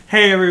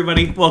Hey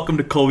everybody, welcome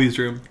to Colby's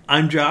Room.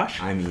 I'm Josh.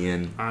 I'm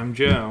Ian. I'm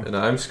Joe. And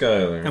I'm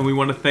Skylar. And we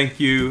want to thank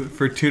you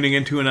for tuning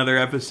into another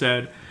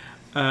episode.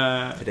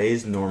 Today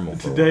is normal.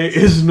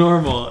 Is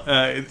normal,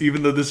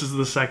 even though this is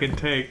the second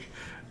take.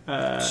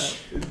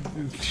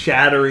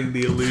 Shattering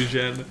the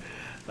illusion.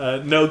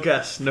 No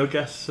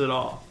guests at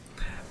all.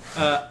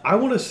 I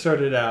want to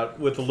start it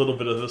out with a little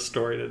bit of a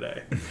story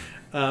today.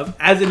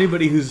 As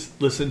anybody who's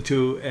listened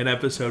to an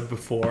episode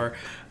before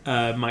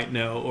might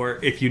know, or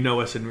if you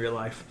know us in real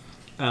life,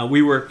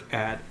 we work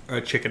at a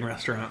chicken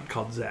restaurant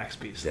called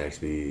Zaxby's.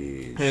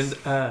 And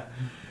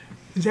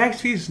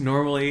Zaxby's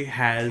normally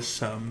has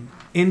some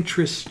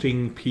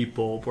interesting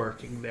people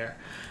working there.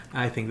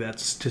 I think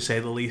that's to say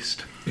the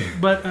least.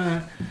 But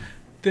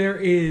there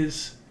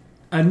is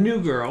a new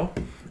girl.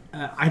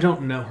 I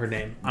don't know her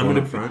name.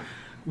 Front?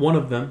 One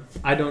of them.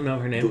 I don't know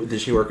her name.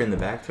 Did she work in the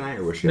back tonight,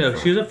 or was she? No,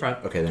 she was up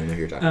front. Okay, then I know who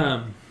you're talking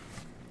about.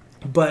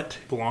 But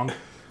Blonde?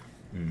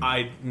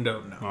 I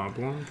don't know.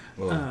 Blonde?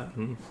 Well,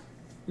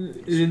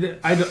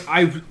 I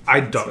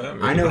don't know.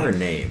 I know her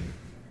name.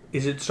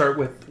 Is it start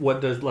with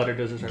what letter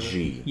does it start with?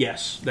 G.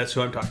 Yes, that's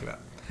who I'm talking about.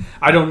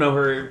 I don't know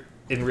her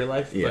in real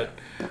life, Yeah.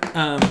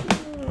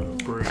 but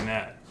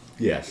Brunette.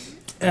 Yes.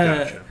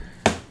 Gotcha.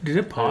 Did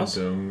it pause?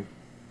 No,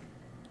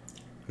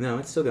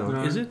 it's still going.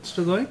 Is it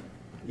still going?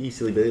 You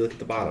silly Billy, look at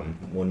the bottom.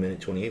 1 minute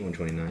 28,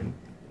 129,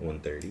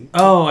 130.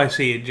 Oh, I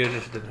see. It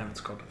just didn't have its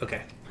code.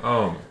 Okay.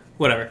 Oh.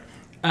 Whatever.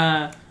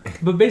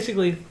 But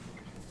basically,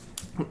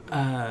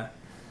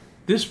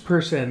 this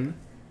person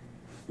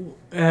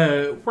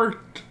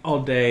worked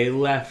all day,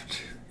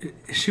 left.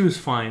 She was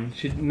fine.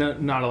 She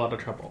not a lot of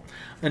trouble.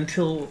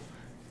 Until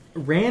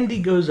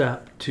Randy goes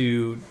up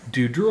to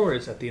do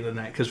drawers at the end of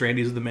the night. Because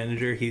Randy's the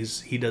manager.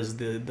 He does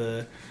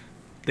the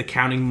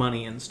counting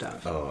money and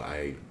stuff. Oh,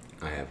 I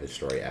have a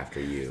story after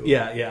you.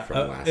 Yeah.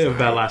 From last night.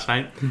 About last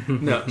night.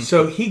 No.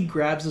 So he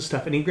grabs the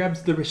stuff and he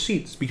grabs the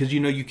receipts because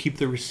you keep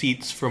the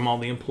receipts from all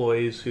the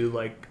employees who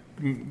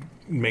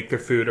make their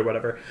food or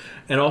whatever,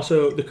 and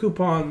also the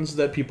coupons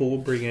that people will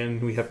bring in.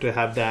 We have to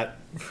have that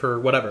for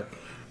whatever.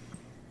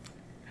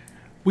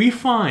 Randy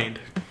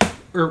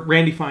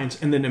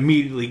finds, and then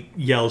immediately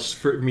yells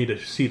for me to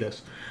see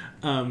this.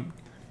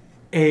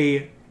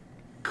 A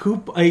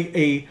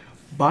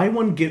buy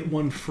one get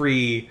one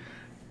free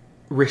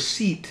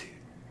receipt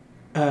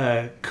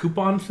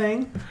coupon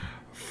thing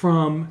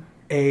from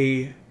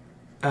a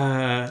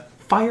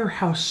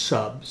Firehouse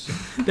Subs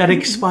that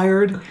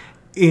expired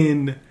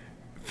in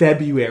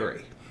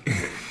February,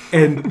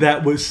 and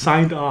that was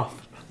signed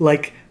off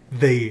like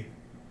they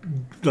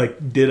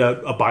did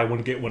a buy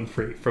one get one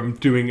free from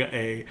doing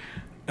a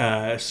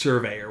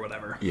survey or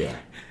whatever. Yeah.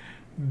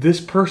 This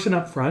person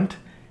up front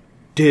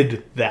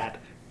did that.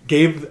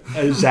 Gave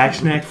a Zack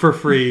snack for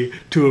free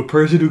to a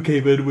person who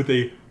came in with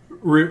a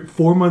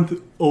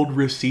 4-month-old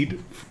receipt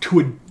to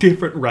a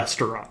different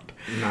restaurant.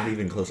 Not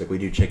even close. Like, we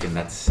do chicken,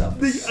 that's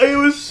Subs. It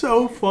was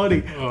so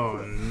funny. Oh,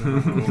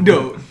 no.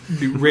 No,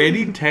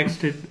 Randy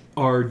texted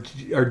our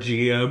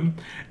GM,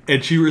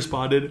 and she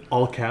responded,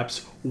 all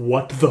caps,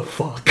 "What the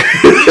fuck?"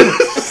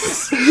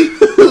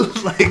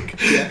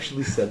 She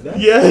actually said that?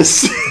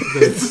 Yes.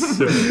 That's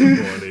so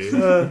funny.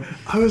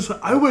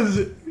 I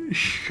was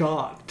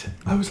shocked.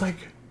 I was like,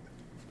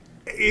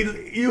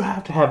 you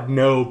have to have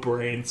no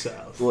brain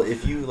cells. Well,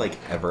 if you,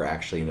 ever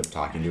actually end up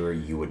talking to her,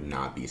 you would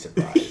not be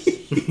surprised.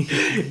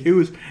 It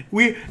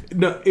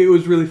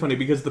was really funny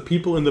because the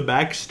people in the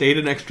back stayed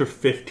an extra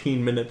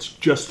 15 minutes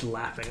just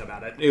laughing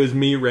about it. It was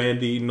me,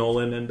 Randy,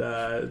 Nolan, and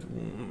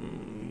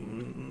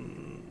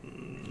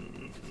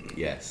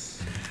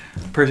Yes.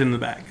 person in the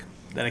back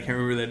that I can't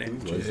remember their name.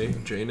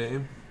 J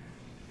name?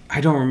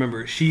 I don't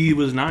remember. She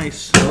was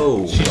nice.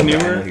 Oh, she's okay, newer.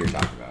 I know who you're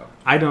talking about.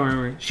 I don't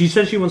remember. She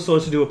said she wants to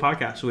listen to a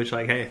podcast, which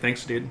hey,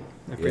 thanks, dude.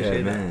 I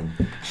appreciate that. Man.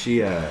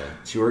 She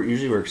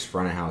usually works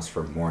front of house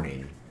for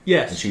morning.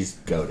 Yes. And she's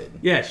goated.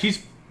 Yeah,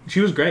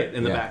 she was great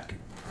in the back.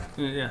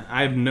 Yeah,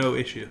 I have no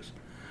issues.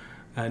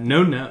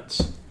 No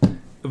notes.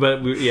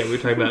 But we were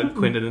talking about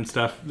Quentin and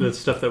stuff. The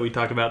stuff that we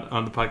talked about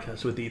on the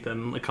podcast with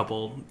Ethan a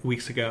couple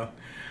weeks ago.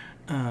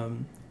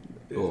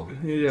 Cool.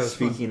 Yeah,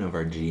 Speaking of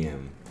our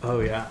GM. Oh,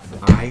 yeah.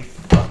 I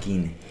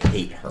fucking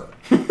hate her.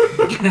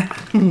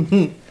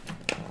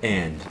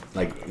 And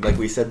like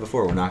we said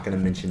before, we're not going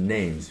to mention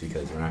names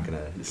because we're not going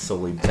to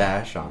solely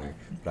bash on her.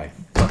 But I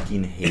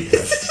fucking hate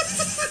her.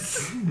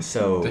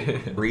 So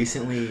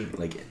recently,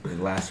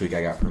 last week,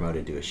 I got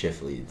promoted to a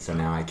shift lead. So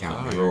now I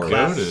count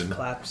drawers.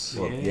 Claps.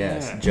 Well,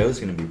 yes, Joe's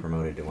going to be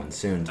promoted to one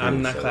soon too.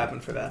 I'm not clapping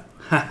for that.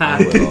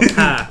 I will.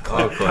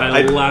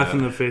 I laugh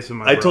in the face of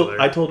my brother.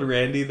 I told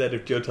Randy that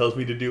if Joe tells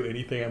me to do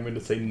anything, I'm going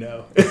to say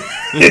no.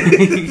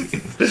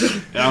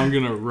 I'm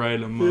going to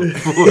write him up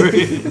for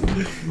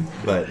it.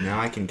 But now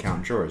I can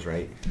count drawers,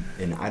 right?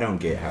 And I don't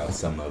get how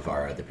some of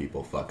our other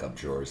people fuck up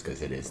drawers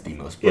because it is the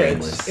most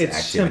brainless activity.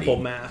 It's simple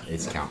math.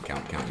 It's count.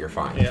 You're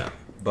fine. Yeah.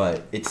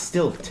 But it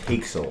still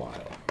takes a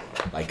while.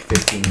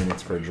 15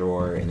 minutes per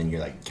drawer, and then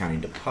you're counting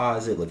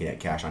deposit, looking at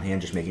cash on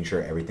hand, just making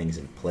sure everything's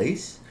in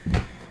place.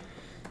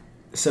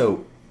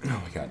 So,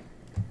 oh my god.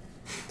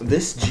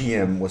 this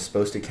GM was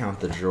supposed to count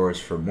the drawers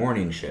for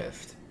morning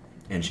shift,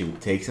 and she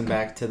takes him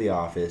back to the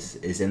office,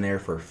 is in there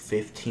for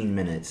 15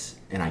 minutes,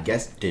 and I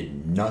guess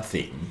did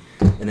nothing,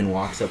 and then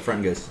walks up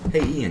front and goes,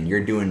 "Hey, Ian,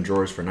 you're doing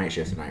drawers for night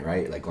shift tonight,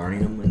 right? Like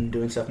learning them and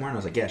doing stuff more?" And I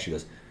was like, "Yeah." She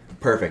goes,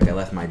 "Perfect, I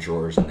left my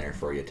drawers in there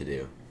for you to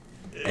do."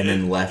 And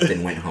then left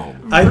and went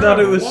home. I thought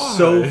it was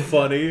so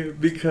funny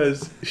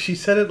because she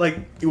said it like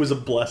it was a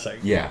blessing.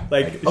 Yeah.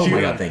 Like, oh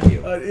my God, thank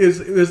you.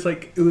 It was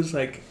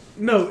like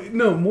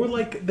no, more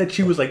like that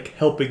she was like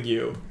helping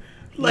you.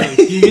 Like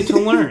you get to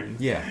learn.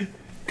 Yeah.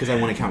 Because I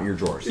want to count your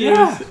drawers.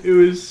 Yeah. It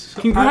was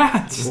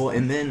Congrats. Well,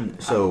 and then,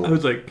 so... I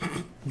was like...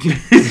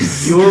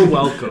 You're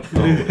welcome.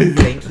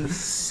 Thank you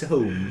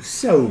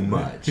so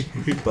much.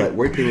 But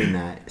we're doing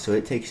that, so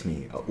it takes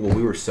me... Well,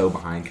 we were so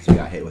behind because we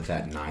got hit with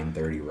that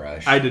 9:30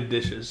 rush. I did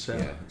dishes, so...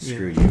 Yeah,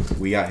 screw you.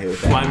 We got hit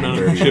with that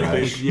 9:30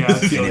 rush. Yeah,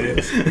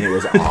 and it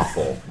was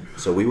awful.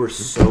 So we were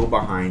so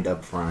behind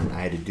up front.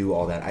 I had to do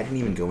all that. I didn't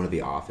even go into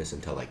the office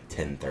until like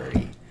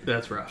 10:30.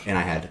 That's rough. And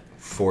I had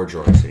 4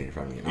 drawers sitting in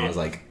front of me. And I was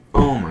like...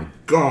 Oh my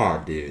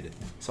God, dude.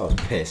 So I was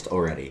pissed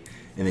already.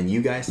 And then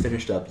you guys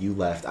finished up, you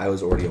left. I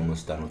was already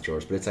almost done with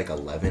yours, but it's like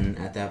 11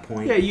 at that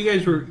point. Yeah, you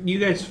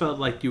guys felt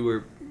like you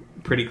were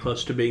pretty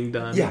close to being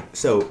done. Yeah,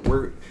 so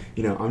we're,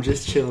 I'm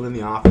just chilling in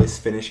the office,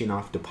 finishing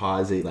off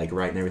deposit, like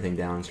writing everything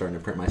down, starting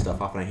to print my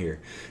stuff off, and I hear,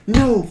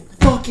 "No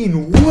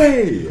fucking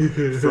way!"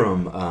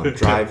 from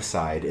Drive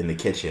side in the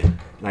kitchen.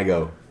 And I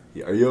go,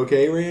 "Are you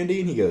okay,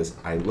 Randy?" And he goes,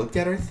 "I looked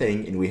at our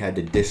thing, and we had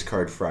to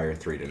discard Fryer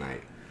 3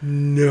 tonight."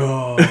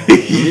 No. You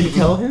didn't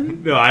tell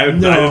him? No, I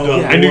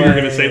knew you were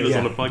going to say this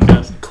on the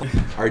podcast.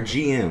 Our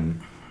GM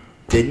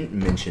didn't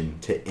mention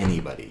to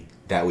anybody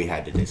that we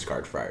had to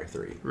discard Fryer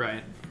 3.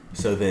 Right.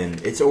 So then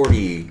it's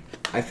already...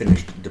 I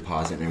finished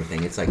deposit and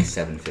everything. It's like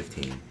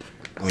 7:15.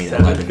 I mean,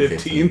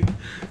 7:15?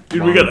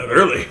 Dude, we got it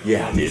early.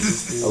 Yeah, dude.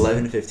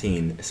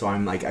 11:15. So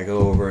I'm like, I go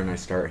over and I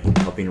start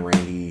helping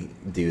Randy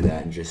do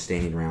that and just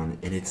standing around.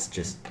 And it's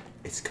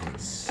going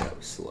so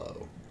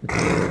slow.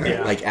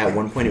 Yeah. Like at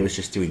one point it was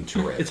just doing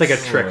drips. It's like a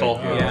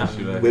trickle.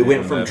 We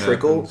went from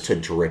trickle to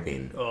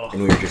dripping, Ugh.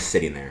 and we were just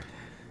sitting there.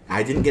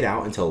 I didn't get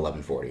out until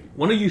 11:40.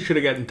 One of you should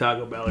have gotten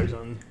Taco Bell or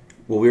something.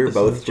 Well, we were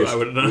both just I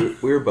would've done.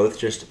 we were both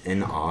just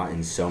in awe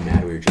and so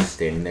mad we were just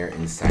standing there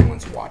in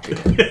silence watching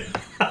it.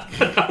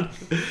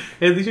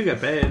 Hey, at least you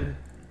got paid.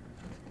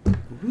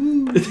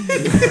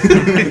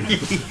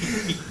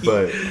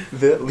 But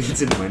that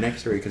leads into my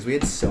next story because we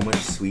had so much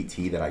sweet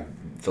tea that I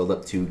filled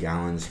up 2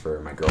 gallons for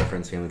my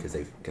girlfriend's family because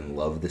they fucking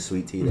love the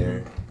sweet tea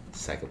there.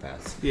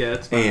 Psychopaths. Yeah,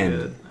 it's not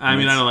good. I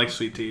mean, I don't like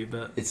sweet tea,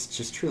 but it's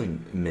just truly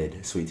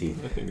mid sweet tea.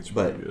 I think it's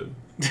pretty good.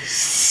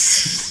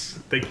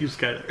 Thank you,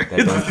 Skyler.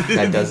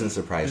 That doesn't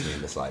surprise me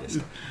in the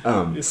slightest.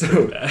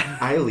 So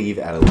I leave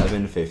at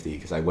 11:50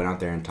 because I went out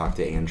there and talked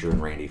to Andrew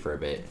and Randy for a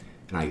bit,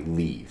 and I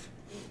leave.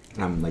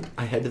 And I'm like,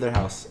 I head to their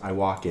house, I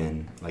walk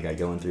in, like I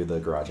go in through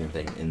the garage and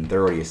everything, and they're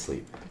already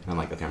asleep. And I'm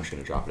like, okay, I'm just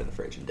going to drop it in the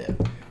fridge and dip.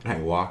 And I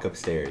walk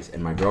upstairs,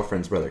 and my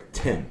girlfriend's brother,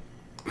 Tim,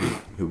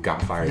 who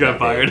got fired.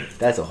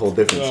 That's a whole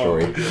different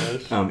story.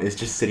 Is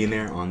just sitting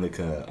there on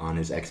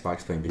his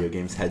Xbox playing video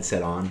games,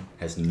 headset on,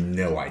 has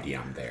no idea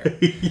I'm there.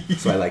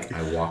 So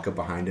I walk up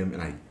behind him,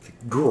 and I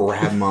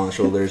grab him on the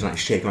shoulders, and I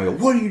shake him, I go,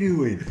 "What are you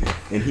doing?"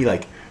 And he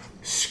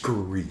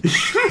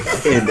screeched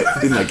and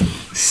then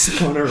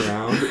spun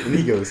around, and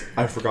he goes,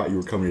 "I forgot you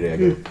were coming today." I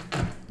go,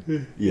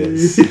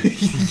 "Yes,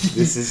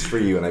 this is for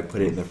you." And I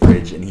put it in the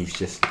fridge, and he's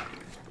just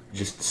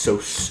so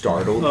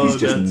startled. He's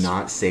just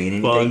not saying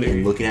anything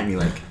and looking at me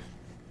like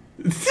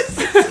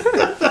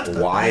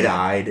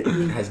wide-eyed,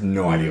 has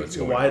no idea what's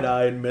going on.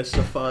 Wide-eyed,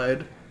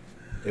 mystified.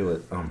 It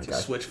was, oh my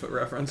god. Switchfoot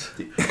reference.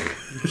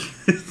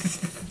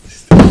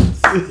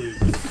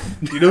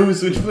 Do you know who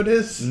Switchfoot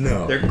is?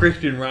 No. They're a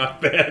Christian rock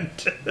band.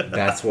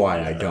 That's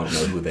why I don't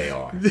know who they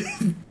are.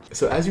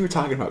 So as you were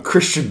talking about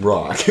Christian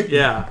rock,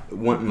 yeah,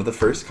 one of the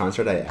first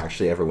concert I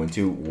actually ever went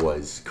to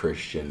was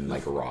Christian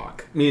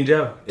rock. Me and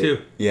Joe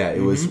too.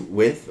 It was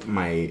with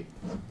my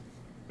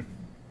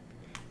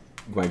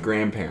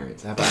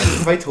grandparents.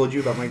 Have I told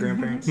you about my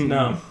grandparents?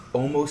 No.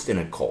 Almost in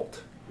a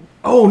cult.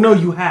 Oh no,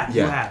 you have.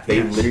 Yeah, you have.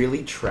 They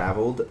literally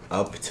traveled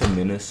up to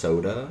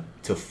Minnesota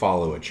to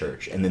follow a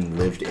church, and then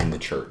lived in the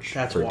church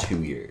for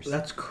 2 years.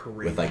 That's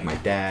crazy. With my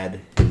dad,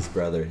 his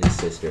brother, his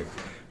sister.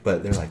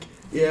 But they're like,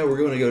 "Yeah, we're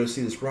going to go to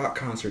see this rock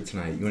concert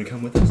tonight. You want to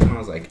come with us?" And I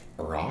was like,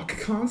 "Rock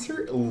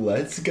concert?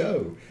 Let's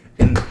go."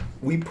 And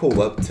we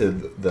pull up to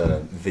the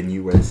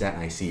venue where it's at,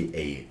 and I see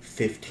a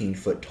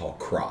 15-foot tall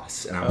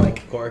cross. And I'm like,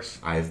 of course.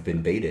 I've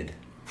been baited.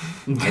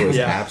 I was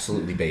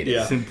absolutely baited.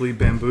 Yeah. Simply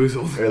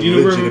bamboozled. Do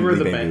you remember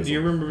the band? Do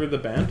you remember the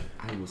band?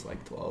 I was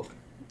like 12.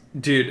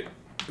 Dude,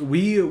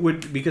 we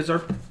would, because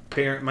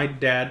my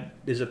dad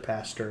is a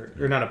pastor,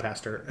 or not a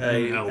pastor,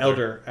 an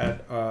elder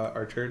at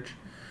our church,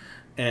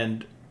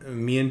 and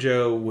me and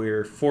Joe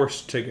were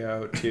forced to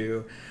go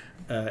to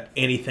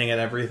anything and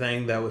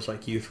everything that was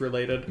youth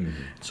related. Mm-hmm.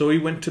 So we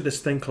went to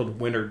this thing called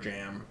Winter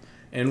Jam,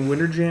 and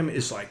Winter Jam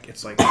is about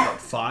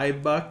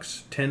 $5,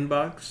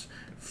 $10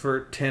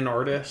 for 10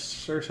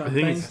 artists or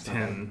something. I think it's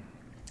 10.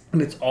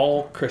 and it's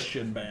all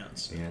Christian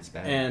bands. Yeah, it's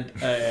bad.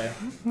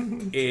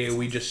 And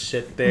we just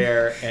sit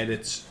there, and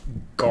it's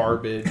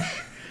garbage.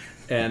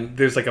 And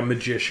there's like a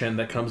magician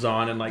that comes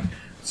on, and like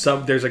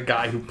there's a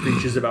guy who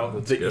preaches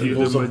about the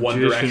evils of One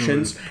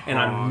Directions, and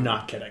I'm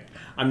not kidding.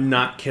 I'm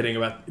not kidding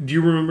about. Do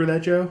you remember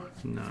that, Joe?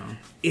 No.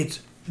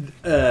 It's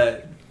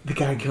the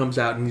guy comes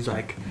out and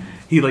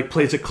he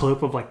plays a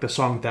clip of like the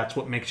song "That's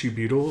What Makes You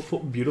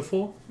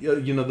Beautiful."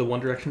 You know the One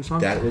Direction song.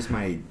 That was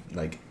my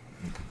like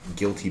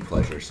guilty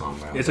pleasure song.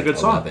 When I was, it's a good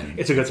song.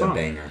 It's a good song. A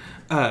banger.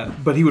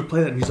 But he would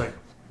play that and he's like,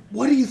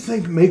 "What do you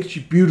think makes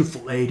you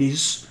beautiful,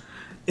 ladies?"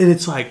 And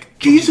it's like,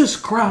 Jesus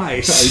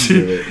Christ.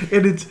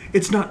 And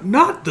it's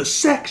not the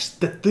sex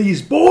that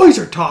these boys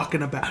are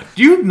talking about.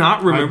 Do you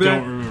not remember that? I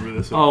don't remember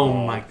this at all. Oh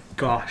my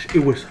gosh.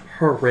 It was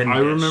horrendous. I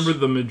remember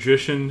the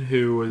magician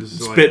who was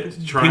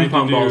spit trying ping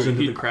pong to balls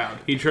into the crowd.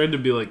 He tried to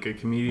be like a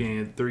comedian. He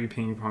had 3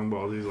 ping pong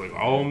balls. He was like,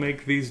 I'll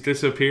make these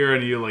disappear.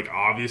 And he like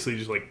obviously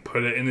just like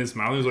put it in his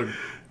mouth. He was like,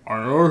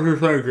 I know what you're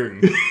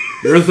thinking.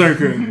 You're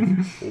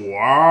thinking,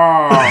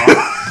 wow.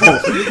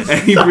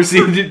 And he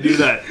proceeded to do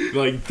that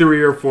like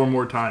 3 or 4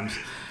 more times.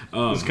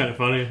 It's kind of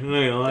funny. I'm not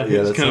gonna lie.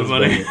 Yeah, it's kind of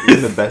funny.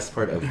 Even the best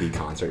part of the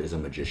concert is a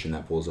magician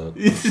that pulls up.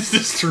 It's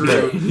just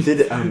true.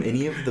 Did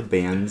any of the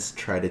bands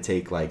try to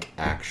take like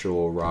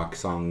actual rock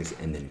songs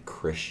and then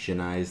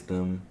Christianize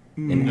them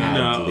and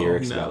add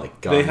lyrics about like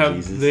God and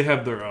Jesus? They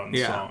have their own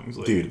songs.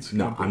 Like, dude,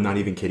 no, I'm not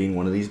even kidding.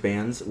 One of these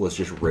bands was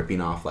just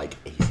ripping off like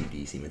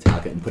AC/DC,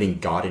 Metallica, and putting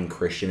God and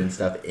Christian and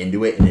stuff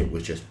into it, and it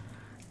was just...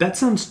 That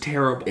sounds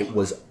terrible. It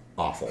was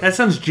awful. That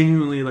sounds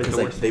genuinely like the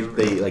like worst they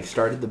thing ever. like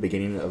started the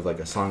beginning of like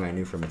a song I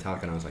knew from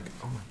Metallica, and I was like,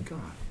 oh my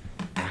god,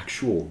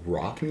 actual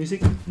rock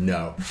music?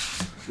 No.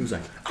 It was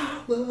like,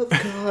 I love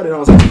God, and I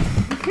was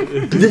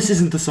like, this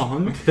isn't the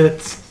song.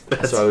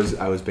 So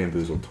I was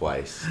bamboozled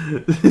twice.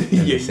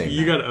 Yeah,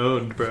 you got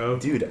owned, bro.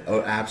 Dude,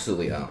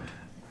 absolutely owned.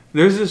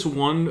 There's this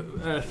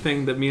one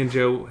thing that me and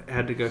Joe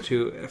had to go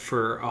to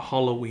for a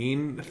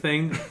Halloween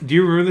thing. Do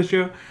you remember this,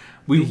 Joe?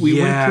 We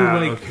went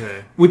to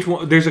okay. Which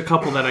one? There's a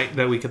couple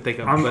that we could think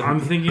of. I'm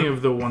thinking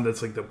of the one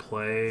that's like the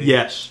play.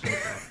 Yes. Okay.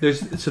 There's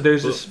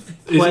this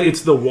play.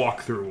 It's the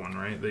walkthrough one,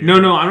 right? No,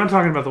 I'm not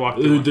talking about the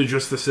walkthrough.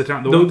 Just the sit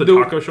down. The one with the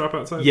taco shop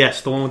outside.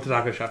 Yes, the one with the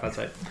taco shop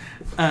outside.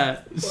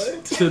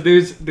 So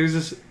there's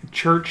this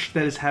church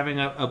that is having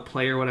a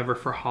play or whatever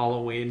for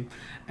Halloween,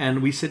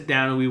 and we sit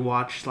down and we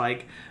watch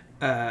like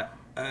a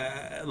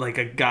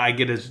guy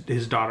get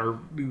his daughter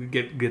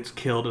gets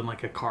killed in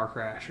like a car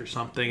crash or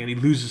something, and he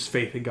loses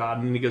faith in God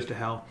and then he goes to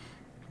hell.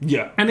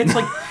 Yeah, and it's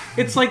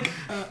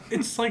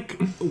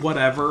like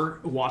whatever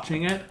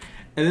watching it,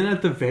 and then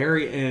at the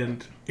very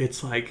end,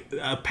 it's like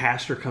a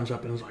pastor comes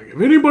up and is like, if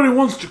anybody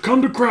wants to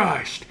come to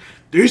Christ,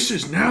 this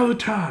is now the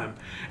time.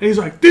 And he's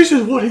like, this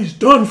is what he's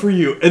done for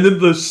you. And then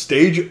the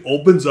stage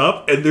opens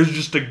up, and there's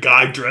just a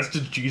guy dressed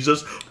as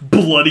Jesus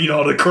bloodied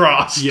on a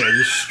cross. Yeah,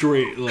 just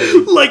straight.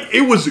 Like,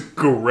 it was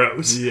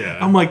gross.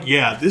 Yeah. I'm like,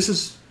 yeah, this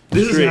is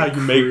how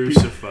you make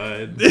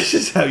crucified. This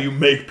is how you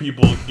make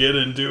people get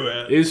into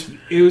it.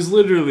 It was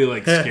literally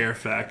like Scare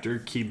Factor,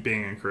 keep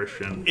being a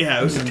Christian. Yeah,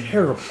 it was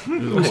terrible.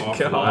 It was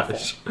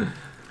awful.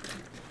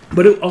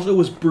 But it also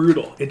was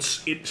brutal. It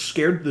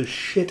scared the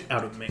shit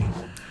out of me.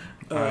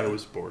 I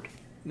was bored.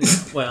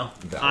 Well,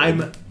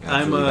 Valid.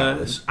 I'm a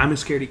Valid.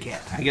 scaredy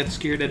cat. I get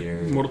scared at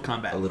Mortal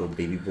Kombat. A little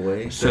baby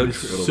boy. So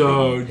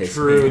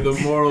true. The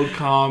Mortal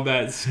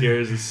Kombat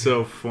scares is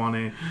so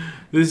funny.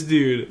 This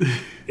dude,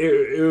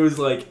 it was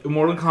like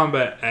Mortal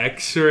Kombat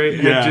X, right?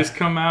 Had just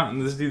come out,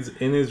 and this dude's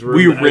in his room.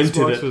 We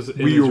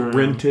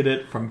rented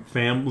it from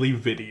Family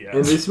Video.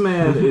 And this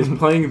man is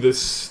playing the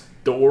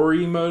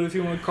story mode, if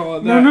you want to call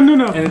it that.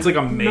 No. And it's like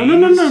a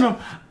maze. No.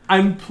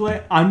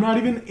 I'm not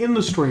even in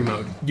the story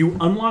mode. You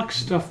unlock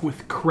stuff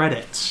with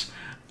credits.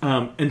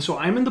 And so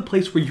I'm in the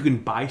place where you can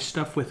buy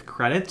stuff with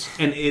credits,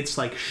 and it's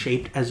like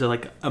shaped as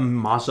a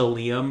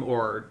mausoleum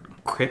or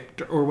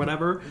crypt or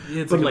whatever.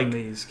 Yeah, it's like a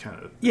maze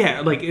kind of.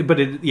 Yeah,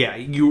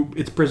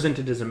 it's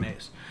presented as a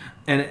maze.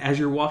 And as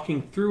you're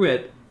walking through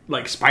it,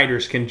 like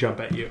spiders can jump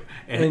at you.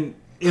 And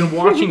in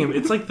watching him,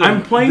 it's like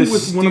I'm playing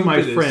with one of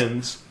my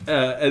friends.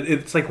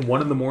 It's like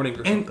 1 a.m. or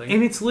something.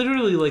 And it's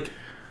literally like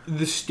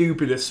the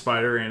stupidest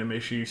spider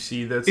animation you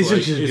see. That's it's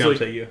like, just it's jumps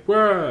like, at you.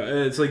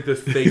 It's like the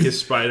fakest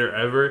spider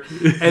ever.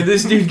 And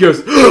this dude goes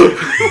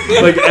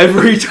like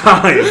every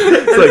time.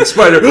 It's like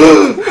spider.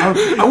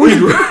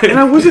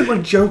 I wasn't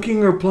like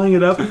joking or playing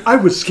it up. I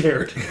was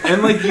scared.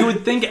 And like you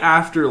would think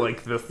after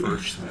like the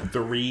first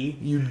 3,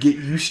 you'd get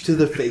used to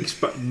the fake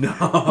spider.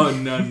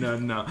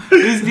 No.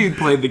 This dude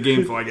played the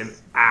game for like an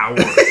hour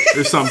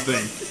or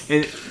something,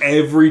 and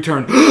every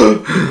turn.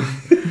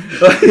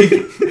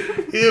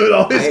 It would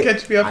always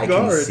catch me off guard.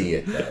 I can see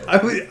it though.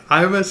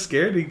 I'm a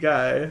scaredy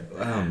guy.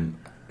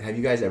 Have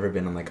you guys ever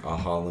been on like a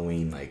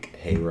Halloween like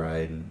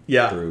hayride?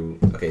 Yeah.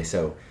 Okay,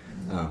 so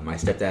my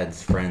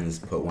stepdad's friends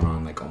put one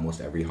on like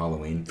almost every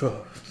Halloween.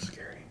 Oh,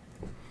 scary.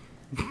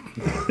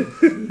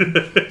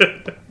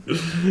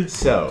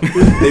 So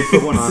they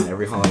put one on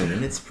every Halloween,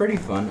 and it's pretty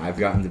fun. I've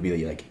gotten to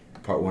be like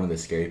part one of the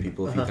scary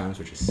people a few times,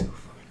 which is so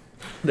fun.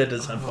 That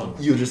does sound fun.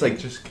 You'll just like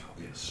Just tell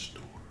me a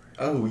story.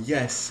 Oh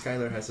yes,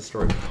 Skylar has a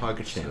story.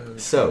 Pocket champ.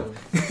 So,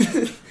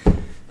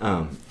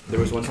 there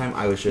was one time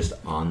I was just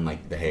on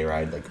like the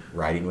hayride, like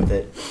riding with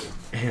it,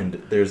 and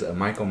there's a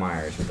Michael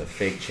Myers with a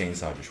fake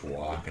chainsaw just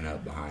walking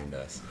up behind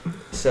us.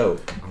 So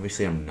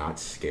obviously I'm not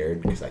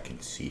scared because I can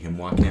see him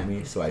walking at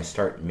me. So I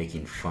start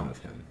making fun of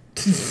him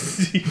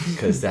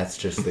because that's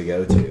just the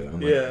go-to. I'm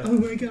like, oh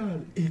my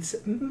god, it's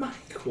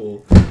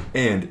Michael.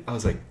 And I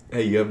was like,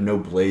 hey, you have no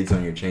blades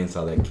on your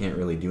chainsaw that can't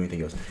really do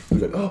anything else. He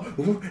was like,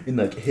 oh, and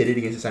like hit it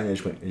against the sign and it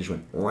just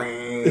went,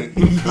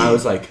 and I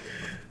was like,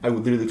 I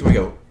literally looked at him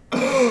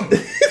and go,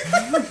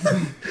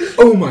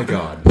 oh my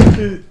god.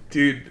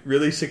 Dude,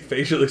 really sick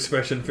facial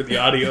expression for the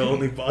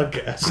audio-only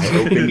podcast. I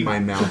opened my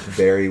mouth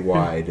very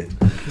wide.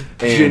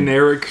 And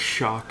Generic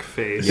shock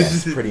face.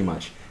 yes, pretty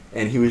much.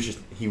 And he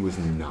was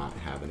not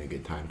having a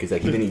good time. Because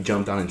like, then he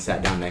jumped on and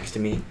sat down next to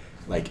me,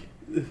 like,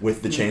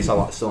 with the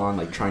chainsaw still on,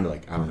 like, trying to,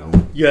 like, I don't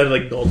know. You had,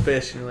 like,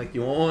 goldfish, and you're like,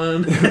 you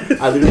want one?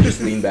 I literally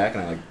just leaned back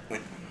and I, like,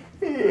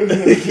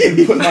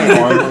 went, put my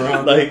arm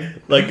around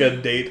like a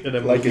date in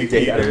a like movie a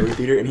date theater. at a movie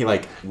theater, and he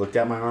like looked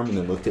at my arm and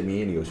then looked at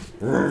me and he goes,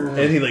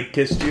 And he like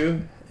kissed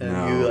you, and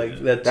No. you like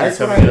That's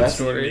your what coming I- out that's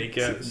story.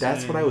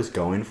 that's what I was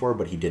going for,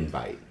 but he didn't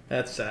bite.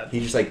 That's sad. He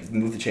just like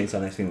moved the chainsaw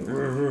next to me.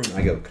 And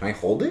I go, can I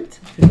hold it?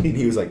 And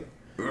he was like,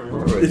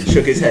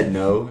 shook his head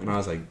no, and I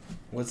was like,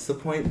 what's the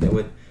point?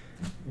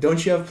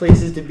 Don't you have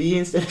places to be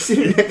instead of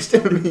sitting next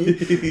to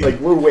me?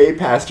 Like, we're way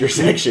past your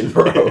section,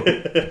 bro.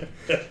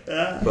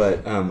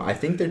 But I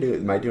think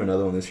might do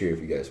another one this year if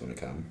you guys want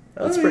to come.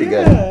 That's pretty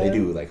good. They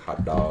do like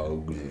hot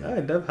dogs. I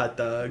love hot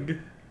dog.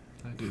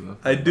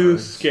 I do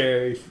love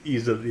Scare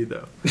easily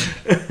though.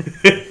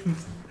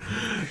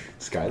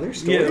 Skylar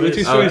story? Yeah, what's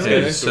your story?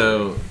 Okay,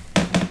 so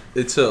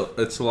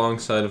it's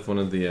alongside of one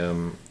of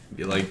the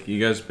like, you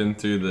guys been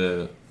through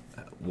the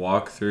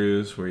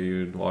walkthroughs where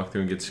you'd walk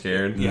through and get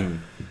scared? Yeah.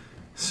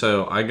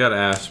 So I got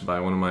asked by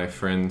one of my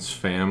friends'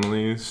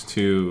 families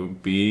to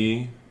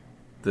be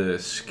the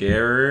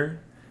scarer.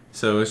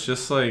 So it's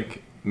just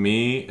like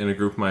me and a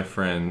group of my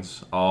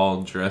friends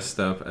all dressed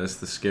up as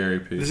the scary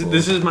people.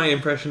 This is my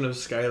impression of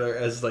Skylar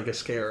as like a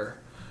scarer.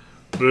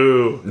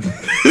 Boo.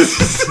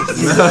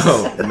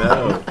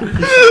 No.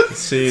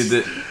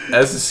 See,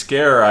 as a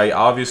scarer, I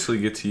obviously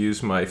get to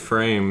use my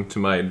frame to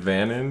my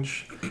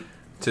advantage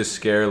to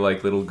scare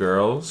like little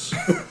girls.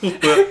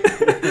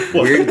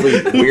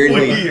 weirdly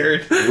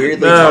Weird. targeted.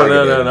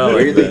 No,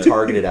 Weirdly like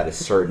targeted at a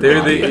certain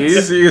They're audience. the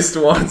easiest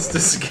ones to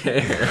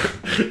scare.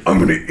 I'm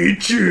gonna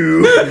eat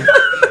you.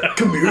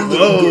 Come here,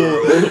 little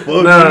girl.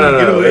 Whoa, No.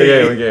 get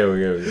away.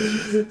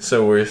 Okay.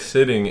 So we're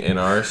sitting in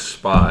our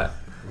spot,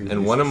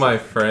 and one of my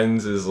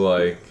friends is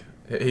like,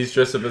 he's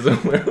dressed up as a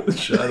werewolf.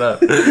 Shut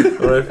up. One of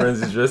my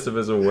friends is dressed up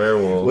as a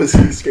werewolf. Was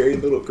he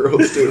scaring little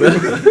girls too?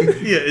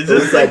 Yeah, is Or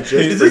was this that like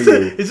just for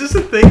you? is this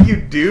a thing you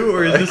do,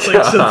 or is this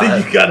like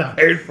something you got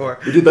hired for?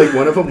 Did like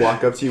one of them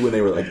walk up to you when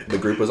they were like, the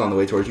group was on the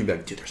way towards you and be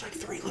like, dude, there's like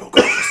 3 little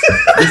girls.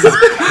 This is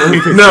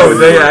perfect. No,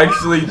 they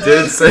actually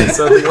did say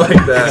something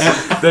like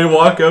that. They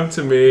walk up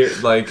to me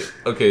like,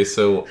 okay,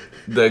 so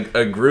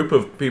a group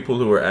of people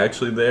who were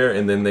actually there,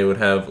 and then they would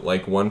have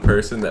like one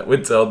person that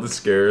would tell the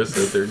scarers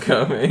that they're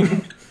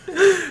coming.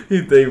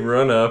 They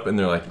run up and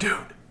they're like, dude,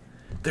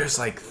 there's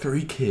like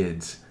 3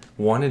 kids,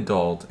 1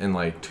 adult, and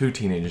like 2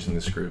 teenagers in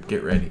this group.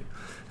 Get ready.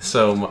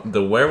 So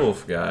the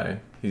werewolf guy,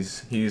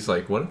 he's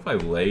like, what if I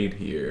laid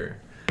here,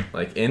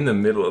 like in the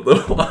middle of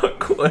the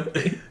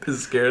walkway to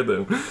scare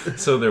them?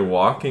 So they're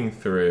walking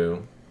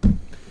through,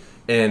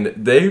 and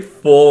they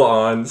full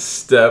on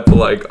step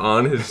like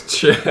on his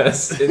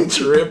chest and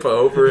trip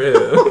over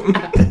him.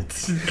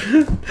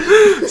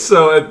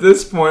 So at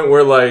this point,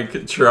 we're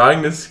like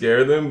trying to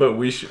scare them, but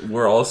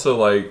we're also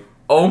like,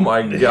 oh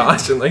my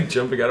gosh, and like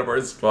jumping out of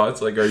our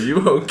spots, like, are you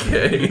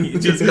okay? You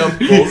just got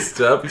full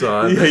stepped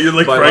on. Yeah, you're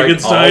like by,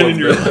 Frankenstein, all and of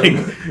you're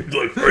them.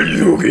 like, are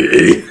you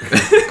okay?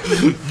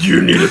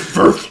 You need a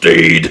first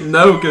aid.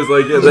 No, because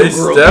like they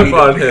step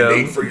on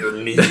him. For your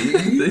knee.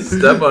 They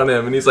step on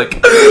him, and he's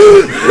like.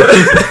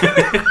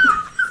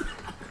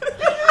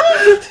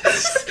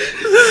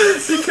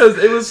 Because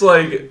it was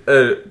like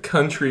a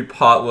country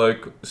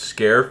potluck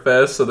scare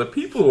fest, so the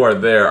people who are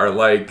there are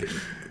like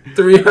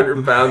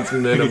 300 pounds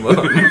minimum.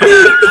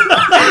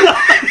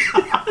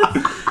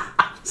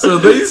 So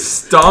they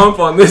stomp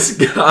on this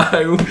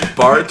guy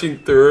barging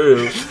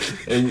through,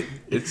 and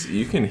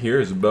you can hear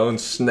his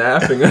bones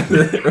snapping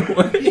under their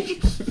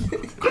weight.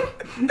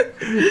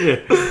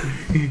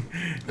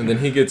 And then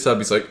he gets up,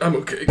 he's like, I'm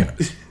okay,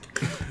 guys.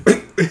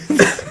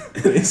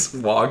 And he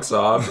walks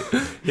off.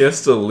 He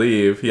has to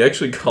leave. He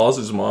actually calls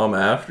his mom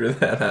after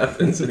that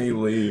happens, and he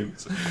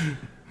leaves.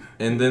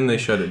 And then they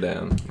shut it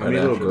down. How many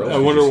little girls? I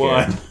wonder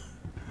why.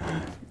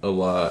 A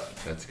lot.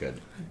 That's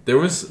good. There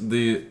was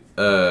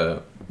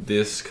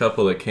this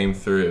couple that came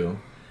through,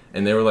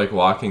 and they were like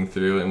walking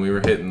through, and we were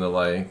hitting the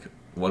like,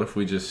 what if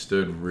we just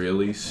stood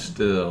really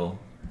still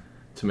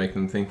to make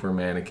them think we're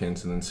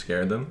mannequins and then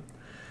scare them?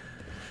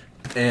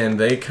 And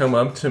they come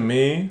up to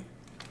me,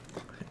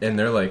 and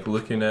they're like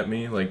looking at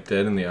me like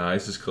dead in the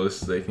eyes as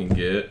close as they can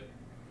get,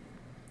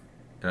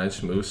 and I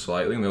just move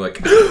slightly, and they're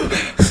like,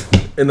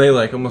 and they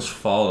like almost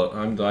fall.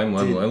 I'm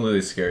literally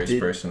the scariest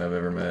person I've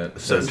ever met.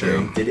 So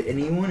true. Did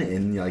anyone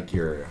in like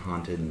your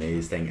haunted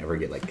maze thing ever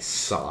get like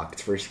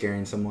socked for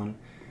scaring someone?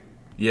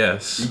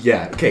 Yes.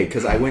 Yeah. Okay.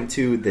 Because I went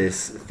to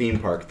this theme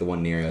park, the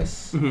one near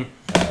us,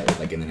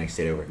 like in the next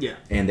state over. Yeah.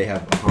 And they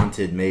have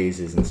haunted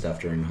mazes and stuff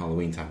during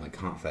Halloween time, like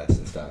Haunt Fest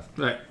and stuff.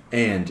 Right.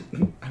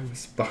 And I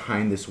was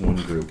behind this one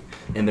group,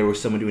 and there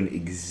was someone doing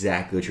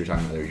exactly what you were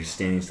talking about. They were just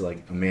standing still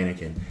like a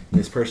mannequin. And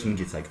this person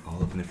gets like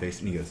all up in the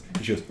face, and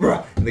she goes,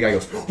 "Rah!" And the guy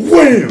goes,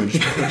 "Wham!" And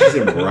just punches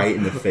him right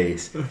in the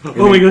face.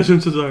 Oh my gosh,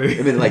 I'm so sorry.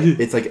 And then like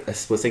it's like a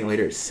split second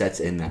later, it sets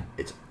in that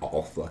it's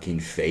all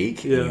fucking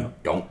fake. Yeah. And you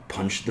don't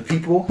punch the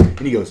people. And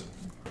he goes,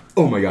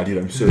 "Oh my god, dude,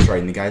 I'm so sorry."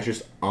 And the guy's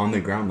just on the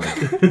ground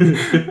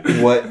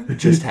like, what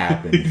just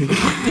happened?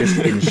 Just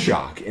in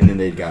shock. And then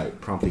they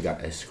promptly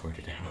got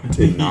escorted out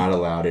and not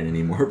allowed in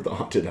any more of the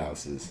haunted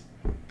houses.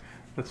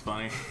 That's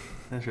funny.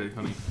 That's really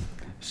funny.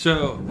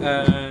 So,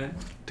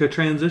 to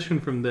transition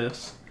from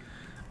this,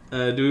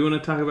 do we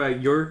want to talk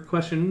about your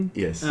question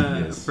Yes.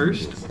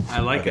 first? Yes. I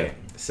like it.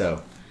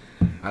 So,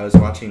 I was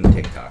watching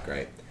TikTok,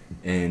 right?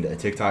 And a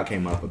TikTok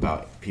came up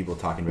about people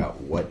talking about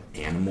what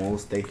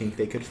animals they think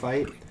they could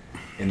fight.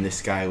 And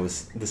this guy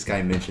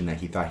mentioned that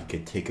he thought he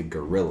could take a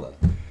gorilla.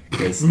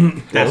 That's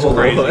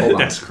crazy.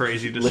 That's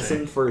crazy to Listen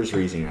say. for his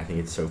reasoning. I think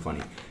it's so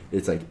funny.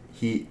 It's like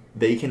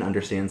they can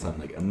understand some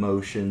like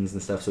emotions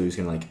and stuff. So he was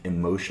gonna like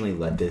emotionally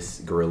let this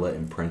gorilla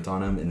imprint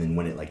on him, and then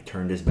when it like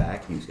turned his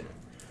back, he was gonna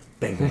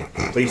bang bang.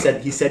 But he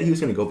said he was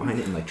gonna go behind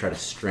it and like try to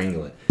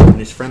strangle it. And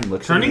his friend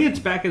looks. Turning its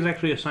back is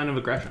actually a sign of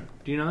aggression.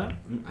 Do you know that?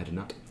 I did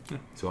not.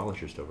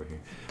 Zoologist over here.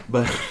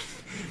 But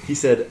he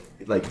said,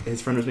 like,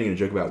 his friend was making a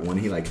joke about when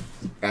he, like,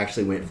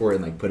 actually went for it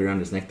and, like, put it around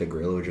his neck, the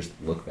gorilla would just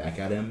look back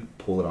at him,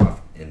 pull it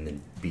off, and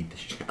then beat the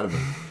shit out of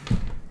him.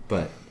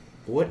 But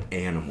what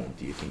animal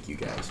do you think you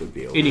guys would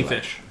be able Any to,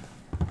 like, fish.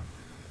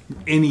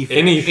 Any fish.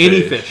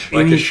 Any fish.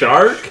 Like Any a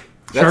shark?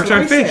 Sharks what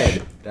aren't fish.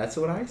 said. That's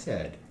what I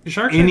said.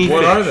 Sharks Any are What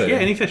fish. are they? Yeah,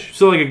 any fish.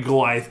 So like a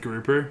Goliath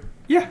grouper?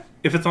 Yeah,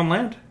 if it's on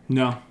land.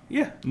 No.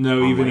 Yeah.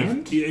 No, On even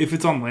land? if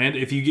it's on land,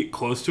 if you get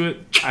close to it,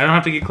 I don't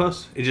have to get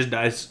close. It just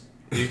dies.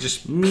 You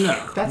just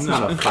no. That's no.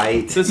 not a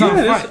fight. That's not a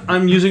it is. fight.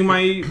 I'm using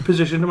my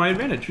position to my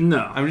advantage.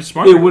 No. I'm just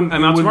smarter. I'm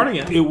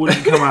outsmarting it. It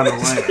wouldn't come out of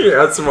land. you're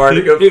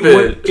outsmarting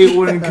a It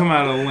wouldn't come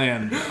out of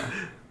land.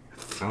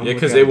 I don't Yeah,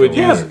 look 'cause at they would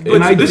Goliath. use- but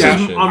And I this doubt-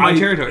 is on my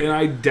territory. And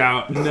I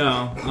doubt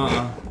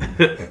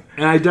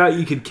and I doubt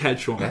you could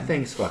catch That one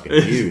thing's fucking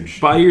huge.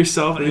 by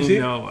yourself. Let me see.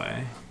 Ain't no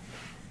way.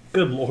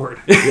 Good lord.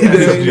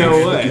 There ain't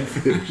no way.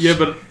 Yeah,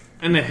 but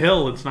in the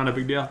hill, it's not a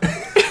big deal.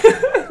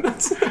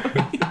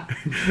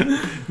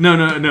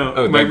 No.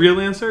 Oh, my that- real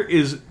answer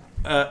is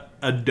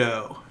a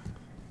doe.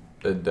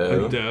 a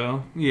doe.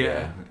 Doe.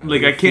 Yeah.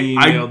 Like I can't.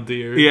 Female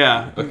deer.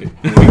 Yeah. Okay.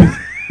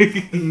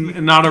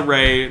 Not a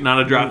ray, not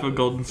a drop of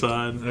golden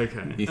sun.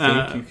 Okay. You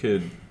think you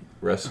could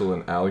wrestle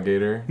an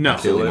alligator? No. Kill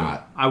Absolutely it?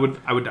 not. I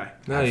would die.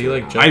 No, you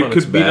like I jump on could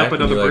its beat up back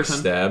and another you like person.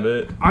 stab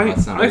it.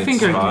 That's not I a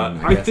think spot.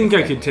 I guess think I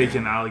that's could bad. take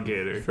an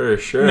alligator. For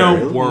sure. No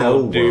No world,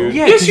 world. dude.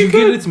 Yeah, Yes, yes, you you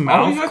get could. its All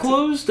mouth you have to-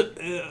 closed.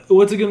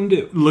 What's it gonna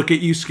do? Look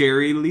at you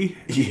scarily.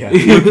 Yeah.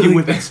 Look at you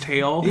with its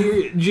tail.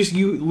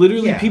 You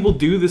literally Yeah. people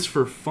do this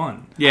for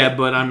fun. Yeah,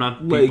 but I'm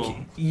not Like people.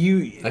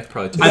 you. I could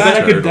probably take I bet I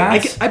a could.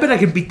 turtle. I bet I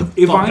could beat the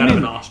If fuck I'm out of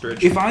in- an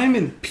ostrich. If I am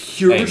in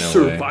pure Ain't no way.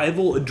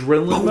 survival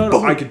adrenaline mode,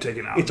 boom. I could take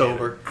an alligator. it's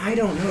over. I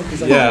don't know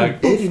because Yeah.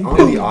 if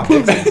on the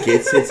objects it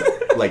gets its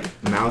like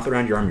mouth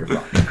around your arm, you're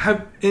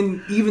fucked.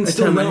 And even I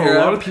still, turn my now, hair a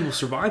lot out. of people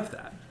survive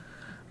that.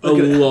 A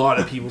lot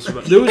of people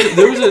survive. There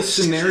was a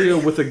scenario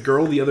with a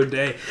girl the other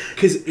day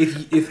because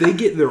if they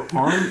get their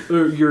arm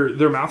or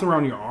their mouth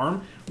around your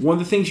arm, one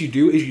of the things you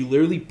do is you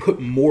literally put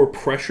more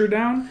pressure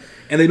down,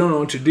 and they don't know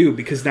what to do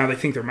because now they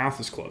think their mouth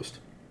is closed.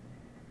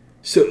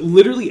 So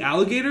literally,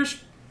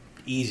 alligators,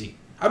 easy.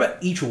 I bet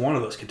each one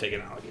of us could take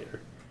an alligator.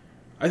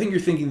 I think you're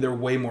thinking they're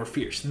way more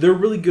fierce. They're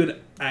really good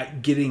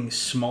at getting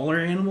smaller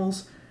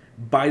animals,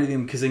 biting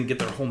them because they can get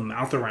their whole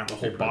mouth around the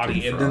whole probably body,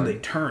 take a and then frog. they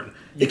turn.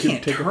 They can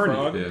can't take a turn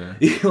frog?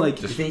 it.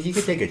 Like You think you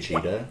could take a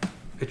cheetah?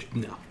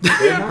 no,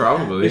 Yeah,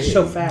 probably. It's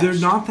so fast. they're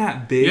not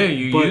that big. Yeah,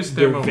 you but use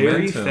their they're very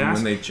momentum fast,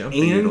 when they jump at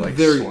you and to, like,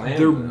 they're slam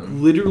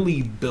them.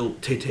 literally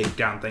built to take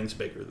down things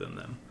bigger than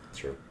them.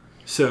 True.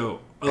 So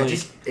like,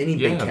 Just any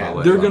yeah, big but cat.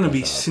 like- they're would gonna fuck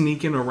be us up.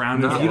 sneaking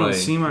around Not if you don't like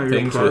see them on your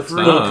things with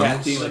peripheral. thumbs.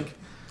 Cats even.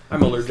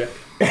 I'm allergic.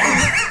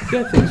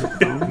 Yeah, things with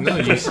thumbs. No,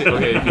 you see.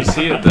 Okay, if you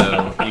see it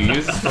though, you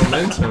use this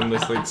momentum,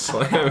 just like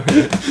slam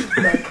it.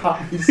 That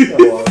caught me so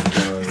off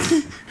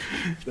guard.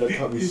 That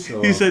caught me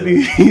so He off said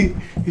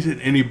guard. he said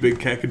any big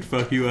cat could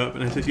fuck you up,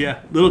 and I said yeah,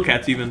 little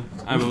cats even.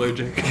 I'm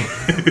allergic.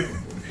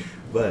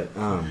 But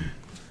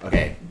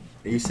okay.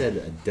 You said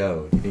a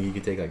doe. You think you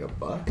could take like a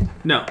buck?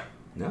 No,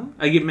 No.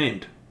 I get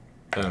maimed.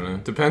 I don't know.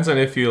 Depends on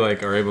if you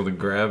like are able to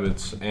grab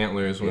its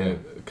antlers when Yeah.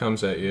 it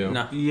comes at you.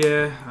 No.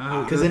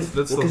 Yeah, Because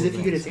that's if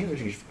you get its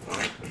antlers, you just.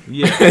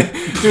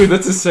 yeah. Dude,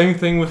 that's the same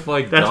thing with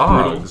like That's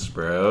dogs,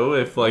 bro.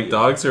 If like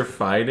dogs are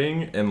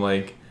fighting and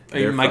like Are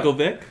you Michael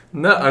Vick?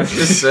 No, I'm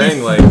just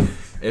saying, like,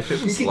 if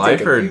it was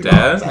life or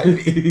death,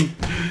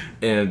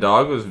 and a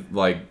dog was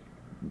like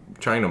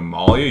trying to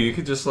maul you, you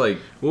could just like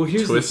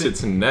twist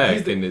its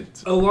neck, and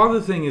it's a lot of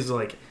the thing is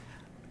like,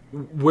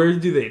 where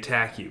do they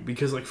attack you?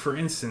 Because like for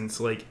instance,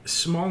 like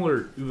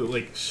smaller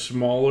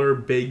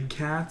big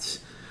cats,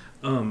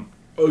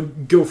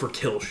 go for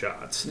kill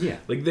shots. Yeah,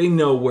 like they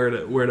know where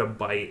to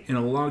bite, and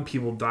a lot of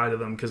people die to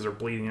them because they're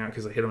bleeding out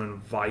because they hit them in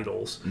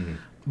vitals. Mm-hmm.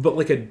 But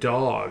like a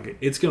dog,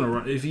 it's gonna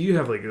run. If you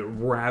have like a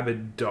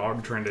rabid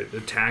dog trying to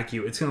attack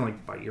you, it's gonna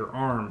like bite your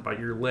arm, bite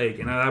your leg,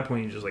 and at that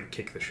point you just like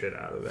kick the shit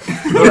out of it,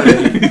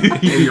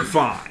 and you're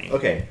fine.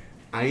 Okay,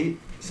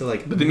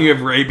 but then you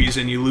have rabies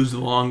and you lose the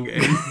long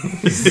game.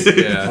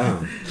 Yeah,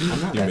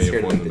 I'm not that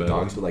scared of like the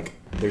dogs, but like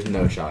there's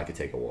no shot I could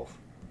take a wolf.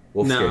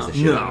 Wolf scares the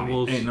shit out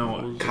of me.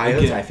 No,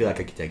 coyotes, again, I feel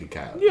like I could take a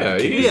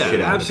coyote. Yeah,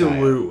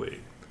 absolutely.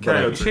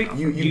 Coyote.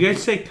 You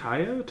guys say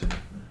coyote?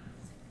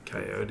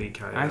 Coyote.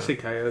 I say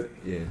coyote.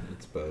 Yeah,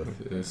 it's both.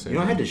 You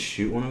know, I had to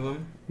shoot one of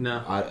them.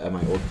 No. At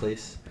my old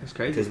place. That's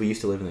crazy. Because we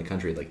used to live in the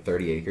country, like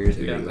 30 acres,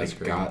 and we like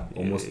got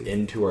almost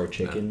into our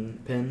chicken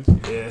pens.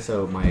 Yeah.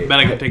 So bet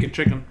I could take a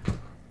chicken.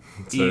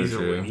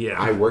 Easily. Yeah.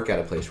 I work at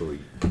a place where we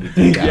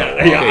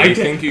I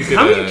think you could.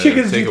 How many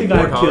chickens do you think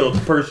I've warthog?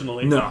 killed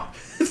personally? No.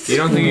 You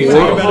don't think you could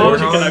take a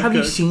warthog? Have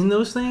you seen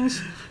those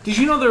things? Did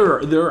you know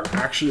there are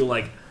actually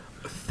like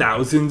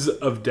thousands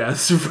of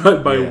deaths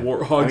by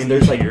warthogs? I mean,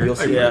 there's like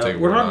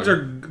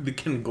warthogs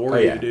can gore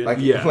you, dude.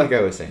 Like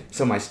I was saying.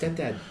 So my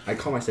stepdad, I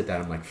call my stepdad.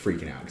 I'm like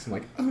freaking out because I'm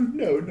like, oh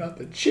no, not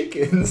the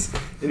chickens.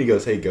 And he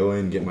goes, hey, go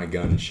in, get my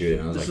gun, and shoot it.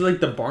 And I was this is like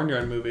the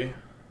Barnyard movie.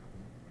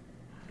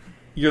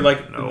 You're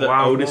like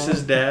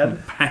Otis's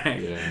dad.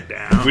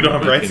 Down. We don't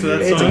have rights to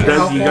that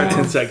song. You got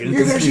 10 seconds.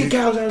 You're gonna shoot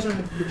cows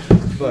outside.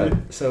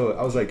 But so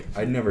I was like,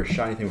 I'd never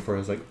shot anything before. I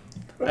was like,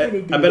 I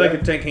bet I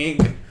could take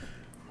Hank.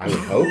 I would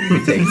hope you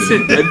could take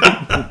Hank.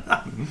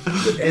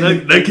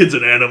 That kid's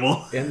an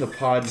animal. And the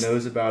pod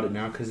knows about it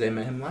now because they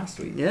met him last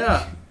week.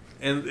 Yeah.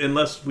 And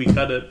unless we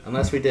cut it.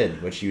 Unless we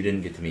did, which you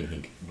didn't get to meet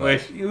Hank.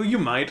 Wait, you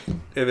might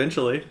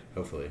eventually.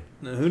 Hopefully.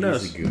 Who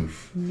knows? He's a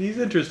goof. He's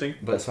interesting.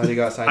 But so I had to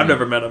go outside. I've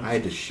never met him. I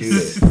had to shoot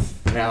it.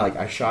 And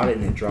I shot it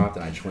and it dropped,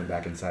 and I just went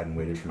back inside and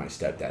waited for my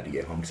stepdad to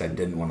get home because I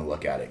didn't want to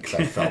look at it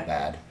because I felt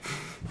bad.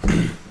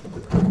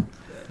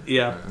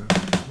 Yeah.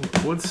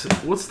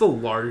 What's the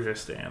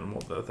largest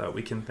animal though that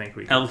we can think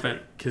we can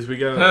elephant? Because we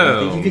got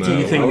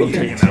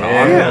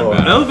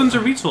elephants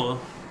are peaceful.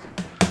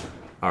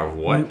 Are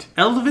what?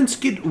 Elephants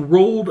get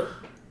rolled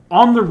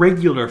on the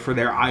regular for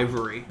their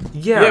ivory.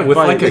 Yeah, with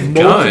like a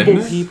multiple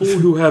gun. people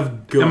who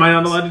have guns. Am I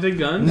not allowed to take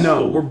guns?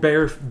 No, we're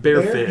bare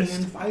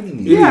fist. Fighting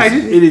yeah,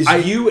 it is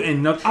you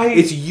and nothing.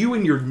 It's you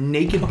and your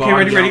naked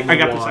body. Okay, ready. I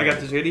got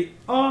this, ready.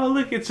 Oh,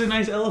 look, it's a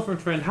nice elephant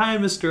friend. Hi,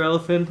 Mr.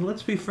 Elephant.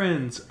 Let's be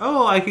friends.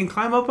 Oh, I can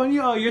climb up on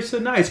you. Oh, you're so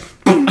nice.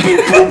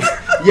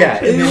 Yeah,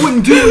 and it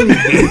wouldn't do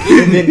anything.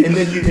 and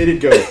then it'd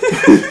go.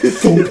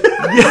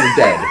 You're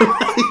dead.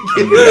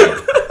 You're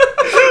dead.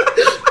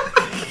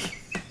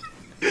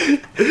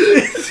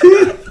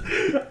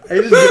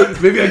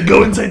 Maybe I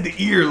go inside the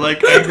ear,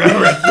 like I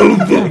grab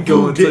boom,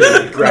 go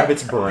inside, grab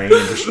its brain,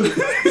 and just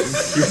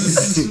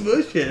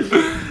smush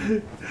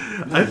it.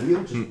 My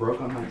wheel just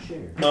broke on my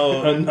chair.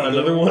 Oh,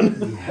 another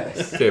one?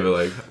 Yes. Okay, but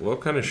like,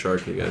 what kind of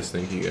shark do you guys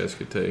think you guys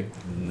could take?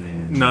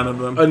 None of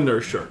them. A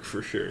nurse shark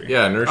for sure.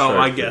 Yeah, a nurse shark. Oh,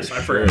 I guess.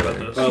 I forgot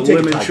about this.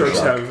 Lemon sharks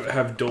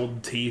have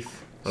dulled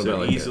teeth, What so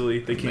about, like, easily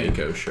they can't.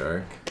 Mako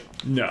shark.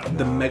 No.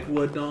 The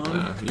Megalodon?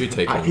 No, you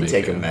take I a can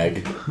take a Mako.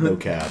 Meg. No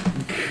cap.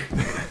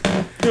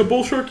 Yeah,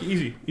 bull shark,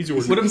 easy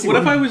work. What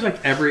if I was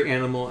like every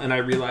animal and I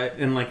realized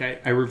and like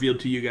I revealed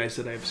to you guys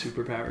that I have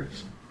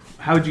superpowers?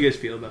 How would you guys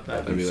feel about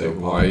that? I'd be So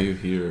like, why are you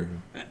here?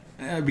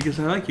 Because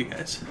I like you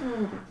guys.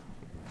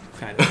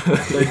 Kind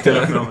of. They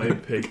definitely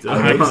picked up.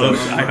 I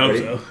hope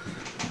so.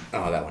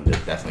 Oh, that one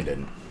definitely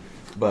didn't.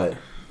 But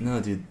no,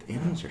 dude,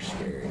 animals are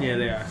scary. Yeah,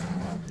 they are.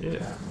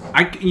 Yeah.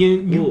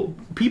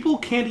 People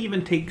can't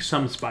even take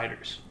some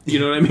spiders. You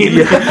know what I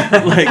mean?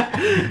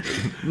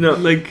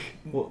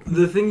 Well,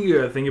 the thing you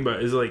gotta think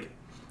about is like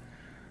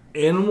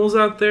animals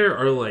out there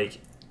are like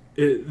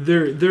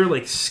they're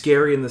like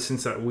scary in the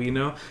sense that we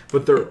know,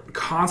 but they're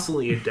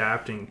constantly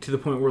adapting to the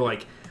point where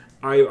like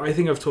I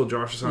think I've told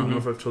Josh this. I don't know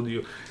if I've told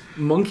you.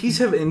 Monkeys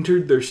have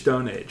entered their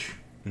stone age.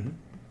 Mm-hmm.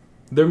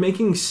 They're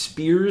making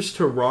spears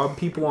to rob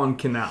people on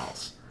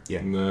canals.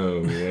 Yeah.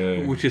 No,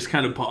 yeah. Which is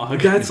kind of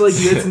pog. That's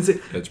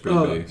insane. That's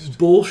pretty based.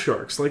 Bull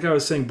sharks, like I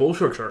was saying, bull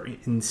sharks are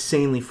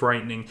insanely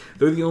frightening.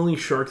 They're the only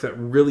shark that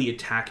really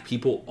attack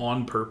people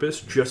on purpose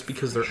just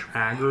because they're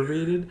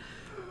aggravated.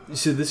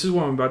 So this is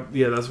what I'm about.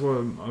 Yeah, that's what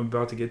I'm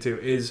about to get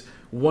to. Is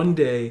one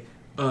day,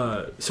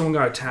 someone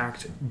got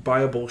attacked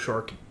by a bull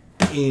shark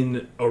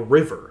in a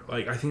river.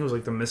 Like I think it was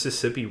like the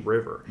Mississippi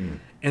River,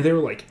 and they were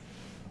like,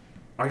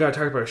 I got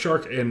attacked by a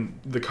shark, and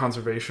the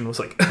conservation was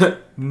like,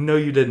 no,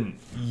 you didn't.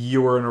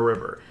 You were in a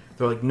river.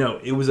 They're like, no,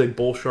 it was a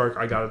bull shark.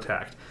 I got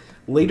attacked.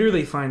 Later,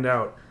 they find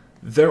out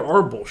there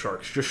are bull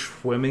sharks just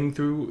swimming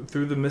through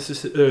the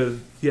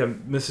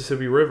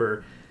Mississippi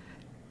River,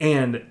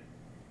 and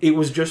it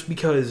was just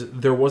because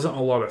there wasn't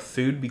a lot of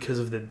food because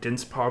of the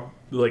dense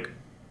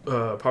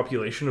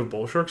population of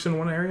bull sharks in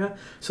one area.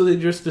 So they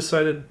just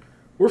decided,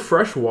 we're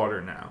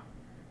freshwater now.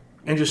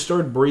 And just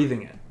started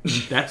breathing it.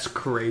 That's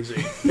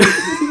crazy.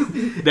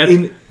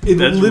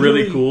 That's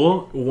really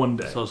cool. One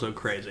day. It's also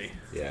crazy.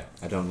 Yeah,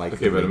 I don't like.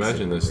 Okay, but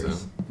imagine this though: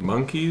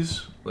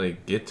 monkeys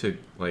like get to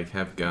like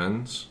have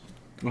guns.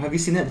 Well, have you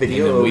seen that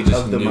video And then we of the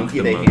just monkey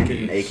nuke they the handed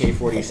an monkeys.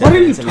 AK-47? What are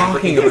you It's an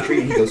talking African about?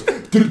 country, and he goes.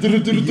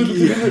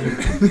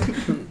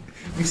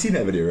 You've seen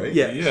that video, right?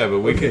 Yeah. Yeah, but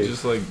we Okay, could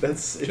just like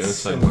it's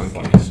genocide so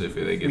monkeys if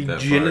they get We that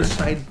far.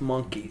 genocide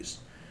monkeys.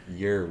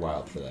 You're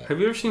wild for that. Have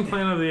you ever seen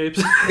Planet of the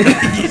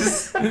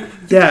Apes?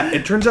 Yeah,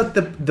 it turns out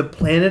the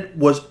planet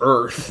was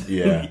Earth.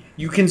 Yeah.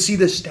 You can see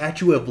the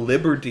Statue of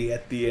Liberty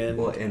at the end.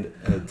 Well, and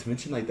to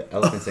mention like the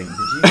elephants thing,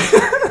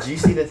 did you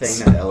see the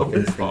thing that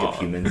elephants think of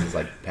humans as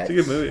like pets? It's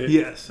a good movie.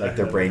 Yes. Like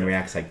their brain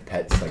reacts like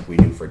pets, like we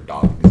do for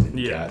dogs and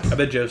Yeah. cats. I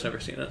bet Joe's never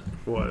seen it.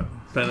 What?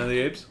 Planet of the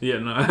Apes. Yeah,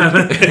 no.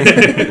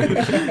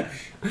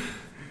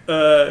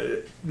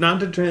 Not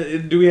to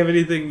do we have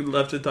anything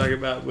left to talk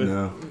about with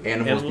No,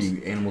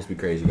 animals be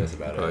crazy guys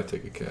about Probably it.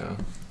 take a cow.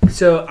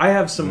 So I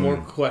have some more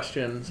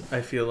questions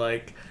I feel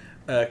like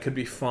could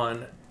be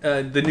fun.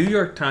 The New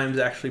York Times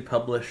actually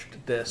published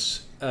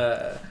this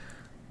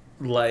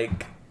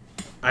like,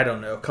 I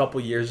don't know, a couple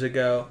years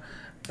ago.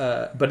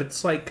 But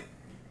it's like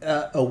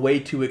a way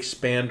to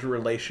expand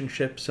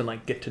relationships and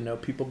like get to know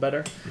people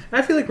better. And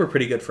I feel like we're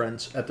pretty good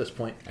friends at this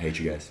point. I hate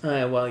you guys.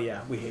 Well,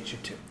 yeah, we hate you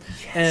too.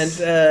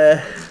 Yes.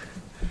 And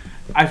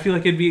I feel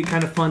like it'd be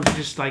kind of fun to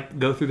just like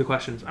go through the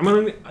questions.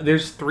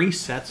 There's 3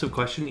 sets of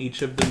questions.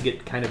 Each of them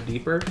get kind of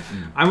deeper.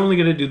 I'm only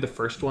going to do the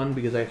first one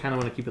because I kind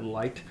of want to keep it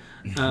light.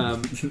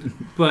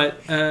 But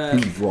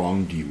Who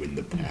wronged you in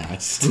the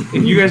past? if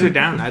you guys are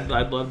down, I'd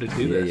love to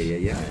do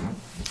this. Yeah.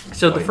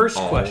 So the Like first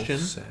All question.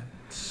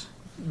 sets.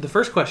 The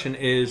first question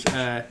is,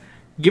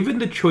 given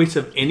the choice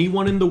of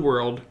anyone in the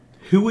world,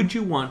 who would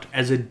you want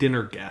as a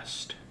dinner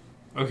guest?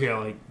 Okay,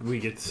 like, we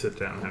get to sit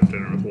down and have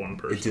dinner with one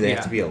person. Do they have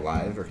Yeah. to be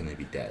alive or can they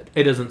be dead?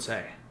 It doesn't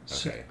say. Okay.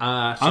 So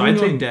I'm I'd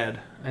say going- dead.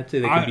 I'd say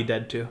they could be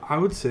dead too. I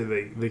would say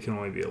they can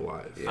only be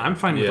alive. Yeah. I'm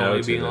fine with Yeah, I only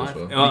would say being that as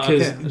alive. well. Oh,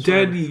 Because okay, that's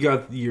dead, fine. you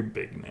got your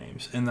big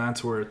names, and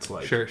that's where it's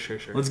like, Sure.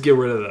 let's get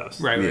rid of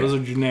those. Right, Those are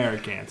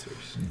generic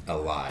answers.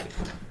 Alive.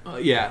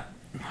 Yeah.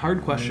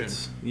 Hard question.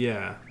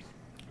 Yeah.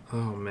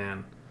 Oh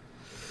man.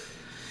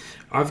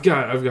 I've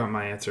got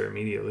my answer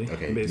immediately.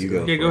 Okay, basically. you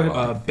go. Yeah, go for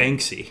ahead. a while.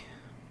 Banksy.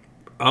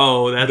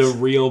 Oh, that's The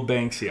real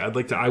Banksy.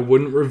 I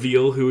wouldn't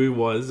reveal who he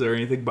was or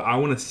anything, but I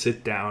want to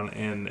sit down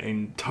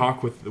and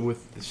talk with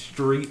the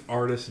street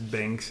artist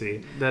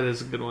Banksy. that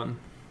is a good one.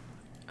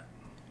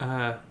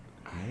 I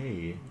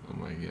Oh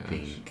my gosh.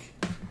 think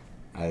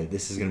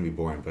this is gonna be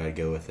boring, but I'd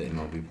go with the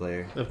MLB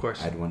player. Of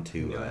course. I'd want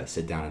to Go ahead.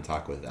 sit down and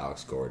talk with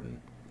Alex Gordon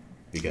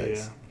because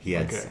Yeah. he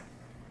had Okay.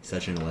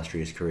 such an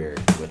illustrious career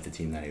with the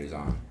team that he was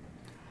on.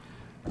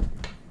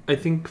 I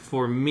think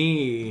for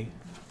me,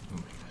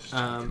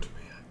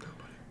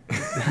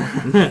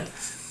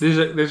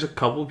 there's a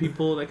couple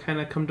people that kind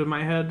of come to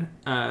my head.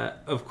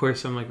 Of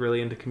course, I'm like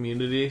really into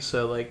Community,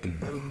 so like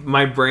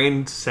my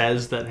brain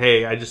says that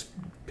hey, I just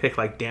pick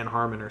like Dan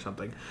Harmon or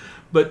something.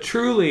 But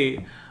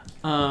truly,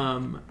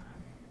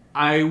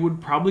 I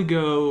would probably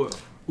go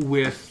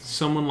with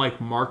someone like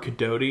Mark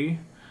Doty,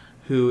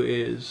 who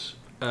is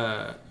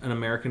an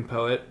American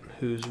poet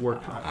whose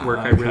work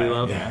I really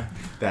love. Yeah,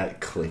 that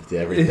clicked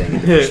everything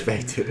into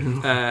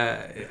perspective.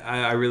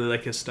 I really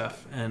like his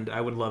stuff, and I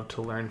would love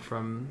to learn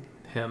from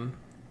him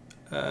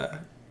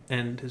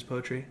and his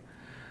poetry.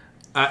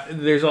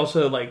 There's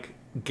also like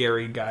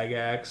Gary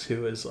Gygax,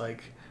 who is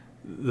like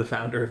the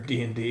founder of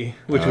D&D,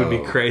 which would be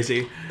Oh.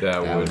 crazy.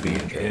 That That would would be be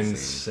interesting.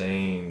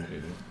 insane,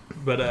 dude.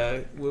 But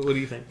what do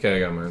you think? Okay, I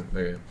got mine.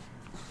 Okay.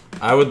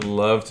 I would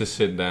love to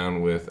sit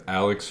down with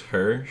Alex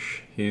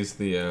Hirsch. He's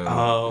the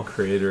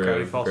creator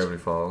Gravity of Falls. Gravity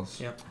Falls.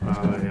 Yep.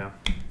 Yeah.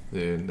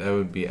 Dude, that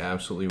would be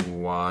absolutely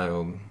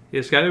wild.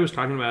 Yeah, Scotty was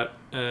talking about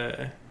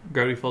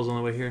Gravity Falls on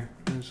the way here.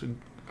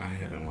 I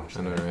haven't watched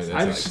I know, it. right? It's I've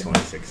like s-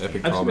 2016.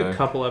 Epic I've seen a callback.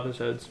 couple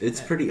episodes.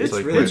 It's pretty. It's It's,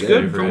 like really it's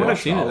good. good from what I've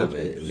watched seen. all of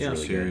it. It was Yeah.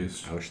 really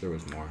Series. good. I wish there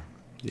was more.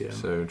 Yeah.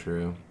 So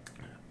true.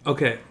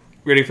 Okay,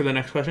 ready for the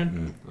next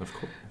question? Of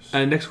course.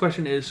 Next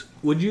question is: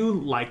 would you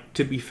like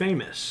to be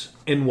famous?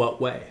 In what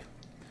way?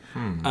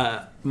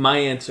 My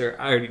answer,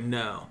 I already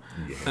know.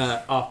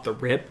 Yes. Off the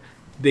rip,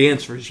 the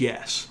answer is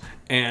yes.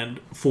 And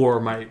for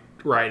my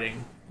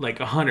writing, like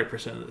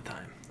 100% of the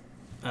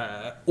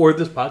time, or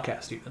this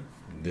podcast even.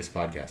 This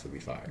podcast would be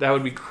fire. That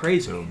would be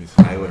crazy. That would be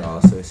I would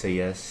also say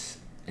yes,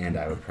 and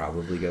I would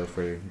probably go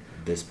for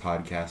this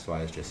podcast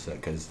wise, just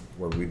because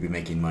we'd be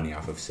making money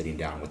off of sitting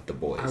down with the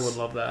boys. I would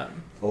love that.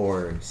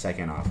 Or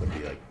second off would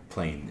be like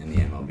playing in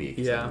the MLB.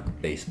 'Cause Yeah. I'm a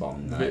baseball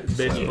nut. so-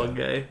 Baseball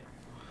gay.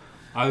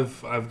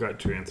 I've got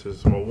 2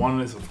 answers. Well,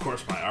 one is of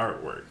course my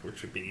artwork,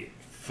 which would be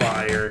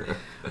fire.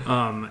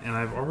 And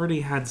I've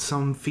already had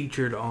some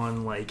featured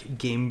on like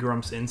Game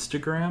Grump's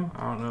Instagram.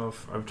 I don't know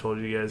if I've told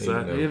you guys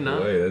that.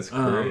 No way, that's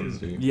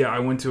crazy. Yeah, I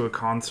went to a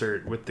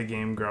concert with the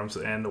Game Grumps,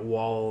 and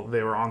while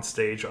they were on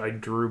stage, I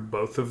drew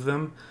both of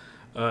them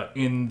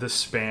in the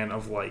span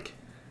of like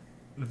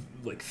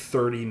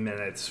 30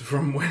 minutes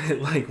from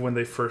when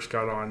they first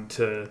got on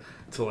to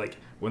like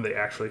when they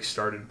actually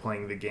started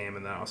playing the game,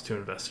 and then I was too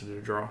invested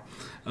to draw.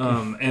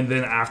 And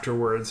then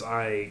afterwards,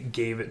 I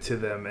gave it to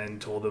them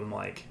and told them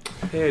like,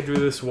 "Hey, I drew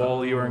this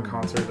while you were in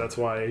concert. That's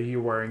why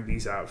you're wearing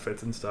these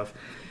outfits and stuff."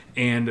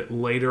 And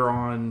later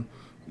on,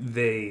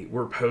 they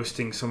were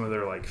posting some of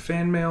their like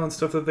fan mail and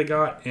stuff that they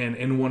got, and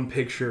in one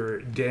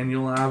picture,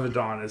 Daniel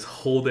Avedon is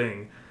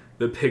holding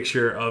the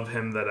picture of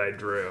him that I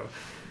drew.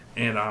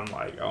 And I'm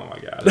like, oh my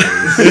god.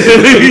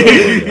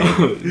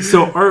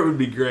 So art would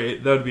be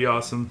great. That would be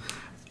awesome.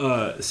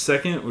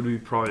 Second would be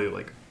probably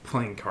like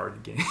playing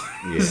card games.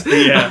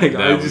 Yeah. Like,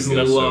 I just be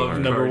so love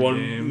hard. number card one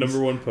games.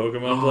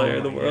 Pokemon player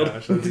in the world.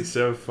 Gosh, that'd be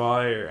so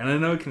fire. And I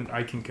know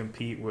I can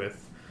compete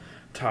with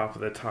top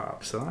of the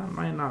top, so that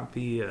might not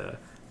be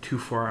too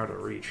far out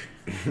of reach.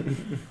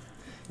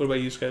 What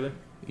about you, Skyler?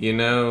 You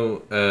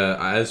know,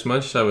 as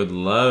much as I would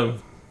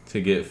love to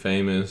get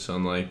famous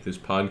on like this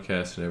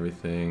podcast and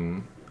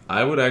everything,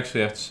 I would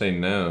actually have to say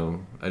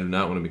no. I do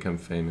not want to become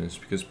famous,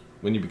 because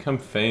when you become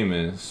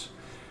famous,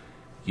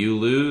 you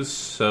lose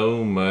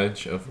so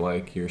much of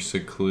like your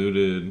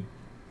secluded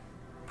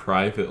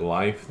private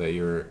life that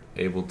you're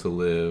able to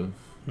live.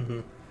 Mm-hmm.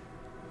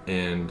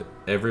 And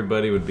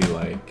everybody would be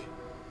like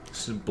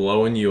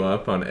blowing you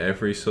up on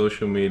every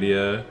social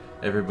media.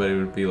 Everybody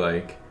would be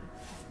like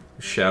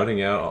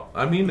shouting out.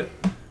 I mean,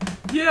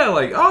 yeah,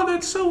 like, oh,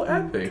 that's so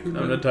epic.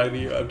 I'm not talking to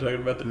you. I'm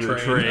talking about the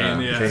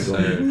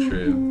train.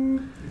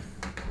 True.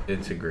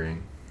 It's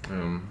agreeing.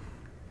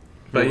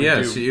 But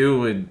yes, you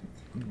would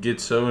get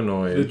so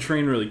annoyed. The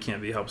train really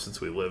can't be helped since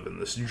we live in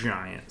this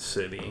giant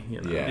city,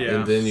 you know. Yeah.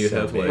 And then you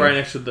have like right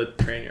next to the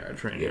train yard.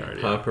 Yeah.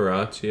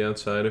 paparazzi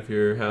outside of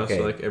your house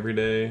like every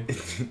day.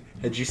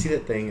 Did you see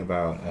that thing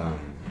about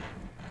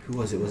who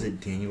was it? Was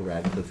it Daniel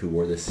Radcliffe who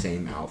wore the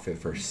same outfit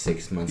for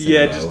 6 months?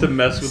 Yeah, in a just row? to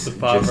mess with the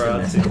Just to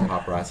mess with the paparazzi.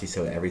 paparazzi.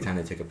 So every time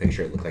they took a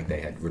picture, it looked like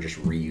were just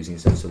reusing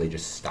stuff. So they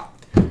just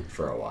stopped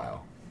for a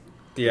while.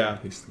 Yeah.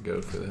 I used to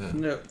go for that.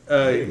 No.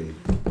 Really?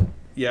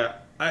 Yeah.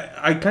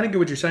 I kind of get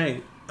what you're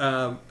saying.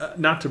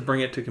 Not to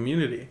bring it to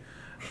Community,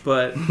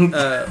 but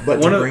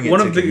one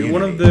of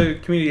the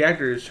Community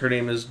actors, her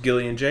name is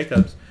Gillian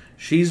Jacobs.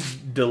 She's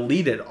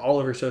deleted all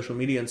of her social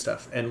media and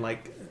stuff, and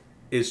like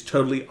is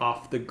totally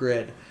off the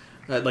grid.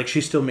 Like she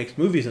still makes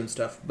movies and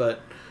stuff,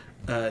 but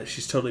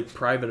she's totally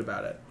private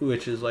about it,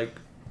 which is like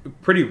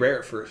pretty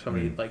rare for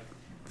somebody like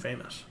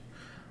famous.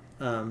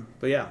 But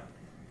yeah,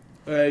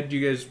 do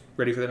you guys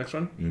ready for the next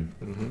one?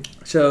 Mm-hmm.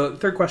 So the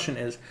third question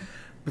is: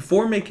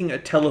 before making a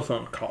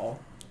telephone call,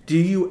 do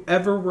you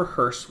ever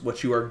rehearse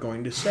what you are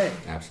going to say?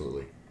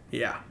 Absolutely.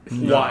 Yeah.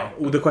 No. Why?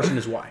 Well, the question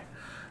is why.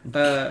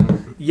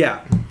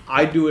 Yeah,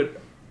 I do it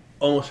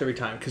almost every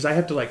time because I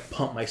have to like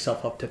pump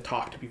myself up to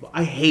talk to people.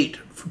 I hate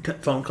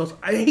phone calls.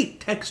 I hate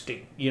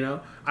texting. You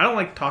know, I don't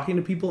like talking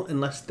to people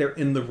unless they're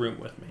in the room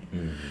with me.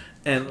 Mm-hmm.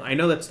 And I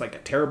know that's like a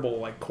terrible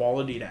like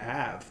quality to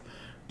have,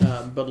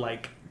 but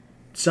like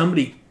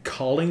somebody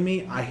calling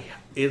me,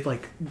 it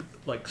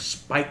like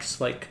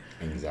spikes like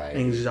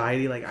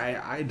anxiety. Like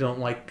I don't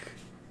like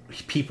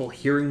people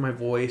hearing my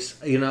voice.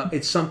 You know,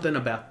 it's something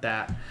about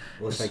that.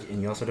 Well, it's like,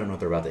 and you also don't know what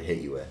they're about to hit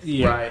you with.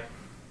 Yeah. Right.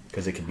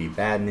 Because it could be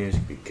bad news, it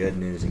could be good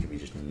news, it could be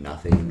just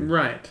nothing.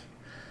 Right.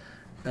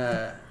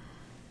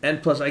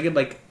 And plus, I get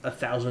like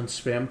 1,000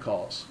 spam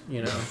calls,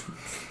 you know.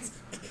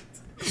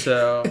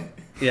 So,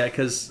 yeah,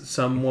 because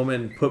some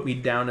woman put me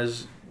down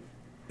as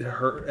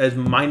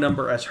my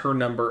number as her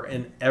number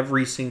in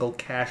every single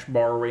cash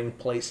borrowing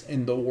place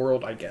in the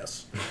world, I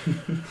guess.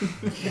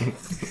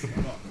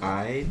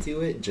 I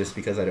do it just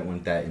because I don't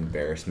want that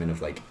embarrassment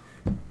of like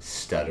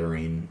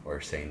stuttering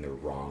or saying the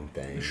wrong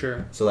thing.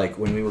 Sure. So like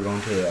when we were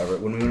going to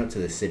when we went up to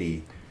the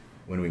city,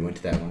 when we went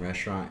to that one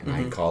restaurant and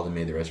I called and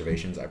made the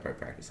reservations, I probably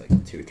practiced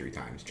like 2 or 3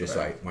 times just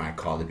so when I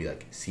called it'd be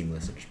like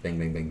seamless and just bang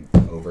bang bang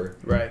over.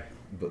 Right.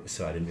 But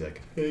so I didn't be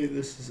like, hey,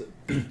 this is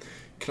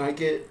can I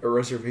get a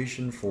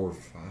reservation for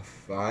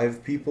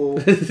 5 people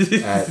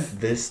at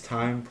this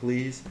time,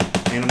 please?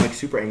 And I'm like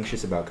super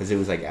anxious about because it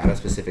was like at a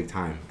specific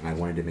time, and I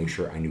wanted to make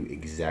sure I knew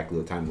exactly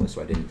what time it was,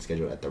 so I didn't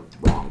schedule it at the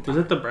wrong time.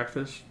 Was it the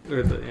breakfast or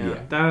yeah.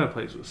 That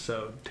place was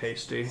so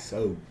tasty.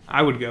 So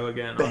I would go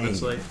again. bang.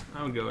 Honestly,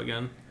 I would go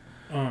again.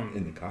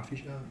 In the coffee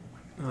shop.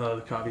 Oh,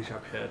 the coffee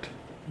shop hit.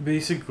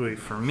 Basically,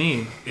 for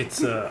me,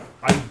 it's I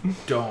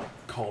don't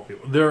call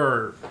people. There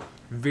are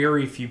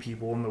very few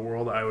people in the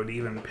world I would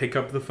even pick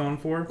up the phone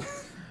for.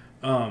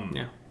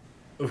 Yeah.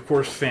 Of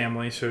course,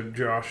 family. So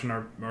Josh and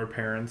our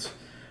parents,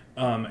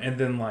 and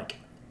then like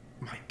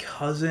my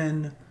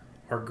cousin,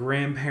 our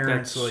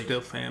grandparents. That's like still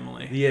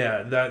family.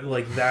 yeah, that's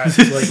like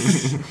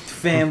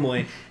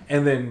family,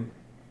 and then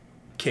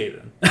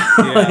Caden.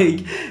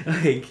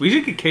 Yeah. We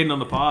should get Caden on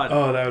the pod.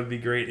 Oh, that would be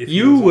great. If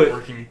You he would,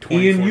 working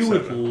Ian. You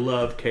would 24/7.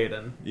 love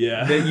Caden.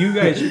 Yeah. That you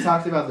guys, We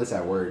talked about this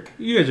at work.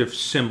 you guys are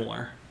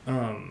similar.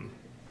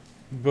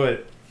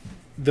 But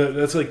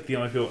that's like the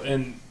only people,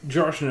 and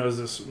Josh knows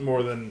this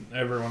more than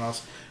everyone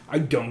else. I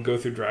don't go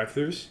through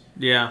drive-thrus.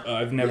 Yeah.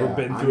 I've never Yeah,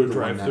 been I'm through a the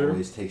one that drive-thru.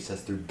 always takes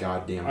us through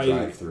goddamn I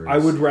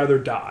drive-thrus. would rather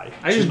die.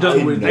 I just I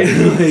don't. would-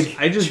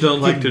 I just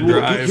don't like to Look,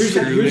 drive. Here's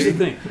the truly.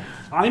 thing.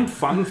 I'm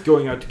fine with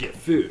going out to get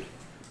food.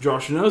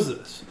 Josh knows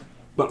this.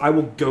 But I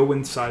will go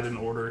inside and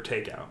order a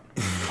takeout.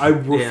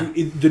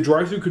 The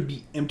drive-thru could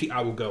be empty.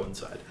 I will go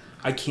inside.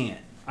 I can't.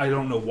 I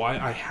don't know why.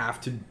 I have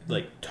to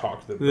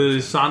talk to the person.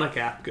 The Sonic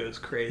app goes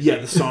crazy. Yeah,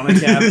 the Sonic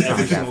app every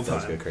Sonic single app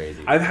does time. go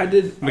crazy. I've had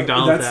to.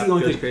 McDonald's that's app the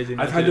only goes thing. crazy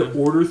now, I've had too. to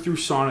order through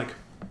Sonic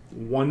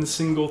one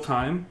single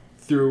time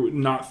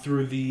not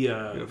through the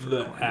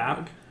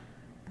app,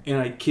 and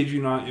I kid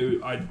you not,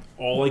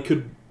 all I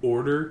could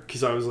order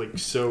because I was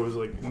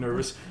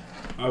nervous.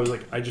 I was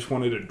like, I just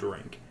wanted a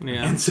drink,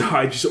 Yeah. and so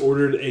I just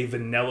ordered a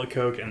vanilla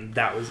Coke, and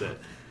that was it.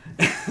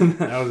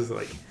 And I was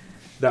like,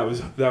 that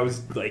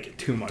was like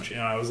too much,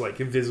 and I was like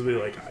visibly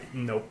like,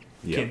 nope,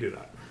 can't do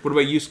that. What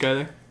about you,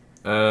 Skyler?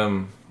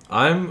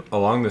 I'm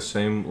along the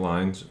same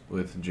lines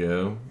with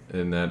Joe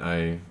in that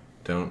I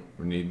don't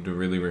need to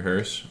really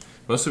rehearse.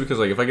 Mostly because,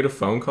 like, if I get a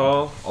phone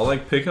call, I'll,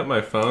 like, pick up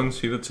my phone,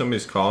 see that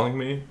somebody's calling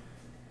me,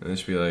 and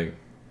just be like...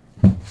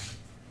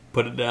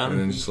 Put it down. And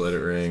then just let it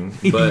ring.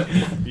 But...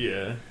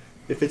 Yeah.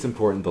 If it's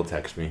important, they'll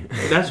text me.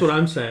 That's what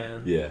I'm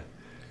saying. Yeah.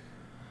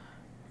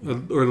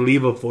 Or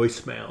leave a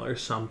voicemail or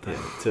something.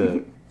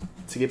 To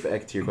get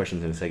back to your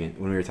questions in a second,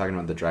 when we were talking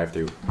about the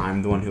drive-thru,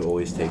 I'm the one who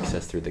always takes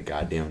us through the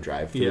goddamn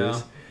drive-thrus.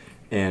 Yeah.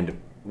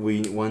 And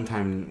we one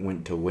time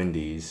went to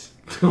Wendy's.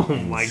 Oh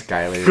my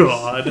Skylar's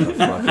God. a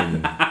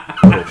fucking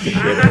little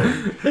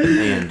shitter.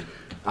 And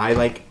I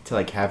like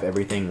to have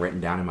everything written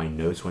down in my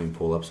notes when we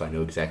pull up, so I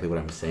know exactly what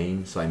I'm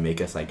saying. So I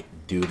make us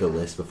do the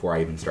list before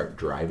I even start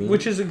driving.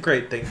 Which is a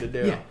great thing to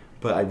do. Yeah.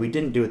 But we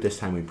didn't do it this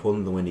time. We pulled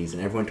into the Wendy's,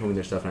 and everyone told me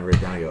their stuff, and I wrote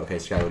it down. I go, okay,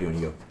 Sky, what do you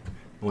want? You go,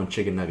 I want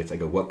chicken nuggets. I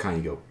go, what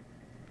kind? You go,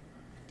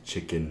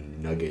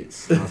 chicken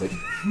nuggets. And I was like,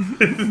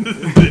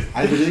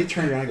 I literally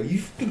turned around and I go, you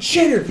fucking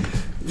shitter!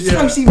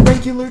 Spicy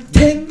regular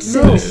 10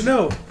 cents!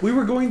 No, we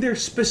were going there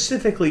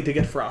specifically to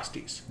get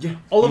Frosties. Yeah.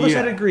 All of us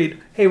had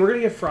agreed, hey, we're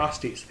going to get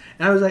Frosties.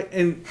 And I was like,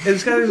 and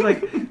this guy was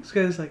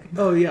like,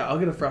 oh yeah, I'll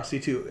get a Frosty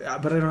too,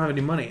 but I don't have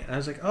any money. And I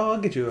was like, oh,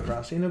 I'll get you a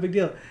Frosty, no big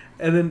deal.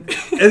 And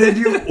then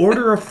you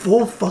order a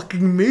full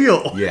fucking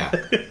meal. Yeah.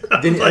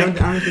 I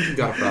don't think you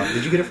got a Frosty.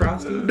 Did you get a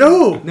Frosty?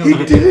 No, he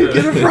didn't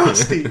get a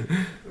Frosty.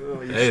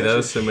 Hey, that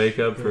was to make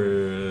up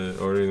for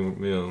ordering a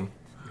meal.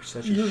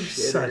 You're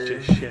Such a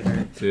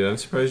shitter. Dude, I'm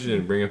surprised you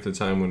didn't bring up the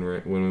time when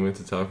we went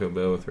to Taco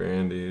Bell with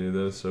Randy. Dude, that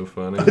was so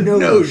funny.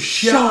 No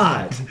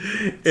shot! So,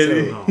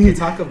 the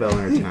Taco Bell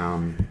in our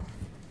town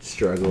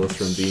struggles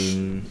from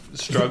being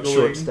Struggling.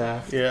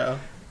 short-staffed. Yeah.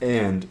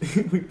 And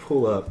we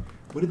pull up.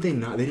 What did they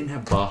not? They didn't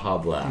have Baja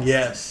Blast.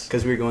 Yes.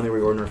 Because we were going there, we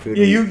were ordering our food.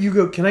 Yeah, you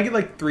go, can I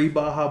get 3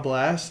 Baja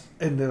Blast?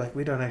 And they're like,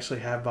 we don't actually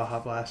have Baja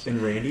Blast.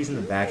 And Randy's in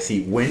the back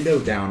seat, window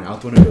down,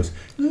 out the window, goes,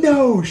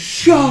 no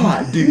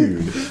shot,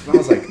 dude. And I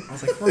was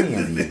like,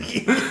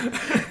 Randy.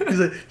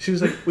 She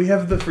was like, we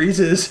have the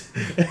freezes.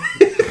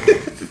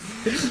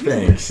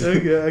 Thanks.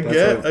 Okay, I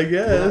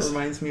guess. That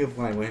reminds me of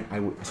when I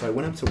went. So I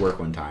went up to work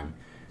one time,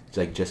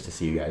 just to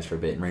see you guys for a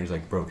bit. And Randy's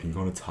like, bro, can you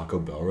go on a Taco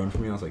Bell run for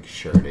me? I was like,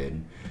 sure,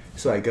 dude.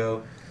 So I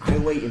go. I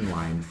wait in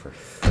line for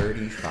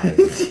 35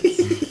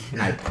 minutes.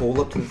 And I pull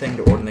up to the thing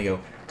to order, and they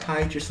go,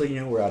 hi, just so you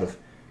know, we're out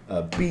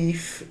of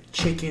beef,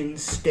 chicken,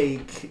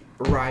 steak,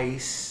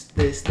 rice,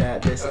 this,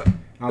 that, this. And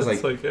I was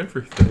like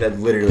everything. That's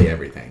literally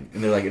everything.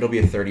 And they're like, it'll be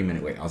a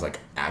 30-minute wait. I was like,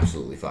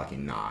 absolutely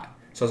fucking not.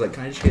 So I was like,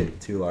 can I just get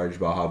 2 large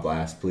Baja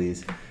Blast,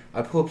 please?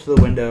 I pull up to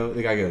the window.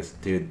 The guy goes,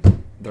 dude,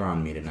 they're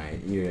on me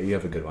tonight. You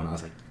have a good one. I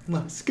was like,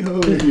 let's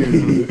go,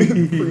 dude.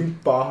 Free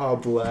Baja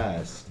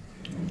Blast.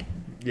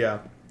 Yeah.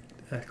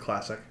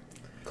 Classic.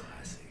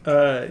 You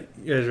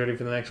guys ready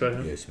for the next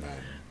question? Yes,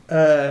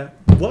 man.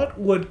 What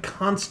would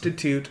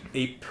constitute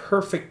a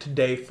perfect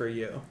day for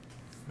you?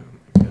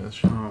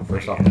 Gosh.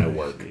 First off, no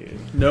work.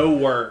 No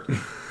work.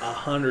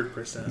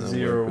 100%. No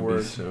Zero work would be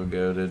work. so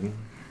goated.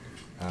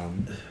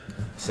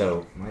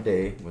 So my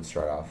day would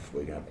start off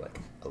waking up at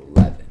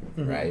 11,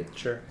 right?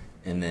 Sure.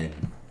 And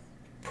then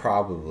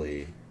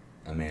probably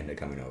Amanda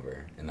coming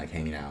over and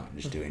hanging out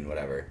and just doing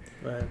whatever.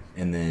 Right.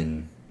 And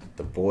then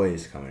the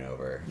boys coming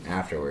over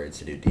afterwards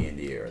to do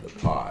D&D or the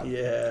pod.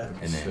 Yeah.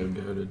 And So then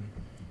goated.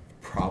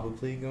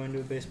 probably going to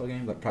a baseball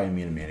game. Probably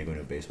me and Amanda going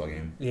to a baseball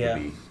game. Yeah.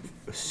 Would be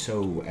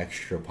so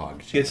extra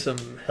pod. Get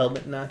some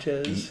helmet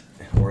nachos.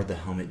 Or the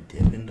helmet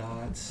Dippin'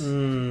 Dots.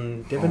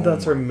 Dippin'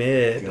 Dots are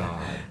mid.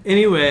 God.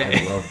 Anyway.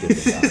 I love Dippin'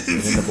 Dots.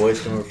 And then the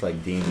boys come over for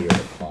D&D or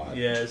the pod.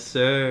 Yes,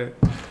 sir.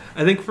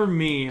 I think for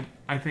me,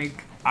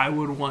 I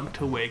would want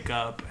to wake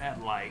up at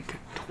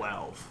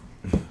 12.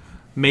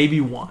 Maybe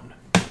 1.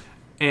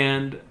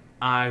 And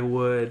I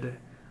would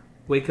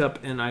wake up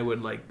and I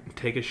would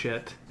take a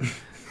shit.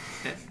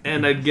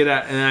 And I'd get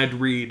out and I'd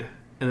read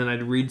and then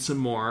I'd read some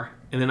more,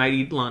 and then I'd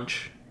eat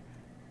lunch,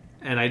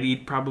 and I'd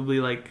eat probably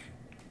like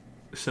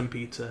some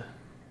pizza,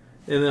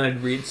 and then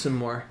I'd read some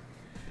more,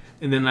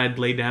 and then I'd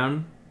lay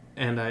down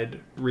and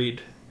I'd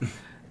read.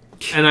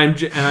 And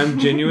I'm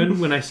genuine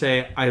when I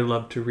say I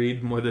love to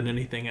read more than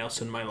anything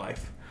else in my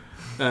life,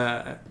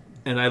 and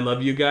I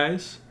love you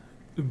guys,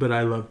 but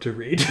I love to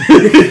read.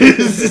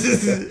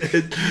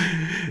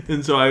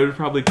 And so I would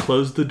probably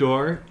close the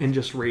door and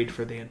just read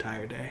for the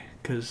entire day,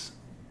 because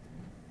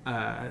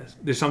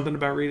there's something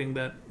about reading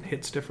that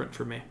hits different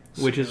for me,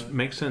 which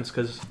makes sense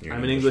because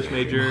I'm an English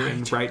major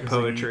and write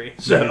poetry.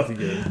 So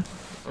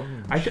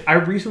I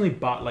recently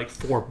bought like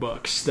 4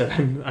 books that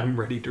I'm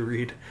ready to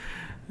read.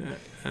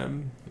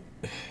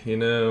 You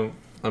know,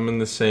 I'm in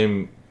the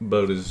same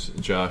boat as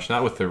Josh,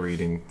 not with the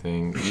reading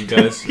thing. You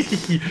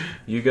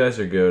guys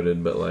are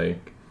goated, but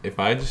like, if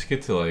I just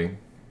get to like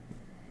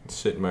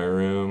sit in my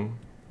room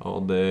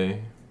all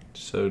day,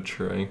 so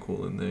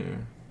tranquil in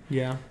there.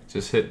 Yeah.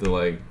 Just hit the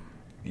like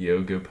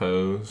yoga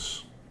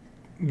pose.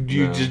 Do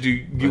you just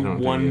do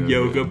one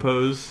yoga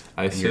pose?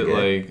 I sit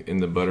like in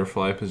the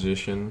butterfly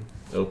position,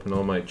 open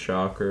all my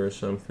chakra or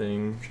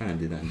something. I'm trying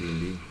to do that in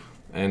D&D.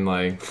 And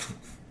like,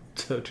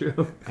 so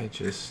true. I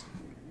just,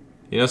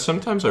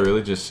 sometimes I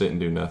really just sit and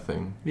do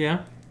nothing.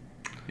 Yeah.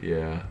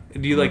 Yeah.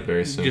 Do you like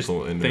very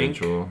simple just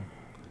individual?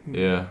 Think?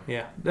 Yeah.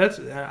 Yeah. That's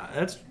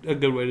a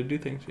good way to do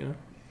things.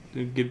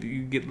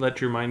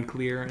 Let your mind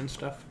clear and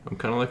stuff. I'm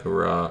kind of like a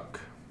rock.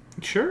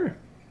 Sure,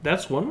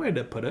 that's one way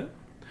to put it.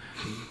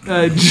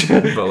 But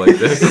like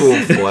that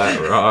cool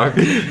flat rock.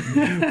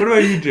 What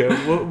about you,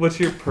 Joe? What's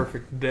your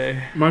perfect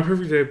day? My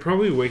perfect day,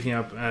 probably waking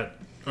up at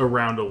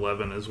around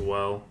 11 as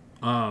well.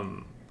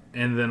 And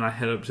then I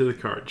head up to the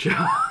card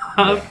shop.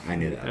 Yeah, I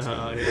knew that.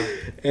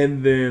 Yeah.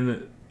 And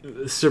then,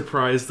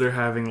 surprised they're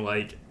having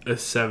like a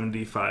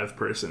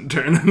 75-person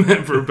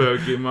tournament for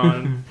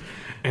Pokemon.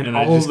 And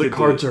all of the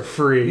cards are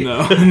free. No,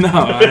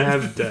 I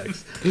have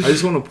decks. I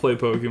just want to play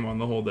Pokemon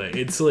the whole day.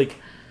 It's like,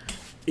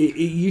 it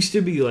used to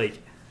be like,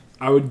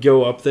 I would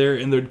go up there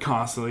and there'd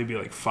constantly be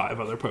like 5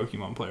 other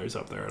Pokemon players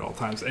up there at all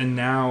times. And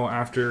now,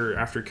 after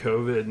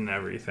COVID and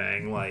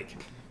everything, like,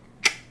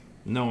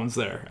 no one's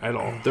there at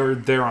all. They're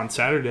there on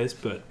Saturdays,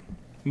 but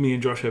me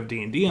and Josh have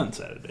D&D on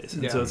Saturdays.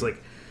 And so it's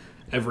like,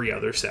 every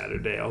other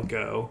Saturday I'll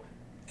go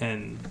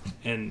and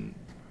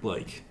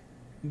like,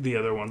 the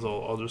other ones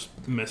I'll just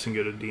miss and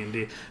go to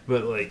D&D.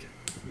 But like,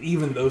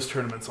 even those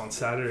tournaments on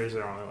Saturdays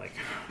are only like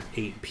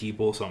 8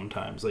 people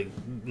sometimes, like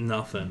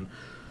nothing.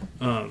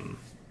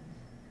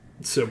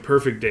 So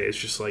perfect day is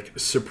just like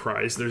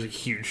surprise. There's a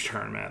huge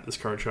tournament at this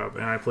card shop,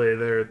 and I play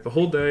there the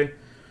whole day,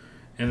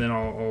 and then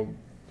I'll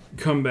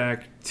come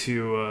back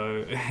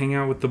to hang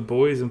out with the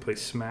boys and play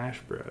Smash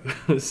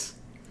Bros.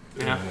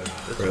 Yeah,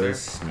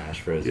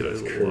 Smash Bros. Dude, I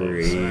is love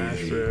crazy.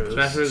 Smash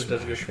Bros.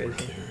 Does go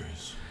crazy.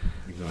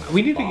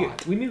 We need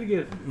to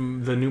get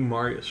the new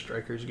Mario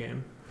Strikers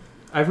game.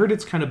 I've heard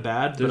it's kind of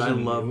bad, but I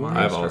love Mario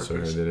I've Strikers. also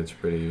heard that it's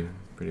pretty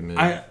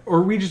mid.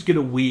 Or we just get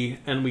a Wii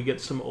and we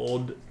get some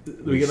old.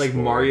 We get like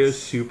Sports. Mario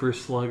Super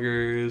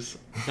Sluggers.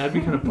 That'd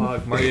be kind of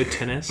bug. Mario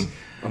Tennis.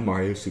 A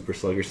Mario Super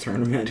Sluggers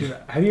tournament. Dude,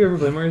 have you ever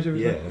played Mario Super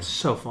Sluggers? Yeah.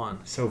 So fun.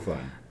 So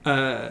fun.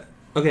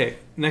 Okay,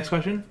 next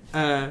question.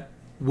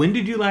 When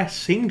did you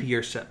last sing to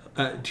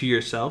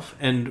yourself,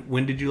 and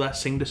when did you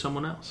last sing to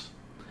someone else?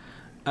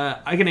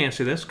 I can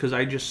answer this because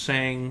I just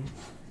sang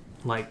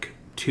like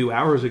 2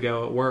 hours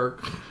ago at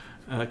work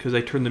because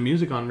I turn the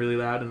music on really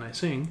loud and I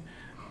sing.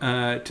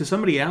 To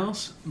somebody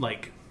else,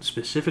 like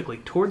specifically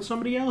towards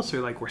somebody else,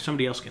 or like where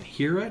somebody else can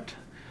hear it.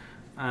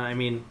 I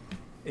mean,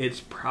 it's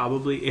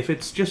probably, if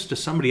it's just to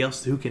somebody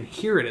else who can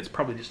hear it, it's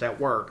probably just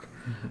at work.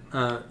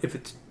 If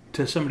it's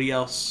to somebody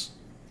else,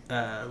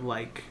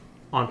 like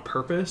on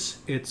purpose,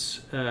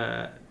 it's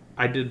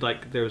I did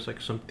like, there was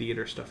like some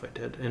theater stuff I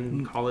did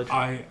in college.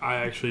 I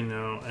actually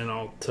know, and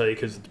I'll tell you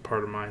because it's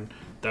part of mine.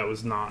 That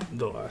was not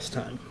the last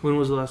time. When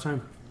was the last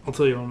time? I'll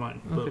tell you on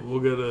mine, but we'll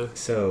go to...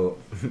 So,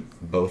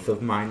 both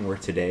of mine were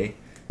today,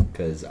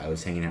 because I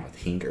was hanging out with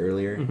Hink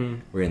earlier. Mm-hmm.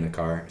 We were in the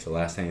car, so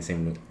last time I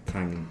sang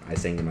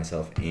to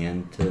myself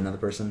and to another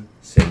person,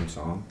 same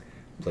song,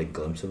 played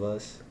Glimpse of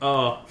Us.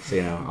 Oh. So,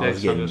 I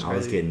was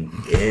getting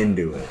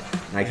into it.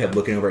 And I kept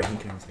looking over at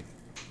Hink, and I was like,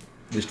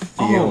 just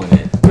feeling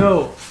it.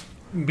 No.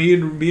 Me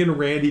and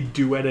Randy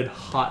duetted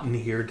Hot in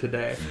Here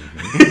today.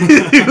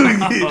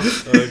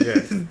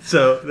 Okay.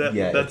 So that's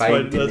if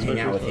I didn't hang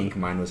out with Hink,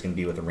 mine was going to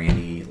be with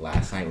Randy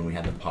last night when we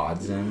had the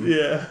pods in.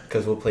 Yeah.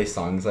 Because we'll play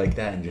songs like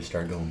that and just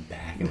start going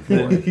back and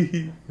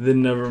forth.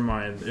 Then never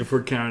mind. If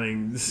we're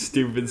counting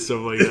stupid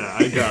stuff like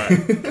that, I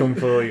got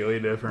completely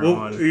different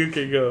ones.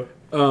 Okay, go.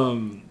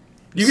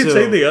 You So- can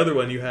say the other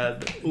one you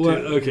had.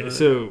 Too.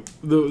 So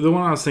the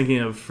one I was thinking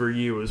of for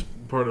you was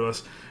part of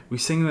us. We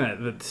sang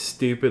that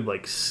stupid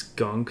like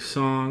skunk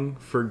song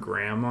for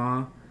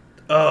Grandma.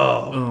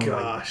 Oh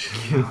gosh.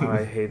 God,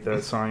 I hate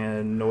that song.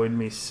 It annoyed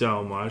me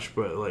so much,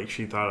 but like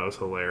she thought it was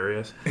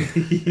hilarious,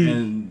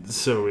 and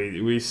so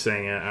we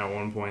sang it at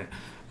one point.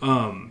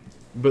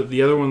 but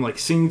the other one, like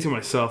singing to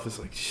myself, is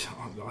like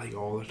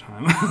all the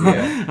time.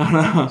 Yeah. I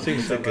don't know. Sing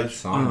It's so a good much.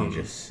 song.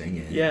 You just sing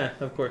it. Yeah,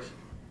 of course.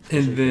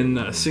 And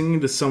then singing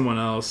to someone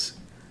else,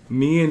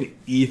 me and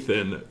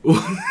Ethan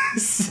will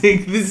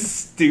sing the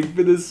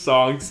stupidest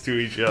songs to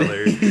each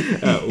other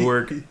at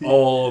work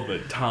all the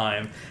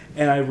time.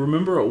 And I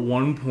remember at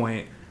one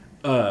point,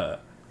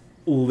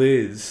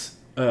 Liz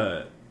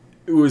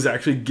was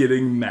actually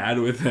getting mad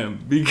with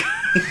him because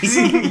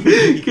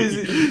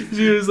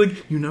she was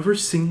like, "You never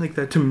sing like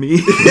that to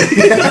me."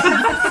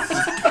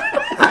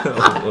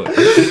 I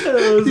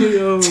was like,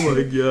 oh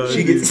my god.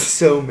 She gets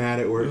so mad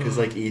at work because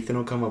like Ethan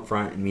will come up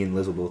front and me and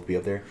Liz will both be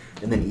up there,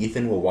 and then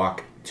Ethan will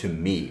walk to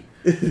me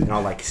and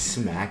I'll like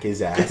smack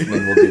his ass, and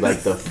then we'll do like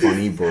the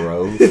funny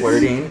bro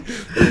flirting,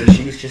 and then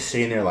she's just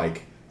sitting there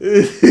like,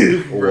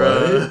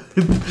 what?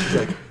 She's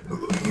like,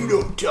 you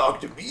don't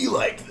talk to me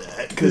like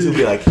that, because he'll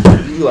be like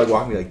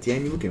walking me like,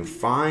 damn, you looking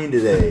fine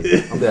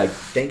today. I'll be like,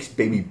 thanks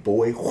baby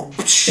boy.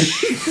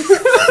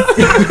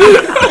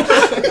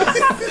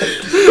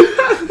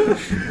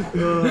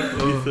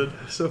 Ethan,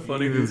 so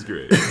funny. Ethan's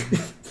great.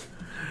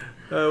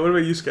 What about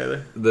you,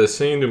 Skyler? The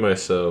singing to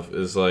myself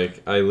is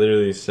like, I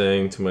literally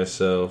sang to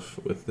myself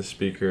with the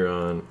speaker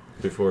on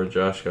before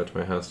Josh got to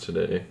my house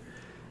today.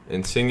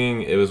 And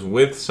singing, it was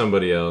with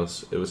somebody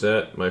else. It was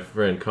at my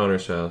friend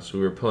Connor's house. We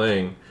were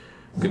playing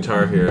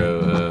Guitar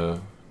Hero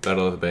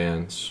Battle of the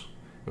Bands.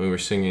 And we were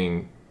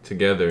singing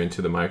together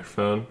into the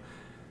microphone.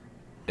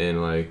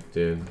 And like,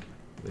 dude,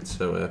 it's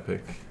so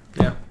epic.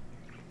 Yeah.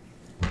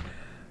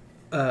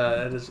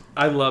 It is.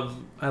 I love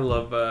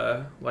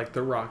like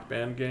the Rock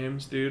Band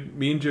games, dude.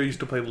 Me and Joe used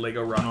to play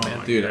Lego Rock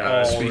Band. Dude,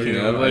 all speaking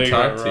the of, I time.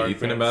 talked to Rock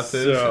Ethan Band, about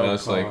this, so and I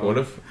was like, fun. what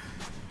if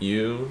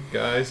you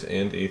guys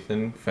and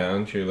Ethan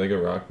found your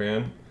Lego Rock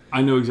Band,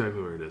 I know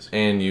exactly where it is.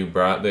 and you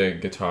brought the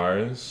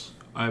guitars?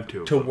 I have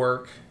two. to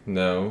work.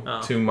 No,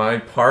 Oh. to my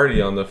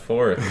party on the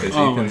 4th, because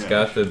Oh my Ethan's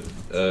got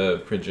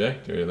the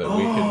projector that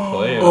we could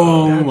play it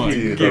Oh on. my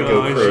Dude, gosh. that'd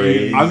go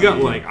crazy. I've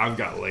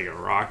got Lego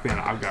Rock Band.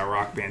 I've got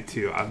Rock Band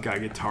 2. I've got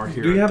Guitar Hero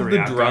 3. Do you have the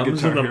I've got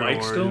drums Guitar and the Hero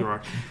mic Warriors still?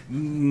 Rock.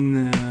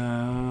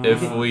 No.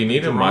 If we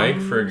need a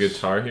mic for Drums?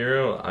 Guitar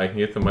Hero, I can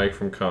get the mic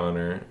from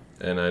Connor,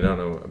 and I don't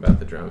know about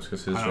the drums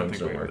because his I don't drums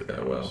think don't we have work the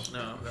that well.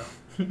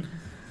 drums.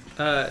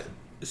 No.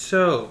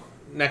 So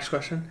next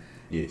question: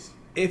 Yes.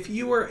 if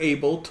you were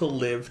able to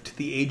live to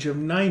the age of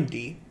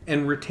 90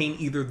 and retain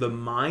either the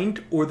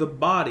mind or the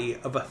body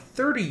of a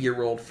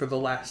 30-year-old for the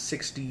last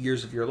 60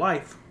 years of your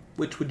life,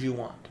 which would you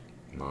want?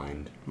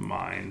 Mind.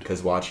 Because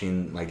Because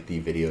watching like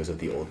the videos of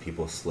the old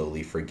people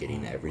slowly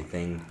forgetting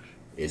everything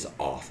is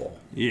awful.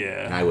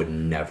 And I yeah. would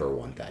never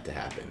want that to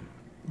happen.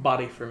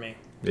 Body for me.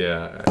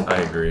 Yeah, I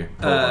agree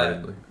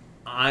wholeheartedly.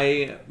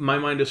 My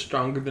mind is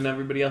stronger than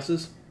everybody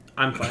else's.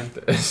 I'm fine.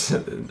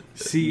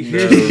 See, No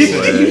here's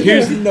way.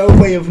 here's There's no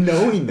way of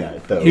knowing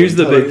that though. Here's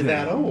the until big you're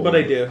thing. that old. But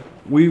I do.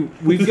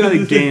 we've got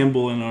a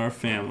gamble in our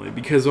family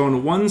because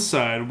on one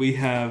side we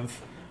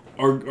have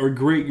our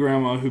great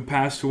grandma who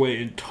passed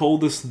away and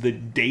told us the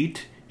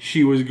date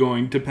she was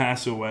going to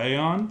pass away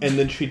on. And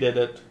then she did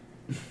it.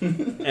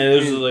 And it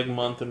was like a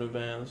month in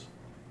advance.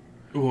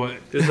 What?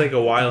 It was like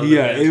a while in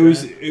Yeah,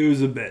 advance. it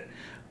was a bit.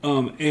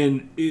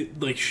 And it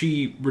like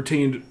she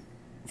retained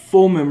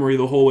full memory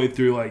the whole way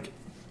through, like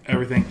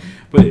everything.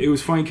 But it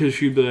was funny because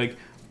she'd be like,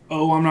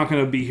 "Oh, I'm not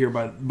gonna be here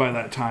by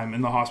that time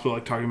in the hospital,"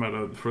 like talking about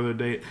a further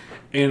date.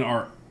 And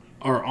our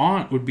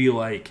aunt would be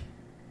like,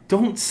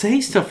 "Don't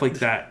say stuff like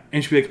that,"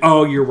 and she'd be like,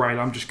 "Oh, you're right.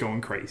 I'm just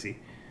going crazy.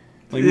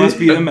 Like must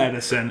be a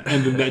medicine."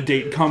 And then that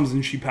date comes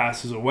and she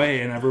passes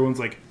away, and everyone's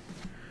like,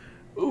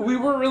 we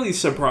weren't really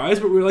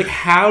surprised, but we were like,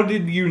 how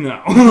did you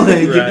know?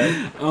 Like,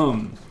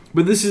 Right.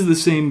 But this is the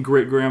same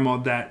great grandma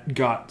that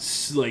got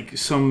like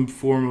some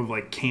form of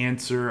like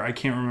cancer. I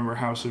can't remember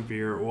how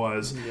severe it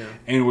was, Yeah.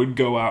 and would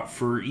go out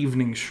for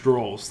evening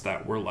strolls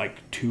that were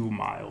like 2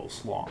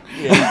 miles long.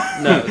 Yeah.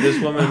 No, this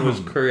woman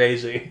was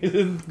crazy.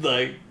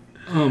 Like,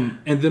 And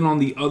then on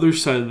the other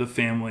side of the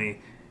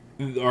family,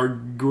 our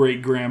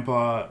great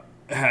grandpa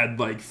had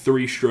like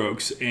 3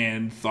 strokes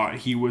and thought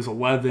he was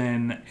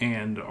 11,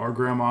 and our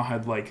grandma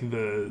had like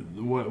the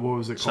what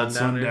was it called,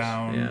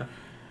 Sundowners.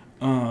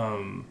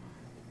 sundown.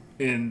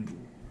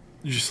 And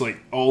just like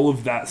all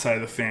of that side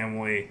of the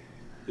family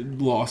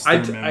lost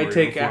their memory. I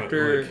take before,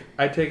 after like-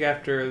 I take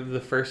after the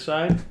first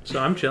side, so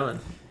I'm chilling.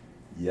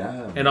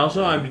 Yeah. And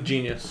also, I'm a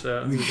genius,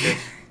 so who cares?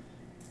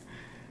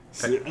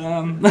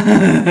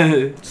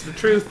 It's the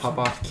truth. Pop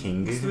off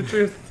king. It's the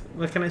truth.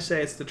 What can I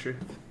say? It's the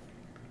truth.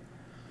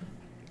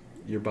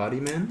 Your body,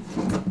 man?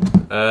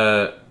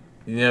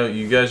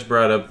 You guys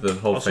brought up the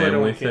whole Also, I don't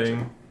family want cancer.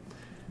 thing,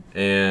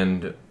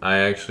 and I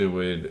actually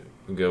would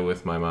go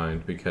with my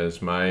mind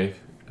because my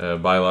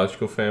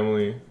biological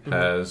family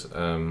has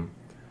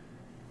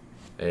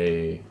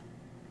they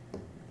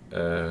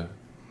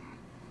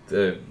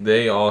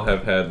all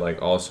have had like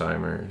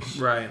Alzheimer's.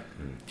 Right.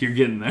 You're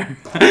getting there.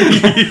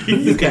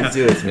 You can't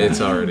do it, man.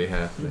 It's already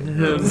happening.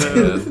 No.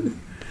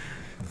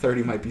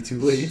 30 might be too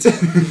late.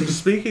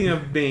 Speaking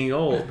of being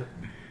old,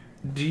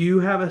 do you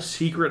have a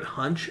secret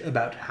hunch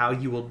about how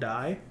you will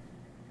die?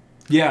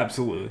 Yeah,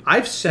 absolutely.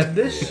 I've said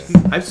this.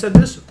 Yeah. I've said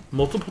this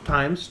multiple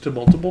times to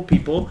multiple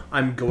people.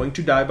 I'm going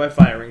to die by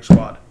firing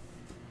squad.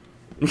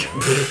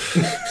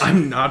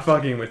 I'm not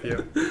fucking with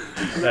you.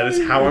 That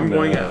is how I'm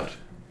going out.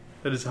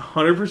 That is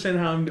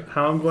 100%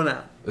 how I'm going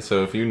out.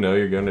 So if you know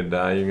you're gonna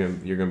die,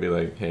 you're gonna be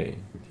like, hey,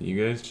 can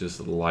you guys just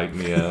light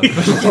me up?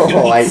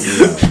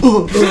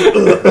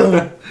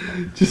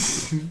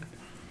 Just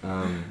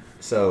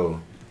So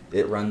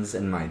it runs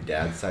in my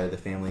dad's side of the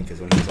family because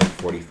when he was like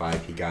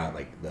 45, he got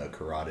like the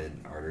carotid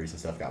arteries and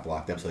stuff got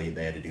blocked up, so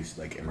they had to do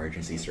like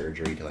emergency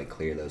surgery to like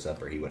clear those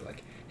up, or he would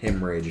like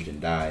hemorrhaged and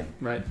died.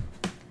 right.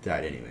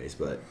 Died anyways,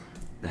 but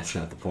that's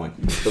not the point.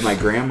 But my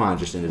grandma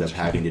just ended up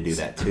having to do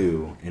that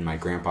too, and my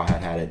grandpa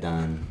had it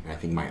done. I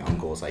think my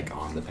uncle's like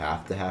on the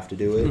path to have to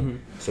do it,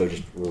 so it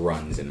just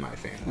runs in my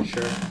family.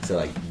 Sure. So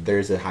like,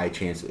 there's a high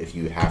chance if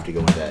you have to go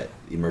into that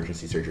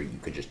emergency surgery, you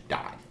could just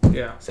die.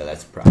 Yeah. So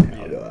that's probably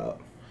how I'll go out.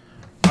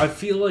 I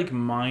feel like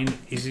mine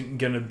isn't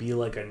gonna be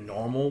like a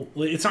normal.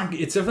 It's not.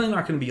 It's definitely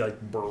not gonna be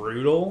like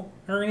brutal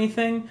or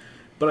anything.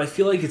 But I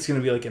feel like it's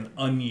gonna be like an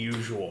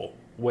unusual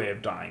way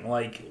of dying,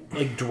 like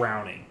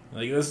drowning.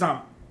 Like that's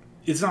not.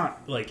 It's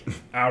not like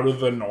out of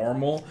the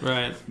normal.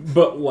 Right.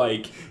 But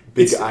like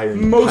Big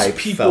iron most pipe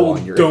people fell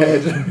on your don't.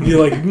 head. Yeah,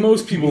 like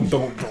most people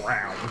don't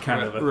drown,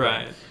 kind of a thing.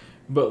 Right.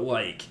 But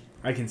like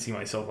I can see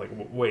myself like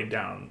way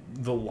down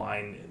the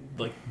line,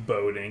 like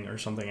boating or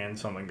something, and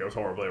something goes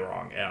horribly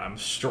wrong, and I'm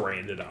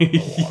stranded out in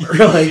the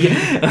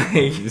water.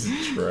 He's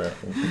trapped.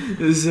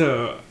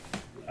 So,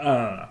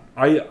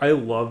 I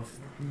love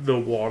the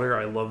water.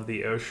 I love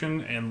the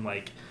ocean, and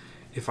like,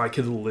 if I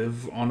could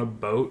live on a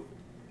boat,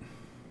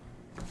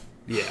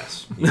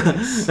 yes.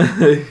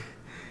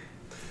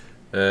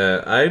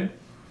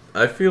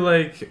 I feel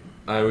like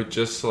I would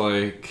just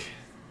like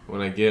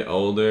when I get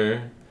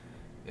older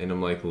and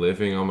I'm like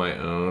living on my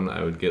own,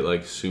 I would get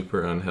like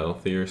super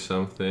unhealthy or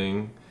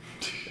something,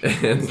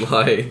 and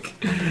like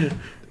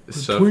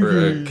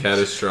suffer a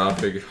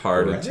catastrophic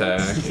heart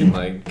attack and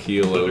like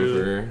keel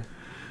over,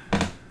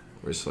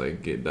 or just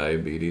like get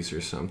diabetes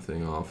or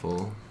something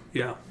awful.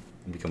 Yeah.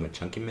 Become a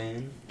chunky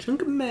man.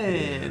 Chunk of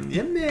man.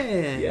 Yeah,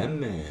 man. Yeah,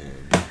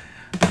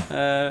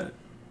 man.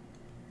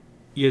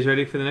 You guys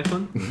ready for the next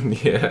one?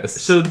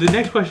 Yes. So the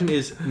next question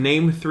is,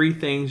 name 3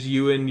 things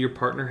you and your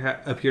partner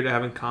appear to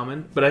have in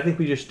common. But I think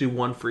we just do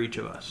one for each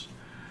of us.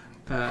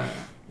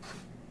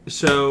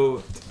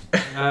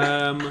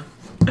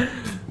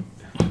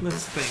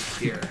 Let's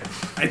think here.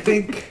 I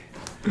think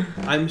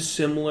I'm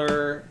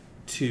similar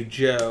to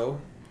Joe.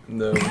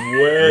 No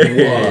way.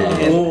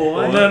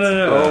 No.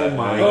 Oh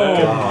my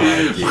god.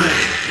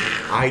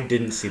 I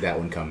didn't see that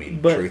one coming,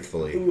 But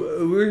truthfully.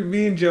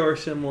 me and Joe are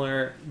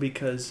similar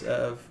because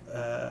of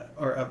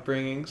our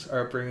upbringings.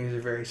 Our upbringings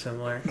are very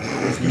similar.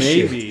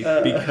 Maybe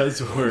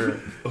because we're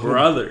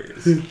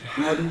brothers.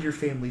 How did your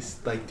families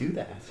like do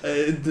that?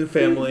 The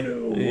family.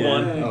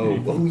 One.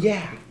 Oh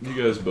yeah. You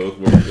guys both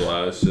wear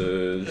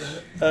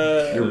glasses.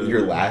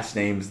 Your last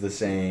name's the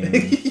same.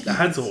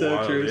 That's So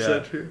wild. true, Yeah. so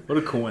true. What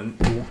a You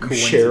coincidence.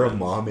 share a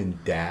mom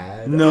and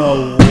dad.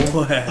 No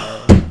way.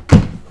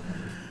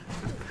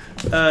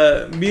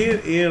 Me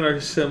and Ian are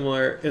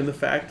similar in the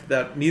fact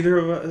that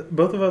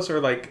both of us are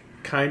like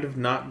kind of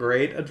not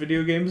great at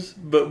video games,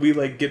 but we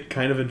like get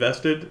kind of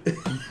invested.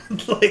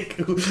 Like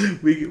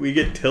we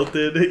get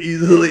tilted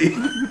easily.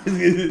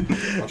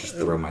 I'll just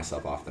throw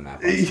myself off the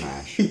map on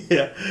Smash.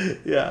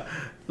 Yeah.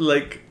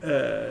 Like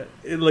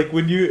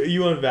when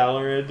you on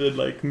Valorant and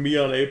like me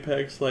on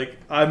Apex, like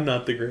I'm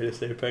not the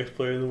greatest Apex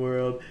player in the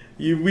world.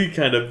 We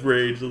kind of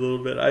rage a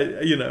little bit.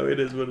 It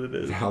is what it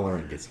is.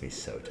 Valorant gets me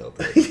so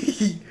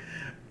tilted.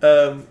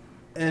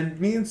 And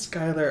me and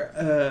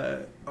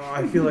Skylar,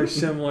 I feel are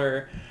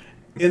similar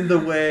in the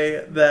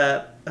way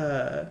that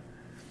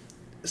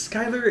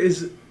Skylar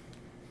is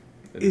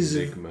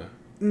Enigma.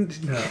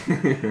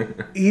 no,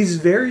 he's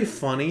very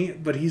funny,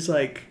 but he's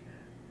like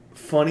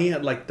funny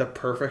at like the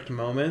perfect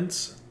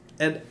moments.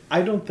 And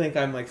I don't think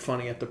I'm like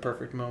funny at the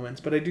perfect moments,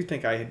 but I do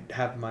think I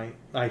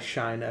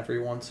shine every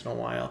once in a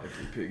while.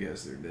 Every pig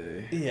has their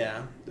day.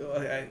 Yeah,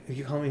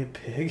 you call me a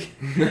pig?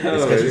 No,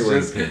 because you're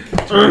it's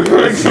wearing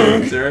just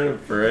pink. turn of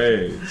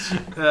phrase.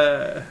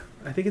 I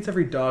think it's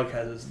every dog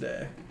has his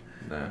day,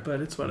 Nah. but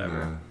it's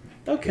whatever.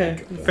 Nah.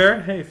 Okay, Wink.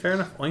 fair. Hey, fair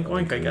enough. Oink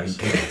oink, I guess.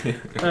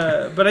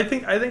 But I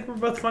think we're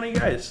both funny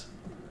guys.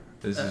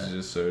 This is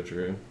just so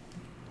true.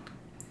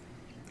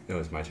 It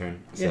was my turn.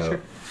 Yeah, So sure.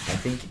 I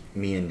think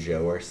me and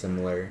Joe are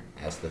similar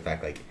as to the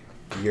fact like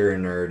you're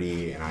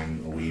nerdy and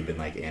I'm a weeb and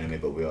like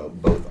anime, but we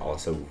both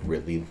also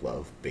really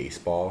love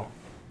baseball.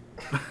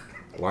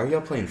 Why are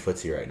y'all playing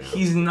footsie right now?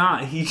 He's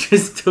not. He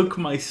just took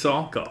my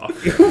sock off.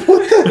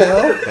 What the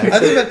hell?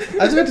 That's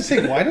I was about to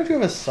say, why don't you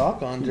have a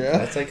sock on, Joe?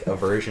 That's like a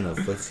version of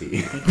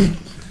footsie.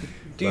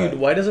 Dude, But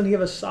why doesn't he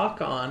have a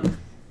sock on?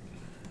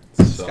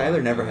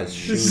 Skylar never has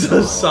shoes Just a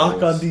on.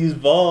 sock on these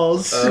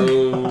balls.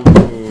 Oh.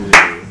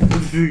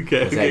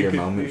 Okay. Was that your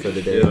moment for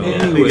the day?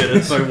 Yeah. Yeah,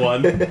 that's my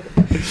one.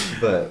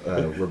 But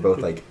we're both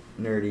like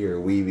nerdy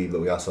or weeby,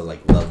 but we also like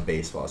love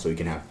baseball, so we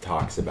can have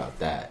talks about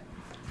that.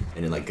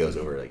 and it like goes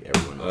over like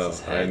everyone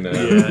else's I head.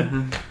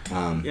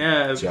 know.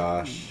 Yeah.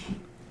 Josh,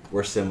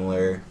 we're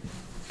similar.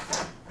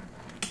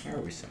 How are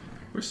we similar?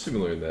 We're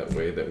similar in that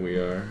way that we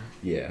are.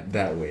 Yeah,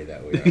 that way we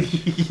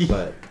are.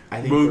 But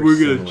I think We're we're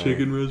gonna similar.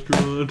 chicken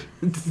restaurant.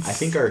 I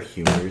think our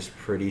humor is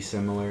pretty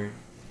similar.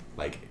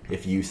 Like,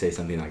 if you say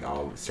something, like,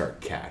 I'll start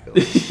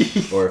cackling.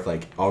 Or if,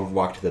 like, I'll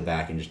walk to the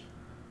back and just...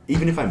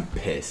 Even if I'm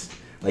pissed.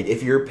 Like,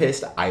 if you're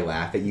pissed, I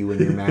laugh at you when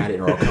you're mad,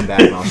 or I'll come back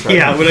and I'll start...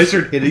 Yeah, when I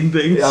start hitting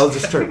things. I'll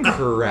just start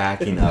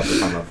cracking up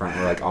if I'm up front.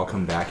 Or, like, I'll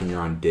come back and you're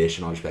on dish,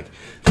 and I'll just be like,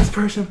 this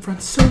person up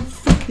front's so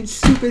fucking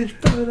stupid.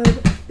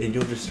 And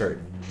you'll just start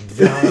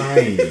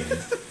dying.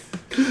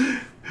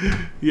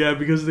 Yeah,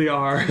 because they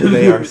are.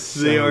 They are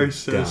so They are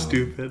so dumb.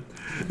 stupid.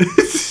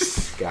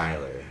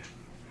 Skylar,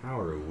 how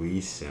are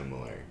we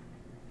similar?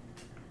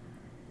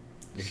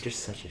 You're just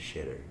such a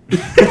shitter. He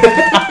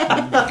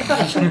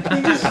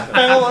just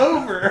fell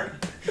over.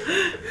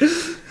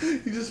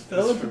 He just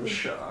fell over the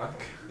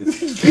shock.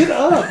 Get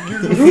up!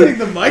 You're ruining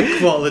the mic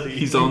quality.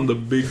 He's on the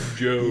Big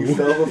You Joe.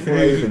 fell before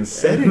I even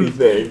said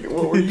anything.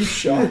 What were you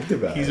shocked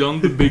about? He's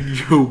on the Big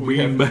Joe We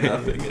have beanbag.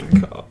 nothing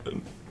in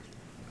common.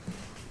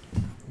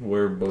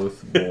 We're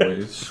both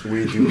boys.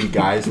 We do be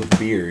guys with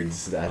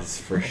beards, that's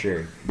for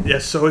sure.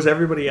 Yes, so is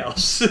everybody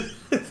else.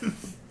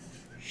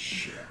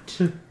 Shit.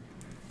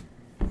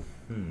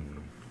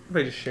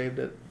 I just shaved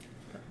it.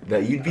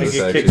 That you'd be I That's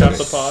get actually kicked off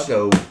the pod.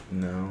 so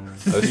no.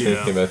 I was Yeah.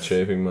 thinking about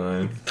shaving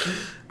mine.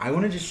 I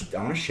want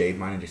to shave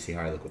mine and just see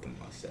how I look with a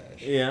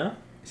mustache. Yeah,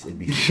 It'd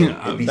be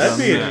I've be that'd done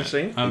be that.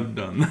 interesting. I've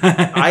done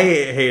that. I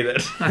hate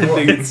it. I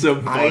think it's so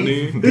I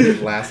funny. did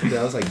it last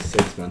that was like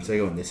 6 months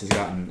ago, and this has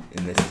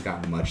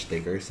gotten much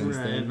thicker since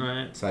Right, then.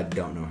 right. So I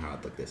don't know how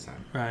it looked this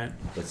time. Right.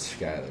 But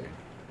Skylar,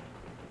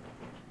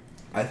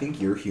 I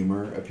think your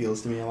humor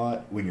appeals to me a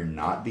lot when you're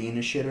not being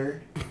a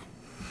shitter.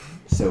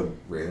 So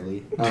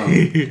rarely.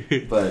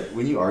 But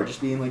when you are just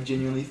being like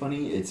genuinely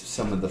funny, it's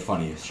some of the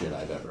funniest shit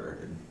I've ever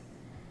heard.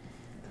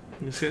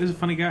 This guy's a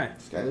funny guy.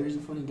 Skylar's a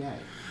funny guy.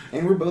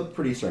 And we're both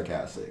pretty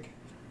sarcastic.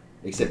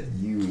 Except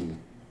you,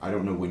 I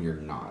don't know when you're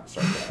not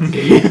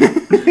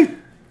sarcastic.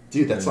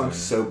 Dude, that song's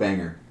so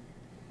banger.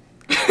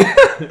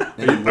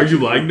 Are you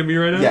lying to me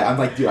right now? Yeah, I'm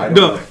like, dude, I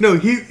don't know. No,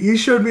 he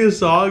showed me a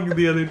song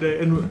the other day,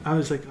 and I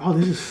was like, "Oh,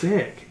 this is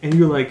sick." And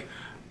you're like,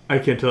 "I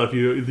can't tell if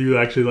you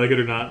actually like it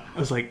or not." I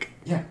was like,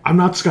 Yeah. "I'm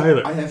not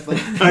Skylar." I have like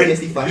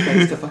PTSD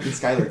flashbacks to fucking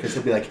Skylar because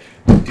he'll be like,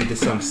 dude, this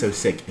song's so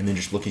sick, and then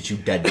just look at you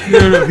dead.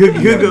 No, he'll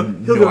You go.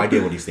 have He'll no go.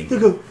 idea what he's He'll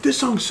thinking. go. This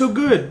song's so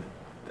good.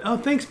 Oh,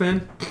 thanks,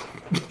 man.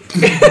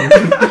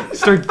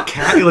 Start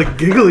like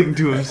giggling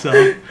to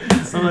himself.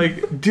 I'm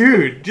like,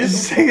 dude,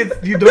 just say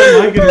it. You don't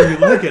like it or you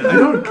like it. I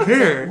don't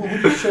care. Well,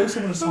 when you show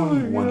someone a song,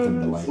 you want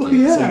them to like it.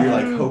 Yeah. So you're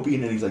like hoping,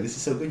 and he's like, this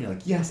is so good, and you're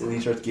like, yes, and then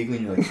he starts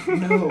giggling, and you're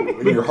like, no,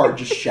 and your heart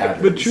just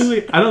shatters. But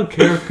truly, I don't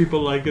care if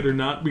people like it or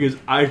not because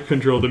I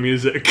control the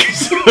music.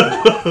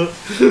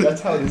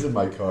 That's how it is in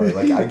my car.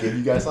 Like, I give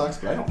you guys socks,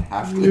 but I don't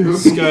have to.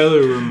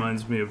 Skylar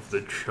reminds me of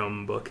the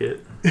chum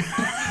bucket.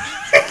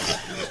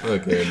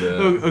 Okay,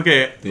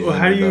 Okay. The Well,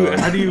 how do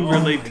you Oh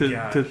relate my to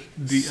gosh.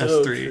 the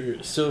So S3?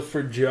 true. So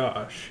for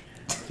Josh,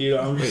 dude,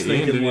 I'm Wait, just Ian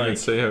thinking didn't even like,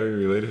 say how he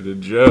related to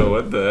Joe.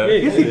 What the heck? yeah,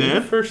 Yes, he yeah,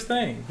 did. the first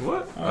thing.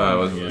 What? Oh, I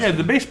wasn't yeah. Yeah,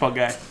 the baseball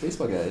guy.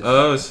 Baseball guys.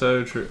 Oh,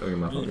 so true. Okay,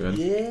 my fault. Go ahead.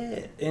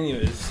 Yeah.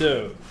 Anyways,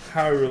 so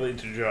how I relate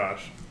to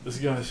Josh. This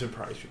is gonna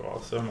surprise you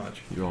all so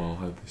much. You all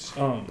have this.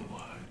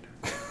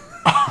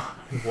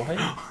 What?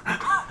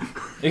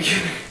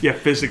 Yeah,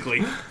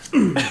 physically.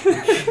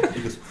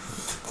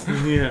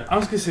 Yeah. I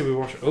was gonna say we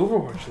watch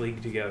Overwatch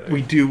League together.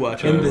 We do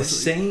watch in it. the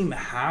same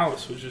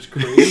house, which is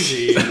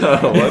crazy.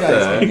 Oh, You what guys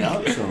the hang heck?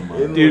 out so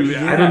much. Dude,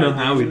 I don't know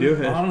how we do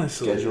it.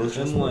 Honestly, Schedule's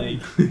just and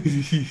like,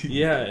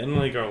 yeah, and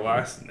like our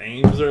last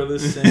names are the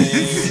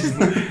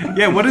same.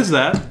 Yeah, what is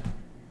that?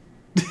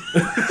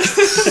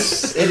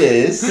 It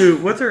is.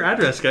 Dude, what's our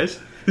address, guys?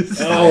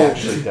 I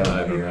actually don't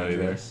I know don't your know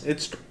either. address.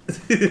 It's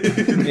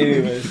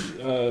Anyways,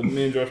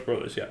 me and Josh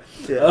brothers, yeah.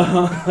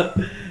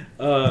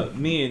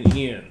 Me and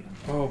Ian.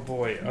 Oh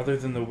boy, other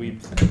than the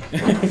weed thing.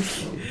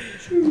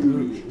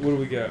 What do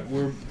we got?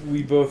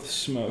 We both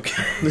smoke.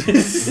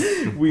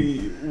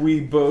 we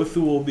both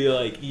will be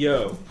like,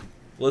 yo,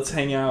 let's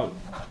hang out,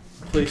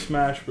 play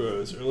Smash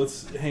Bros. Or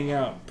let's hang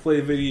out,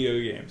 play video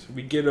games.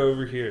 We get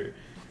over here,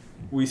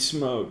 we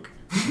smoke,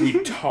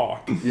 we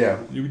talk. Yeah.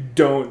 You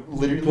don't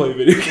Literally play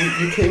video games.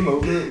 You came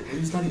over. It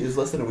was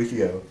less than a week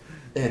ago,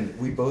 and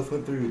we both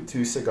went through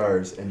 2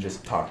 cigars and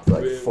just talked for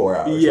like 4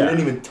 hours. Yeah. We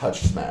didn't even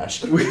touch Smash.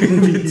 The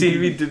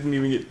TV didn't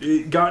even get.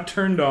 It got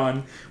turned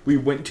on. We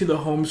went to the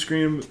home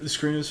screen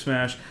of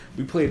Smash.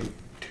 We played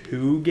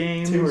 2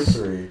 games, 2 or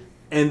 3.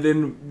 and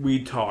then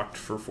we talked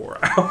for 4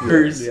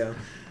 hours. yeah.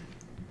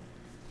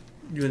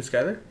 You and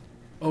Skylar?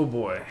 Oh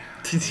boy,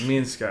 me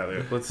and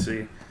Skylar. Let's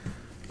see.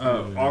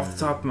 Off the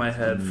top of my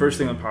head, first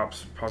thing that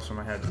pops in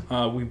my head.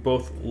 We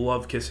both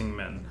love kissing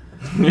men.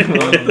 What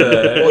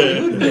the Well,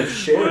 you wouldn't have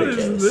shared What a is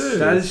kiss. this?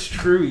 That is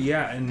true.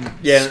 Yeah, and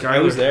Yeah, I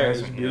Skylar was there. It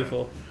has- was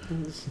beautiful.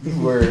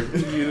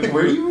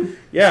 Where you?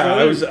 Yeah,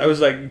 I was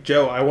like,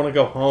 Joe, I want to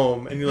go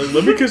home, and you're like,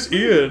 let me kiss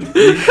Ian.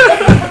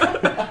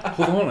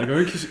 Hold on, I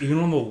gotta kiss Ian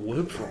on the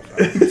lips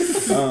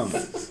real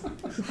fast.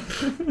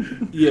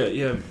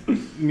 Yeah.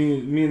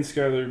 Me and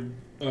Skylar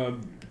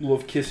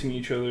love kissing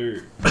each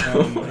other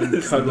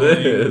and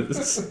cuddling.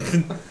 It's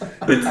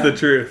the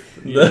truth.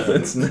 Yeah. No,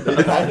 it's not.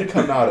 It had to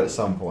come out at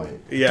some point.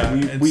 Yeah,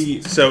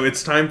 so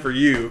it's time for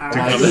you to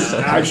come.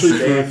 Actually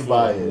stand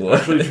by it. What?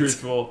 Actually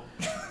truthful.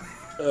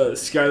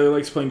 Skylar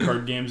likes playing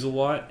card games a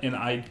lot, and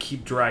I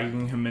keep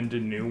dragging him into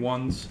new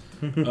ones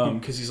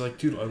because he's like,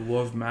 dude, I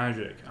love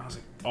Magic. I was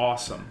like,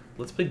 awesome,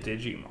 let's play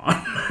Digimon.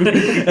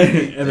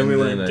 and then we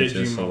learned I just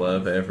Digimon.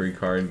 love every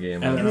card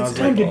game. And I've then It's I was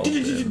time like,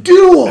 to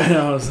duel. and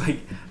I was like,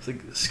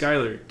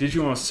 Skylar,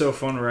 Digimon was so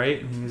fun,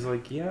 right? And he's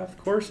like, yeah, of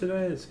course it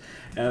is.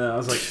 And I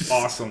was like,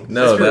 awesome.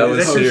 No, that was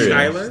Is that your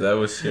serious. Skylar? That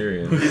was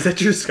serious. Is that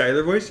your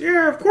Skylar voice?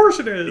 Yeah, of course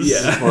it is.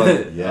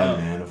 Yeah. Yeah,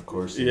 man. Of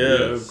course. it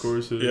Yeah, is. of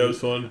course it is. Yeah, it was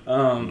fun. It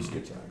was a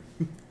good time.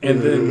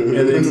 And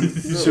then,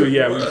 so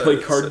yeah, we play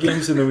card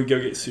games and then we go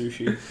get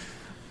sushi.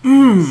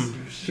 Dude,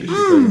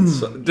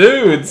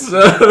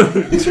 so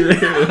true.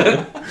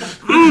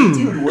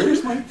 Dude,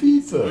 where's my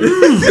pizza?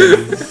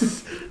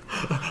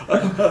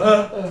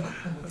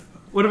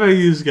 What about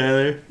you,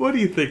 Skylar? What do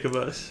you think of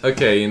us?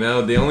 Okay,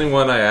 the only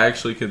one I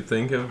actually could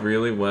think of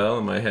really well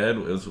in my head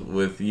was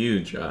with you,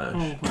 Josh.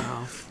 Oh,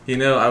 wow.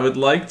 I would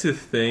like to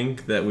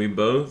think that we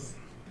both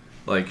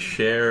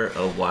share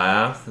a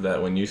laugh,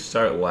 that when you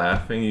start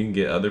laughing, you can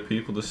get other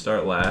people to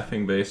start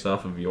laughing based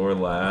off of your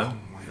laugh.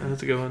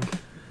 That's a good one.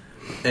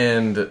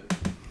 And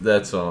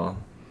that's all.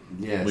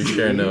 Yes. We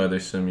share no other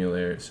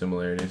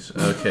similarities.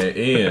 Okay,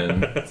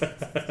 Ian.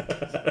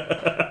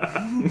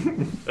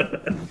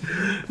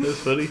 That's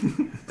funny.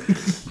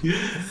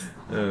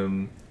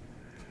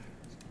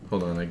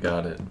 Hold on, I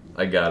got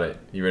it.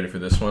 You ready for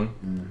this one?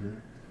 Mm-hmm.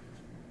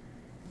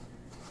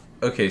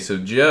 Okay, so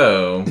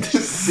Joe.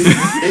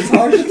 It's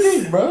hard to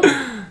think, bro.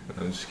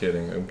 I'm just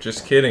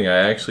kidding.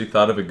 I actually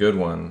thought of a good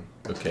one.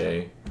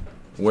 Okay.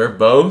 We're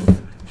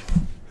both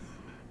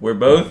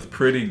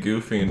pretty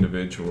goofy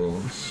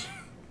individuals.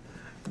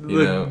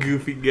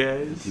 Goofy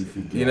guys.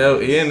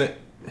 Ian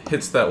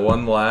hits that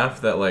one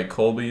laugh that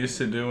Colby used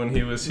to do when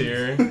he was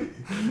here.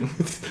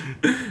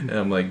 And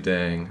I'm like,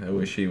 dang, I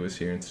wish he was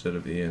here instead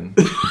of Ian.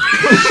 You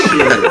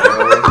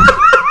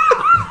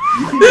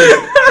can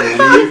just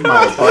leave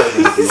my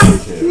apartment if you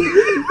want to.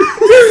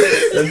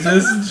 I'm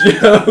just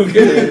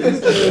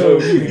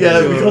joking.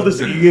 Yeah, we call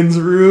this Ian's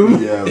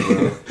room. Yeah,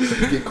 bro.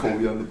 Get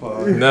Colby on the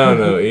pod.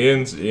 No,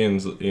 Ian's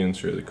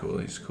really cool.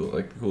 He's cool,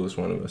 the coolest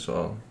one of us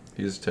all.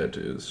 He has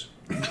tattoos.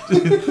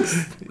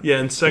 Yeah,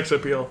 and sex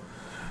appeal.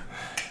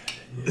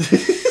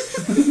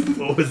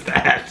 What was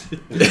that?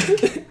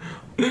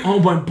 Oh,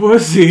 my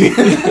pussy.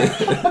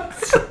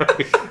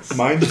 Sorry.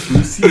 Mine's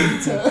Lucy.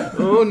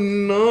 Oh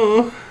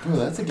no. Bro,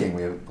 that's a game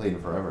we haven't played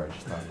in forever. I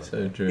just thought about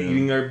So true.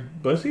 Eating our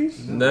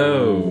bussies?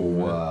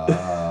 No.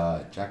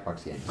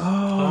 Jackbox games.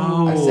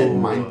 Oh. I said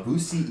mine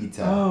Busi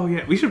Ita. Oh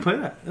yeah, we should play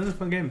that. That's a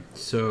fun game.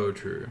 So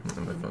true.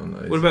 On my phone,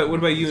 What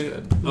about you?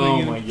 It's dead.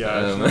 Oh my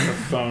gosh, the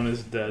phone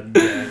is dead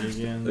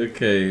again.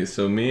 Okay,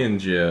 so me and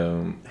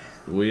Joe,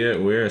 we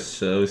are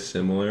so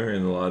similar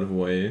in a lot of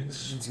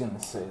ways. He's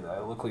gonna say that I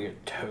look like a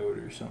toad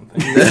or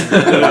something.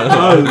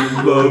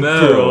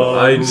 No,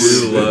 I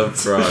do love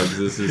frogs.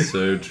 This is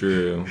so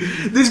true.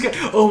 This guy,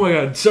 oh my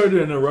god, sorry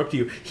to interrupt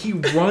you. He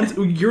runs,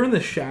 you're in the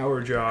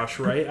shower, Josh,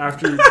 right?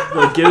 After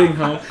getting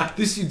home,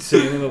 this dude's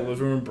sitting in the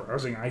living room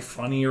browsing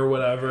iFunny or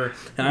whatever,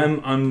 and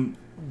I'm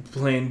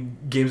playing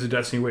games of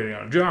Destiny waiting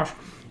on Josh,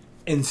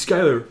 and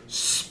Skylar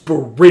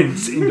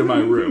sprints into my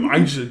room.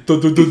 I'm just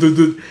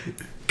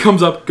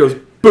comes up, goes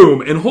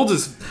boom, and holds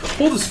his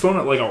phone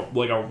at like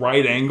a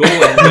right angle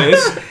like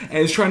this, and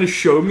is trying to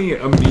show me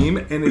a meme,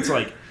 and it's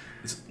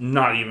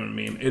not even a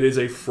meme. It is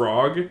a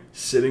frog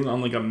sitting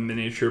on a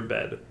miniature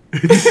bed.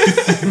 That's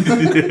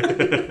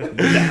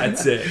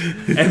it.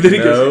 And then he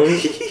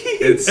goes.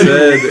 It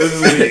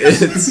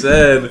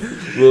said,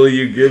 "Will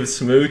you give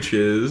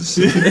smooches?"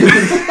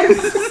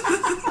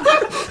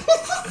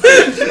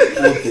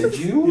 Well, did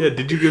you? Yeah,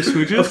 did you give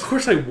smooches? Of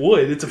course I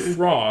would. It's a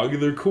frog.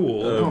 They're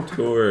cool. Of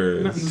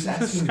course.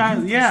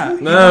 Yeah.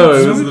 No,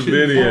 it was the Smooches.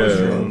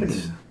 video.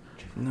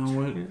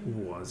 No, it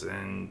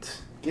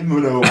wasn't. Give him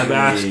an opening. I've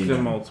asked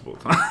him multiple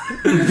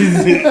times.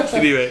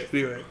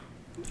 Anyway.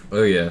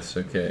 Oh yes,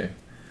 okay.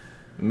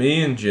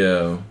 Me and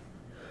Joe,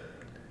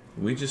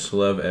 we just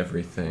love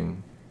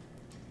everything.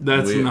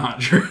 That's not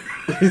true.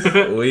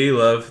 We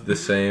love the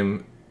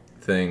same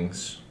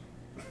things.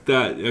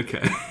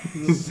 Okay.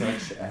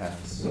 Such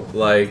ass.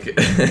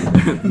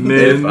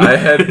 If I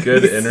had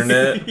good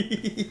internet,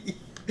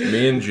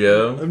 me and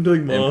Joe I'm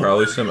doing and mom.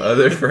 probably some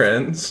other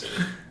friends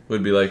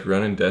would be like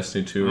running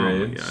Destiny 2 Oh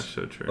raids. my gosh,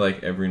 so true.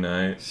 Like every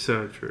night.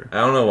 So true. I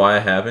don't know why I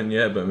haven't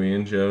yet, but me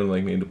and Joe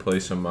like need to play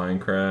some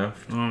Minecraft.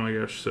 Oh my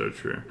gosh, so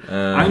true.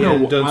 I know.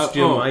 Yeah, don't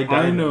steal my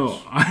I know.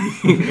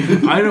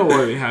 diamonds. I know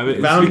why we have it.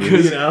 It's Found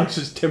because me in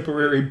Alex's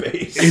temporary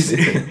base.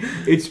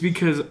 it's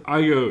because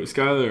I go,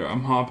 Skylar,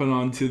 I'm hopping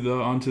onto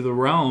the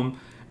realm,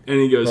 and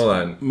he goes, Hold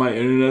on. my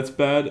internet's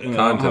bad, and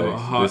I don't have a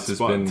Context. This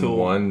has been hotspot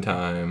one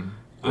time.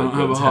 I don't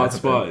have a that's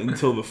hotspot happened.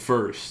 until the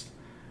 1st,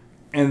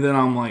 and then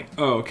I'm like,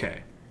 oh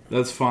okay,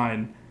 that's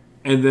fine,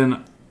 and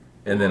then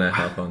I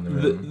hop on the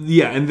room.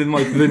 and then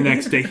like the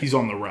next day he's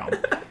on the realm.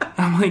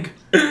 I'm like,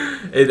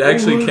 It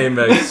actually came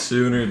back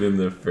sooner than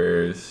the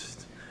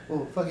first.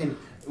 Well,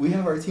 we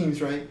have our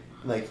teams, right?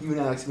 Like, you and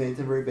Alex made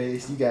temporary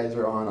base. You guys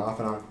are on, off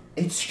and on.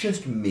 It's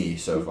just me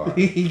so far.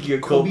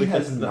 Colby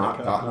has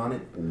not gotten on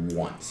it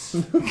once.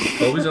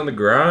 Colby's on the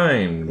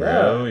grind,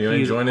 bro. You want to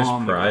He's join his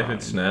on the private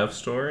grind. Snap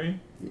story?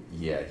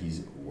 Yeah,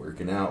 he's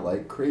working out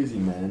like crazy,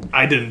 man.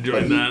 I didn't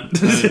join But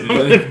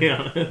that. To be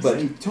honest. But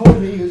he told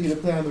me he was going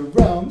to play on the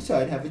realm, so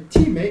I'd have a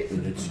teammate,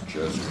 and it's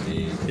just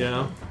me.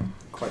 Yeah.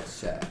 Quite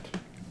sad.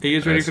 Are you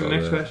guys ready I for the saw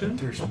next that. question?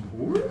 There's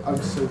more? I'm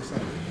so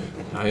excited.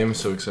 I am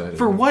so excited.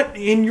 For what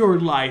in your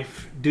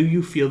life do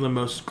you feel the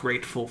most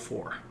grateful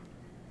for?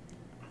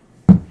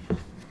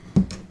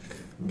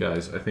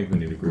 Guys, I think we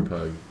need a group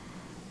hug.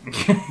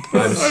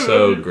 I'm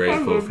so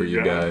grateful for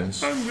you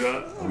guys.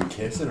 Are we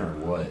kissing or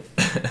what?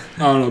 I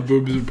don't know,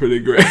 boobs are pretty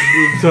great.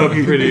 Boobs up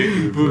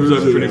pretty. Boobs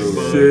up pretty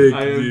fun. Sick,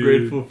 I am dude.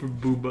 grateful for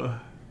booba.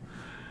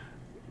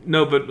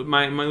 No, but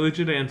my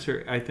legit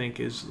answer, I think,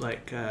 is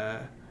like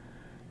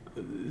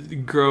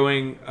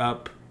growing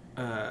up,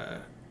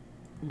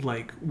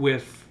 like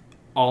with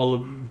all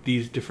of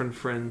these different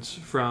friends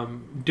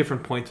from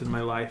different points in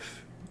my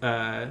life.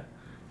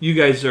 You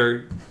guys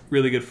are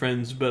really good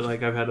friends, but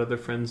like I've had other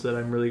friends that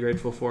I'm really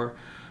grateful for,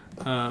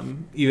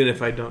 even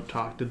if I don't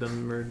talk to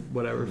them or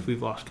whatever, if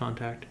we've lost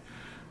contact.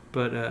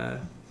 But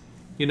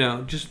you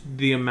know, just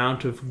the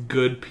amount of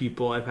good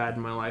people I've had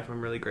in my life, I'm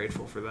really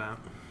grateful for that.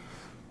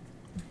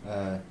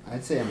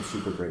 I'd say I'm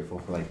super grateful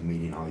for like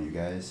meeting all you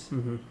guys,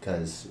 Mm-hmm.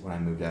 because when I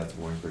moved out to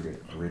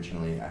Warrensburg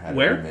originally, I had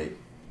Where? a roommate.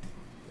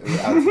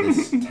 Out to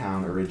this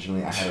town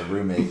originally, I had a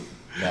roommate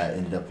that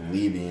ended up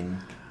leaving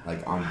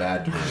like on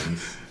bad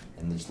terms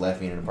and just left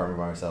me in an apartment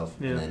by myself.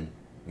 Yeah. And then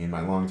me and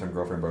my long-term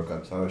girlfriend broke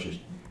up, so I was just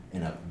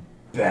in a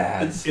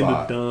bad In the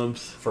spot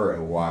dumps. for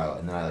a while.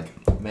 And then I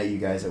like met you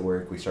guys at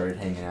work. We started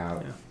hanging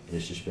out. Yeah.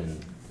 It's just been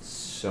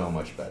so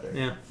much better.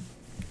 Yeah.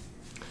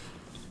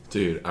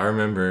 Dude, I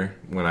remember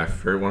when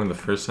one of the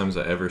first times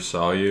I ever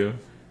saw you,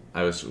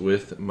 I was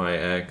with my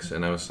ex,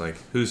 and I was like,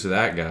 "Who's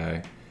that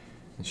guy?"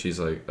 And she's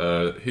like,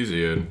 he's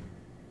Ian.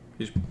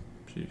 He's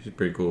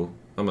pretty cool."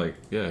 I'm like,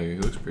 "Yeah, he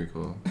looks pretty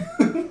cool."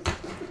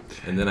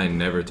 And then I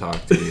never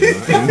talked to you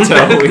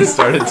until we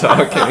started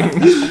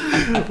talking.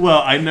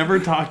 Well, I never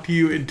talked to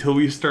you until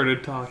we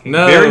started talking.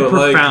 No, Very like-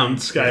 profound,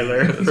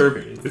 Skylar.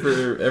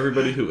 For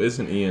everybody who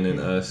isn't Ian and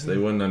us, they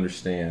wouldn't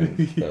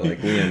understand. But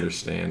like we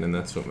understand, and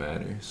that's what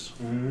matters.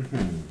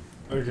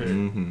 Mm-hmm. Okay,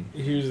 Mm-hmm.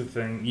 here's the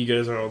thing. You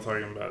guys are all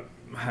talking about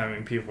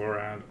having people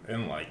around,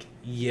 and like,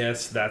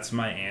 yes, that's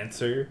my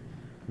answer,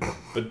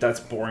 but that's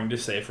boring to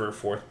say for a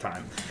 4th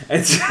time.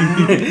 It's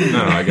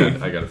No, I got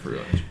it for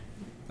real.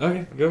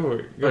 okay, go for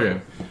it. Go for Okay,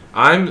 it.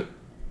 I'm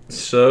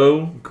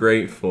so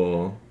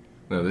grateful.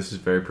 No, this is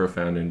very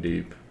profound and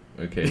deep.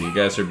 Okay, you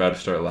guys are about to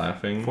start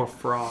laughing. For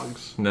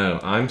frogs. No,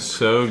 I'm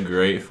so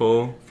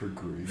grateful For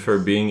grief. for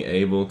being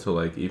able to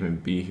like even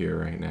be here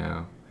right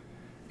now,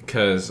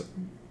 because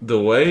the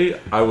way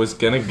I was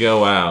gonna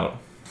go out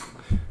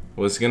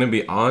was gonna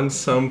be on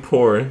some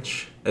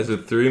porch as a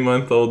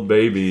 3-month-old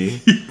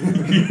baby,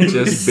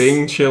 just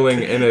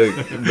chilling in a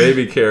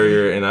baby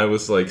carrier, and I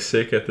was like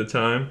sick at the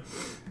time.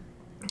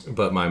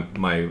 But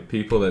my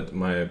people that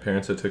my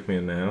parents that took me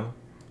in now,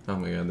 oh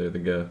my god, they're the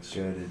guts.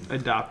 Good.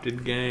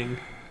 Adopted gang.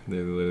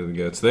 They're literally the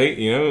guts.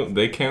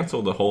 They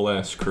canceled the whole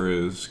ass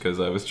cruise because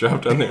I was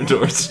dropped on their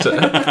doorstep.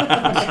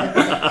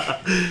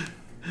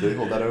 They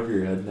hold that over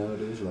your head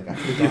nowadays. You're like, I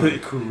could have gone on a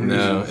cruise.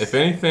 No, if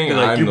anything, You're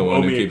like, I'm "You the owe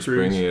one who me a keeps cruise."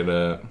 bringing it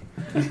up.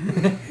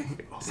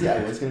 See,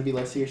 I was gonna be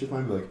less serious with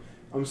mine, but like,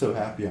 I'm so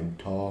happy I'm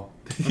tall.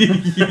 Yeah,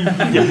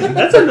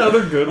 that's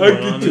another good one,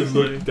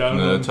 honestly. down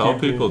No, on tall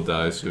people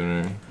die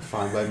sooner.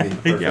 Fine by me.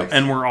 Perfect. Yeah,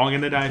 and we're all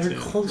gonna die They're soon.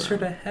 closer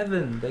to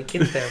heaven. They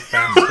get there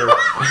faster.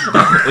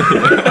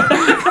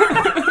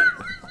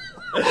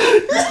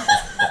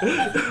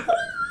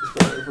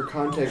 For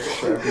context,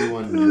 for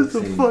everyone That's the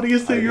listening,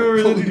 funniest thing I you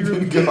ever don't said in your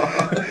believe in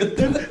God.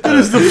 That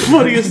is the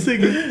funniest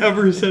thing you've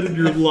ever said in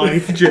your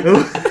life,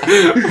 Joe.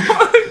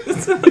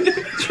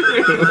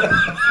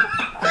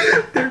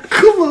 They're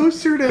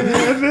closer to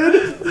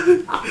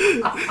heaven.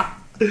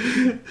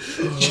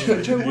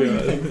 Joe, what are you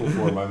thankful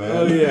for, my man?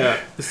 Oh yeah.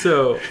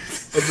 So,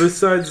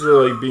 besides the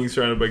like being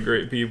surrounded by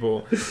great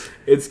people,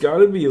 it's got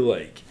to be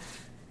like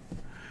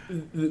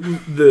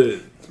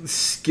the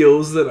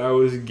skills that I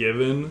was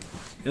given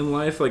in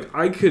life, like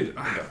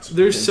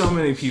there's so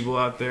many people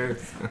out there,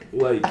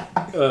 like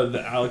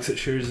the Alex that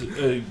shares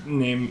a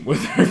name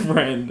with her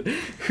friend,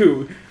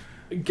 who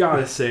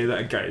gotta say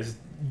that guy's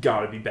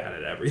gotta be bad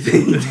at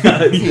everything.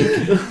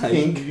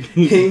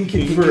 Hink,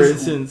 for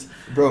instance.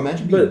 Bro,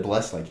 imagine being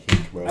blessed like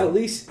Hink, bro. At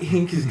least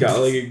Hink has got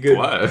like a good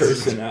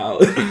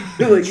personality.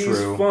 Like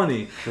he's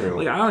funny. True.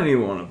 Like I don't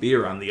even want to be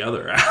around the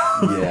other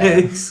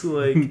Alex.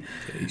 Like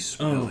He's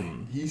smelly.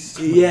 He's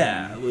smelly.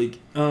 yeah, like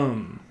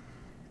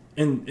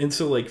and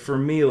so like for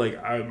me, like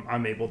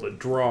I'm able to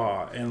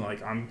draw and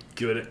like I'm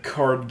good at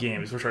card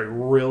games, which I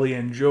really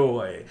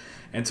enjoy.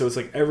 And so it's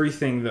like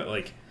everything that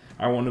like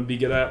I want to be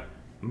good at.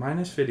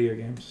 Minus video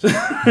games. Or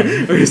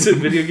is it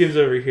video games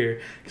over here?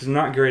 Because I'm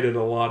not great at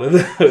a lot of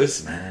those.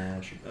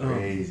 Smash,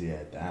 crazy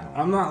at that one.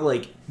 I'm not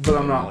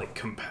like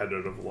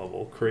competitive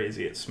level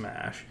crazy at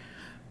Smash.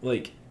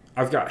 Like,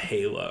 I've got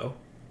Halo.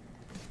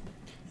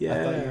 Yeah.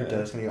 I thought you were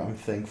definitely. I'm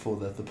thankful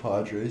that the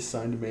Padres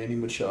signed Manny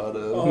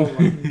Machado. Oh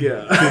my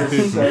god.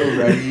 So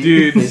ready.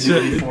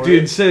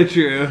 Dude, so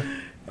true.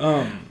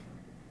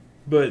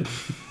 But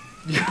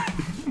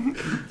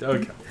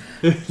okay.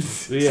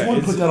 So, yeah,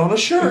 someone put that on a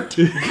shirt.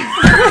 I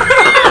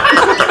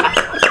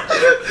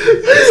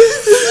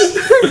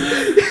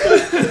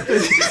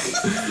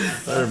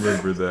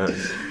remember that.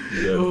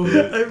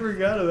 I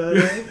forgot about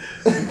it.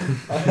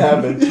 I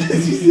haven't.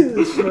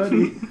 It's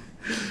funny.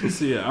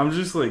 So yeah, I'm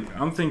just like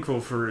I'm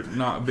thankful for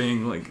not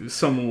being like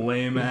some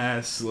lame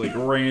ass like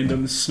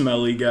random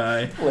smelly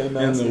guy in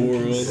the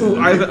world. So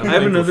I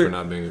have another. For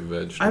not being a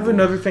vegetable. I have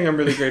another thing I'm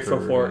really grateful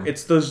for.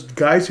 It's those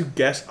guys who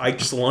guess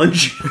Ike's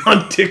lunch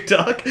on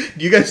TikTok. Do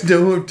you guys know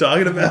who I'm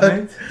talking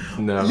about?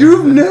 No.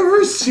 You've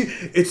never seen.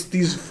 It's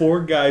these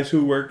 4 guys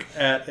who work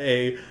at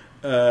a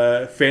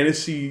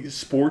fantasy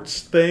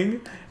sports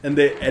thing, and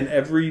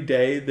every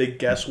day they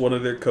guess one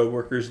of their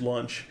coworkers'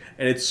 lunch.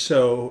 And it's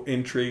so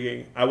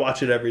intriguing. I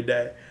watch it every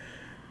day.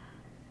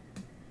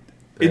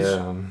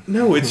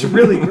 No, it's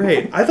really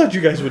great. I thought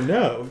you guys would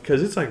know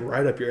because it's like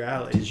right up your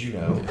alley. Did you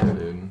know? Yeah,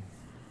 dude.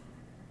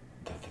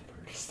 That the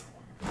bird is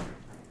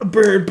the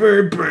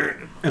one.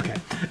 Bird. Okay.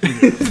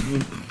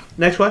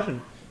 Next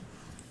question.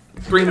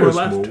 3 more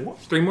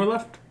left. 3 more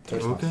left.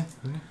 Okay.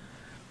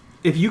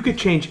 If you could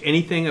change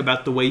anything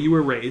about the way you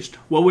were raised,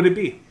 what would it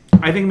be?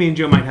 I think me and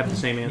Joe might have the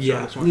same answer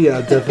on this one.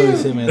 Yeah, definitely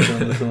same answer on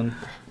this one.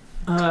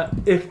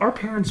 If our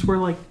parents were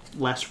like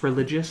less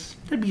religious,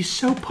 that'd be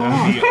so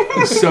pog. That'd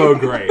be so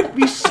great. That'd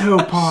be so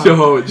pog.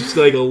 So just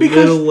like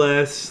little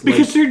less.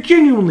 Because they're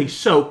genuinely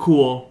so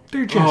cool.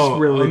 They're just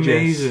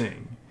religious.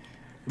 Amazing.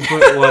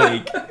 But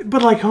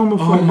like, homophobic.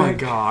 oh my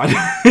god.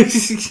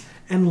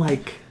 And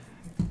like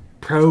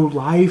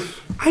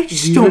pro-life. I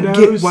just don't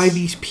get why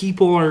these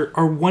people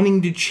are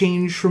wanting to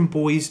change from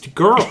boys to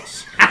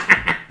girls.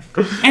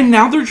 And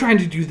now they're trying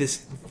to do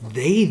this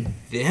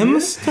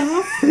them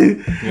stuff?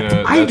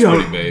 Yeah, I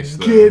don't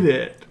get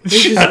it.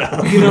 Shut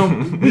up.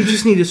 We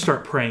just need to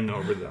start praying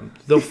over them.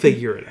 They'll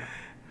figure it out.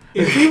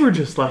 If they were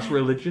just less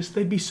religious,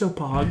 they'd be so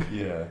pog.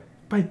 Yeah.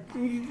 But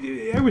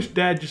I wish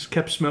Dad just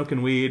kept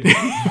smoking weed.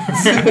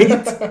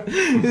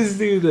 This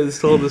dude has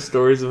told the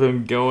stories of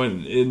him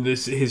going in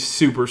his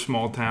super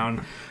small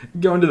town,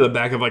 going to the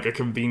back of like a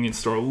convenience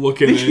store,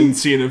 looking and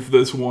seeing if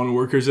this one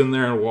worker's in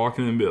there, and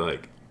walking in and be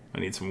like, I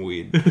need some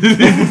weed.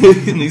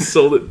 And he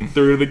sold it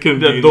through the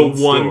convenience store.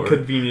 The one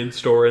convenience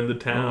store in the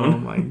town. Oh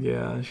my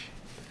gosh.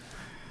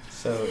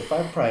 So if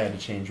I probably had to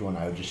change one,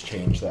 I would just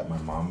change that my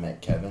mom met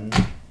Kevin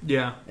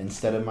Yeah.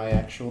 instead of my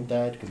actual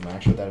dad, because my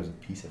actual dad was a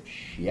piece of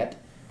shit.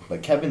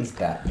 But Kevin's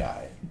that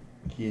guy.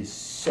 He is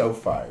so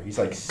fire. He's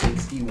like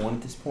 61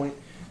 at this point.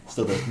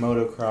 Still does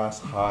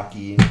motocross,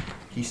 hockey.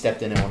 He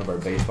stepped in at one of our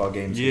baseball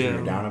games because we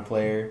were down a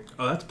player.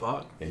 Oh, that's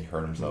pog. Yeah, he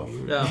hurt himself.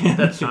 No,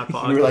 that's not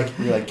pog. We were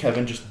like,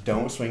 Kevin, just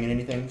don't swing at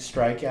anything,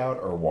 strike out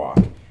or walk.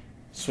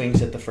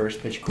 Swings at the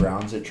first pitch,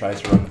 grounds it,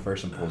 tries to run the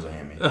first, and pulls a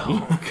hammy.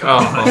 Oh,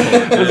 God.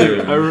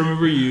 I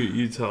remember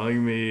you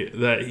telling me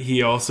that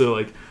he also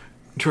like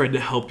tried to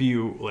help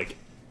you like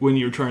when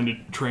you were trying to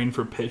train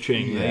for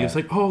pitching. Yeah. He was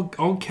like, "Oh,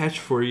 I'll catch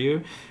for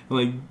you," and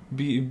like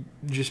be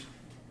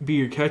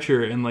your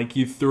catcher, and like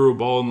you threw a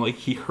ball and like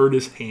he hurt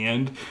his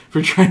hand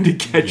for trying to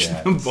catch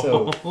the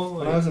ball. So,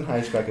 when I was in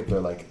high school, I could throw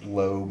like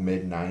low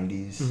mid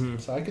 90s,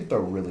 so I could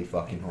throw really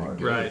fucking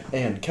hard. Right.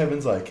 And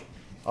Kevin's like,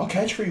 I'll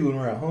catch for you when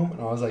we're at home.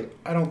 And I was like,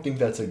 I don't think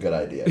that's a good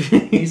idea.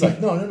 And he's like,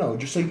 no,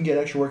 just so you can get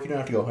extra work, you don't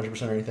have to go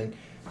 100% or anything.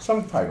 So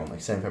I'm probably going like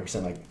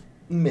 75%, like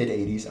mid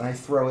 80s, and I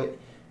throw it,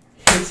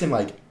 hits him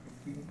like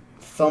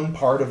thumb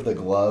part of the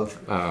glove.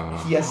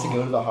 He has to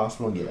go to the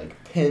hospital and get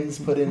like pins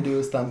put into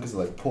his thumb because it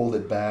like pulled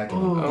it back.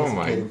 And Oh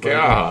my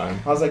god!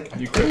 I was like,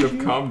 you could have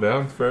calmed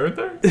down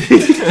further.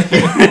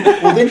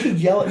 Well, then he'd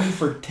yell at me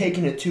for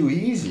taking it too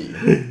easy.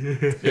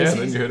 Yeah,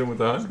 then you hit him with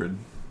 100.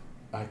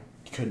 I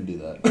couldn't do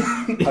that.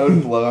 I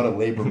would blow out a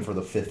labrum for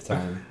the 5th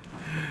time.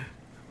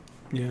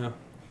 Yeah.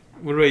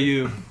 What about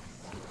you,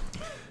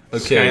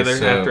 Okay, Skyler?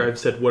 so After I've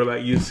said, "What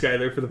about you,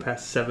 Skyler?" for the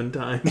past 7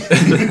 times.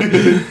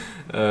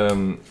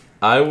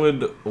 I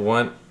would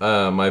want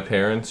my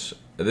parents.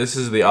 This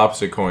is the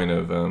opposite coin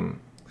of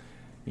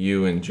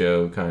you and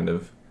Joe kind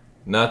of,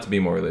 not to be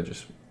more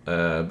religious,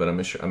 but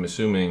I'm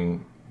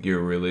assuming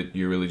your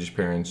religious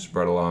parents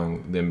brought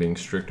along them being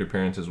stricter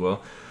parents as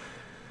well.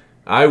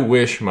 I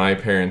wish my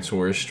parents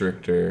were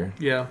stricter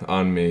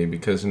on me,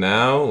 because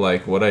now,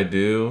 like, what I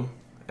do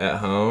at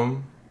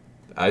home,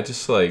 I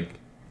just, like,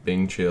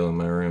 being chill in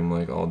my room,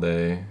 like, all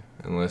day,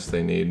 unless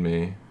they need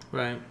me.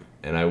 Right.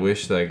 And I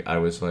wish, like, I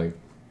was, like,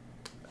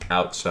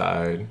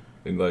 outside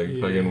and, like,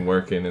 fucking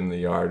working in the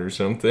yard or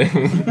something.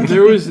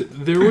 There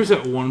was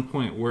at one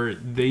point where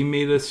they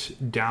made us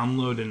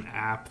download an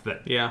app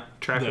that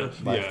track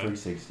us. Life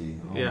 360.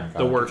 Oh Yeah, my God, the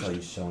I could worst. tell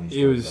you so many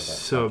it was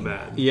stories about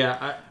that so fucking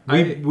bad. app.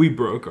 Yeah, We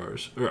broke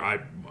ours, or I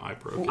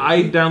broke it.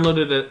 I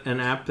downloaded an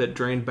app that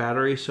drained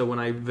battery, so when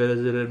I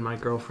visited my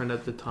girlfriend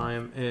at the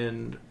time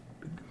in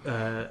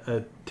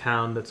a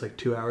town that's like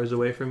 2 hours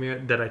away from here,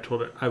 that I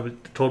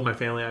told my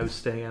family I was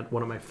staying at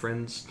one of my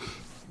friends'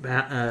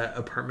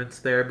 apartments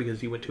there because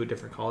he went to a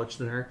different college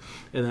than her,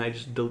 and then I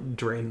just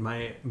drained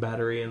my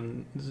battery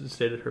and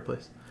stayed at her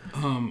place.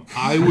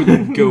 I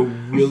would go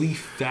really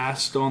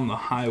fast on the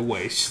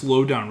highway,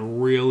 slow down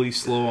really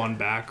slow on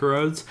back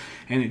roads,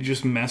 and it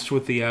just messed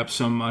with the app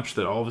so much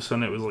that all of a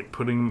sudden it was like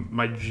putting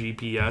my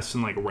GPS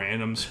in like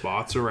random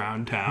spots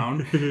around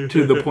town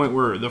to the point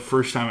where the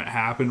first time it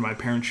happened, my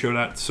parents showed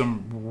up at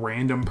some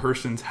random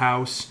person's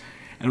house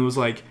and was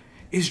like,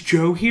 "Is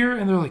Joe here?"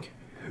 And they're like,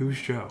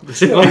 "Who's Joe?"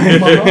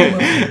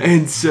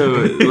 And so,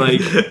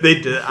 like,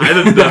 they did. I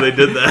didn't know they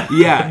did that.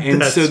 yeah,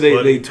 and That's so they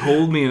funny.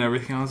 told me and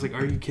everything. I was like,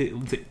 "Are you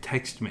kidding?"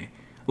 Text me,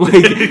 like,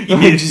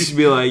 I'd just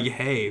be like,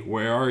 "Hey,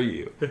 where are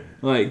you?"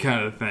 Like,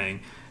 kind of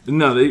thing.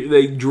 No,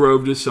 they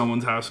drove to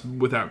someone's house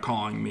without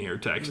calling me or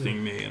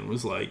texting me and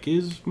was like,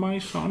 "Is my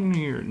son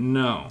here?"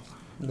 No,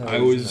 I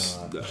was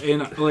not.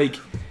 and like,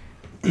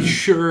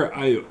 sure,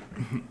 I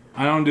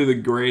don't do the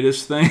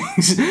greatest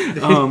things,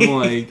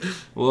 like,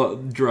 well,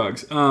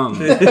 drugs.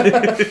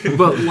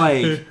 But,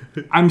 like,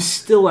 I'm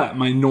still at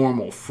my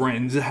normal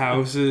friends'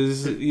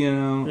 houses, you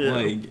know,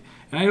 like,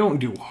 and I don't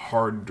do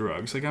hard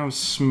drugs. Like, I was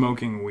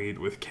smoking weed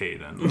with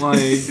Caden.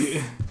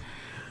 Like,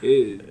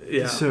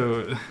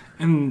 so,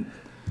 and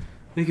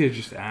they could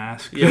just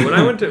ask. Yeah, when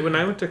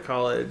I went to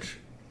college,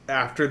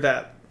 after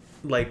that,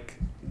 like,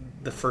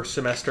 the first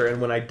semester,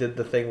 and when I did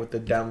the thing with the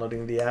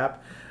downloading the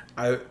app,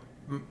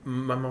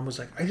 my mom was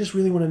like, "I just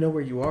really want to know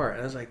where you are."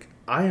 And I was like,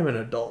 "I am an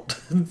adult.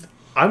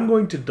 I'm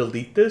going to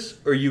delete this,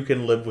 or you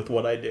can live with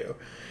what I do."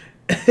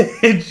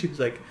 And she was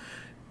like,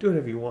 "Do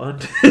whatever you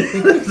want."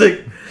 I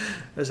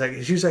was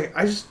like, she was like,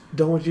 "I just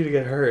don't want you to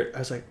get hurt." I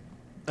was like,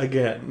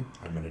 "Again,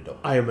 I'm an adult.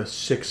 I am a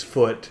 6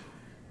 foot,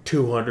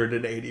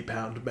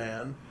 280-pound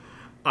man.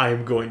 I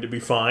am going to be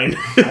fine."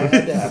 I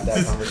had to have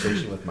that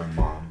conversation with my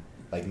mom,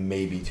 like,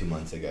 maybe 2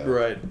 months ago.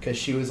 Right. Because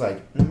she was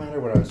like, no matter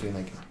what I was doing,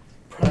 like,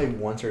 probably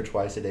once or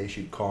twice a day,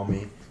 she'd call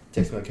me,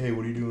 text me, like, "Hey,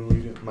 what are you doing? What are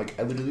you doing?" I'm like,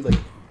 I literally, like,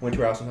 went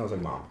to her house and I was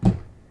like, "Mom,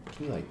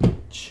 can you, like,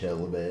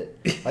 chill a bit?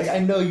 Like, I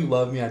know you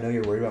love me. I know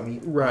you're worried about me.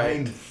 Right.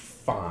 I'm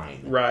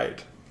fine."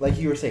 Right. Like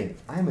you were saying,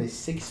 I'm a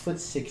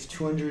 6'6",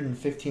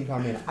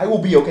 215-pound man. I will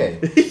be okay.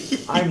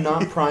 I'm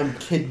not prime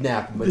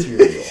kidnap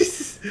material.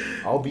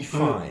 I'll be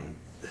fine.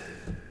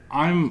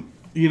 I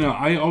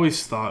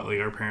always thought, like,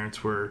 our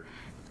parents were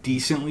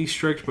decently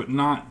strict, but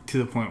not to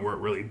the point where it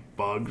really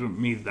bugged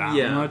me that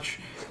much.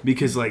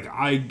 Because, like,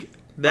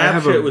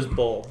 That shit was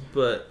bull,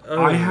 but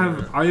I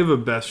have a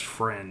best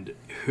friend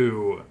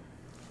who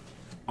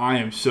I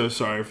am so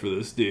sorry for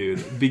this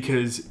dude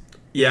because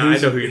I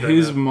know who you're talking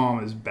his about.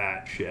 mom is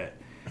batshit,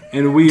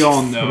 and we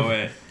all know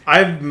it.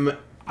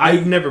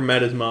 I've never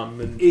met his mom,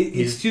 and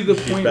It's to the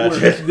she's point bad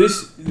where shit.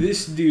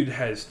 this dude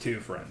has two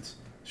friends,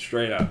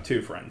 straight up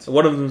two friends.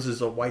 One of them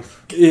is a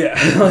wife. Yeah,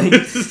 like,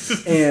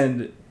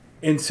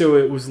 and so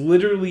it was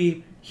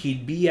literally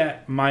he'd be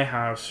at my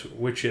house,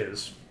 which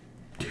is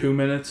 2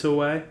 minutes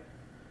away,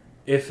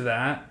 if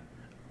that,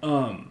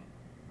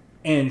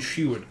 and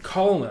she would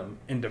call him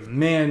and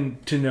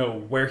demand to know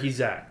where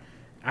he's at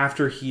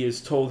after he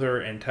has told her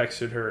and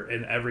texted her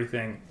and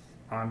everything,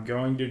 "I'm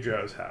going to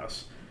Joe's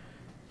house."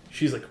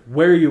 She's like,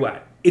 "Where are you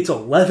at?" It's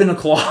 11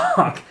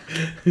 o'clock.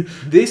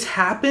 This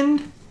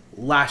happened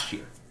last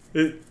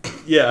year.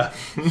 Yeah.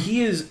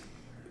 He is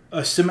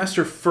a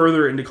semester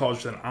further into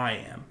college than I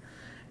am.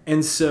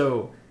 And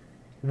so,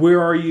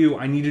 "Where are you?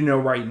 I need to know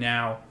right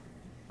now.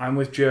 I'm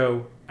with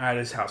Joe at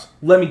his house."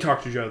 "Let me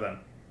talk to Joe then."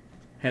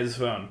 Hands the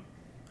phone.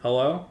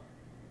 "Hello?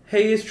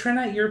 Hey, is Trent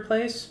at your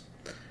place?"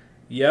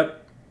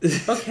 "Yep."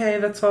 "Okay,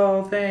 that's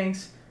all.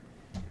 Thanks."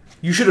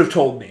 "You should have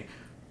told me."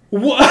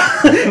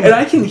 What? And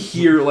I can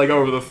hear, like,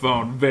 over the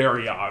phone,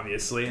 very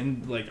obviously.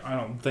 And, like, I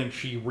don't think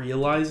she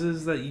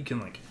realizes that you can,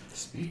 like,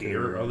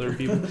 hear other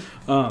people.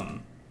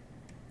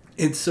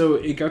 And so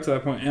it got to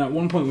that point. And at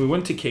one point we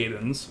went to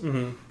Caden's.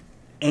 Mm-hmm.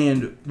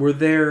 And we're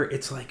there.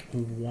 It's like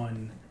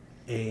 1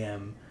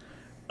 a.m.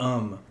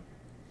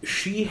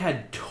 She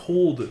had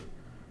told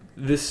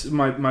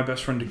my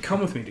best friend to come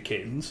with me to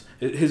Caden's.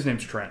 His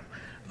name's Trent.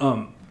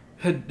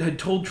 Had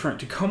told Trent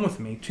to come with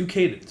me to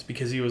Caden's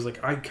because he was like,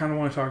 "I kind of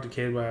want to talk to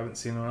Caden, but I haven't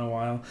seen him in a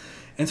while."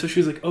 And so she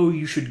was like, "Oh,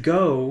 you should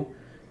go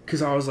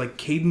because I was like,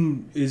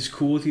 Caden is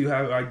cool with you.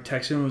 I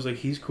texted him and was like,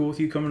 he's cool with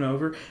you coming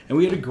over. And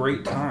we had a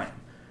great time.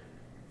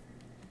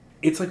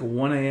 It's like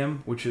 1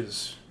 a.m., which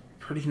is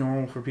pretty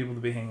normal for people to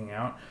be hanging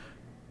out.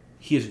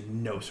 He has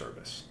no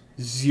service.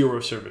 0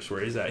 service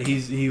where he's at.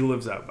 He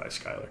lives out by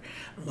Skylar.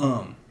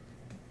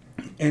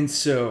 And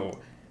so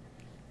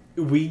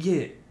we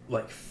get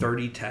like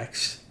 30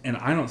 texts, and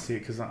I don't see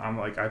it because I'm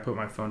like, I put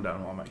my phone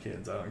down while my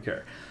kids. I don't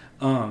care.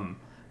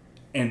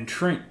 And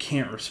Trent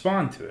can't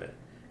respond to it.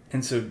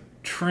 And so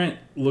Trent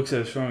looks at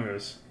his phone and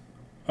goes,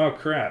 oh,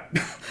 crap.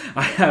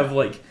 I have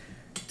like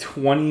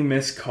 20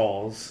 missed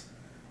calls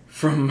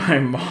from my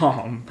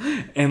mom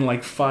and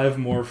like 5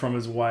 more from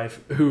his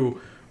wife, who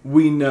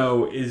we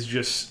know is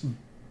just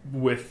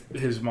with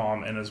his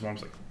mom, and his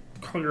mom's like,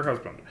 call your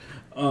husband.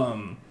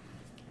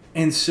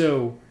 And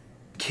so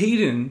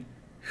Caden,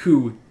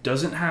 who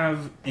doesn't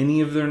have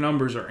any of their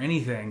numbers or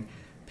anything,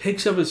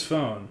 picks up his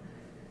phone,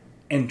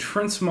 and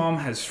Trent's mom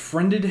has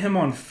friended him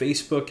on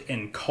Facebook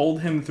and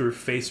called him through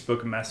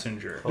Facebook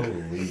Messenger.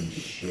 Holy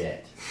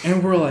shit.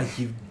 And we're like,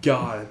 you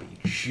gotta be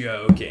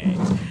joking.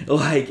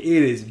 Like, it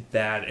is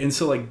bad. And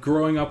so, like,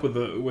 growing up with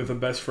a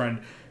best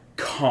friend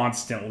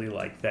constantly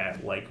like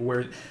that, like,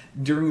 where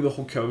during the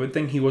whole COVID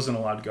thing, he wasn't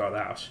allowed to go out of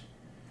the house.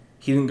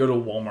 He didn't go to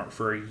Walmart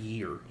for a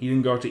year. He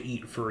didn't go out to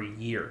eat for a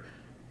year.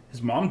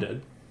 His mom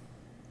did.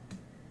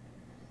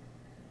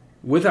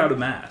 Without a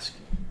mask.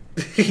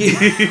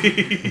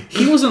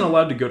 He wasn't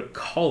allowed to go to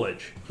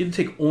college. He had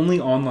to take only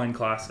online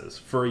classes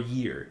for a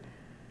year.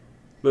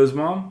 But his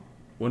mom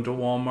went to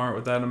Walmart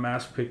without a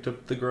mask, picked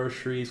up the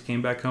groceries,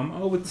 came back home.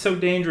 Oh, it's so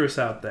dangerous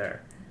out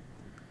there.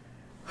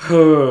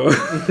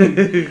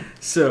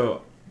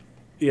 So,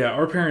 yeah,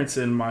 our parents,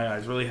 in my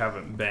eyes, really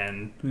haven't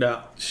been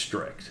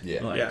strict.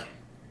 Yeah. Like,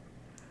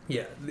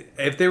 Yeah.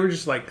 If they were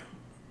just like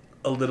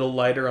a little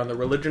lighter on the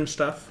religion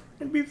stuff,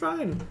 it'd be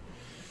fine.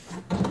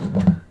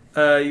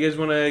 You guys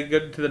want to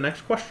go to the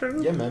next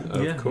question? Yeah, man.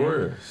 Of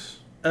course.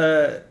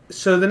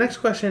 So the next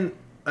question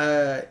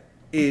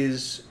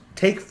is,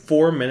 take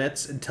 4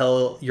 minutes and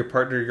tell your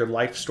partner your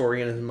life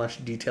story in as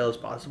much detail as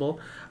possible.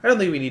 I don't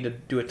think we need to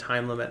do a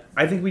time limit.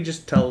 I think we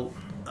just tell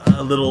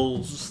a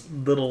little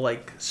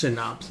like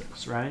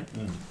synopsis, right?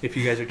 If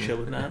you guys are chill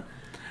with that.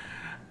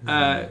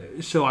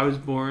 So I was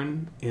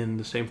born in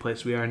the same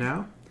place we are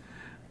now.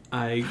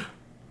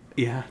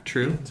 Yeah,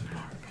 true.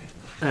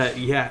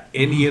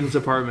 In Ian's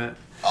apartment.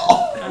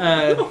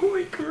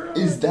 Holy crap.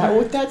 Is that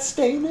what that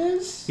stain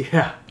is?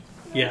 Yeah.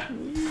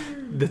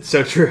 That's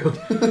so true.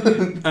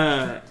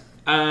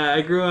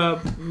 I grew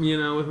up,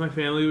 with my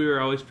family. We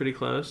were always pretty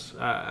close.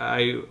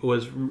 I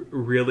was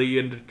really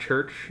into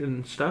church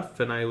and stuff,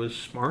 and I was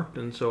smart,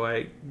 and so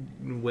I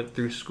went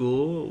through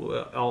school,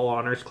 all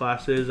honors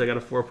classes. I got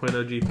a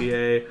 4.0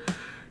 GPA,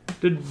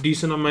 did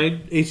decent on my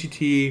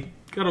ACT,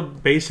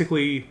 got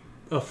basically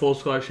a full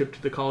scholarship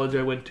to the college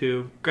I went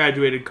to,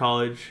 graduated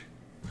college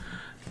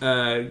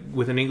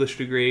with an English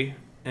degree,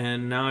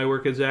 and now I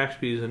work at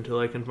Zaxby's until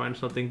I can find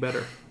something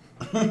better.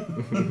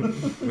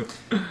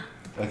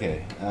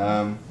 Okay,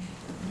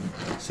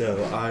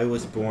 so I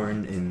was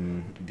born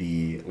in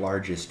the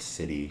largest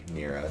city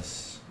near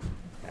us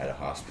at a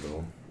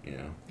hospital,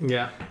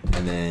 Yeah.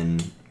 And then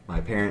my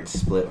parents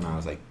split when I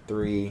was like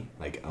 3,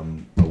 like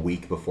a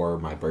week before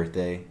my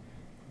birthday.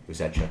 It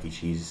was at Chuck E.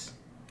 Cheese.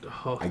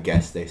 Oh. I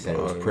guess they said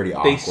it was pretty They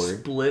awkward.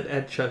 split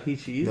at Chuck E.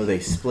 Cheese? No, they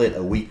split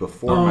a week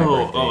before my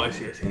birthday. Oh, I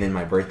see. And then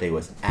my birthday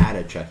was at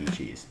a Chuck E.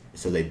 Cheese.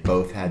 So they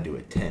both had to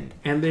attend.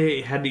 And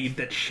they had to eat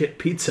that shit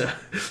pizza.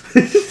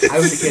 I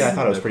was a kid, I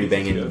thought it was pretty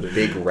banging.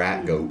 Big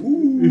rat go,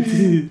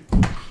 ooh,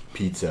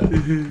 pizza.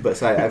 But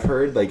so I've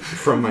heard, like,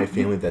 from my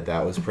family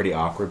that was pretty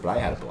awkward, but I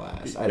had a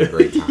blast. I had a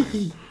great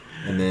time.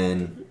 And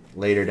then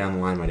later down the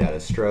line, my dad had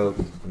a stroke,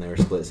 and they were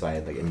split, so I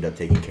had, ended up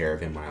taking care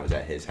of him when I was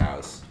at his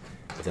house.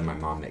 But then my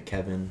mom met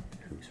Kevin,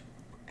 who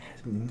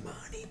has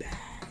money back.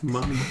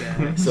 Mommy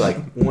bag. So,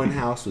 one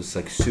house was,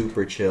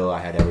 super chill. I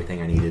had everything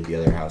I needed. The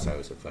other house, I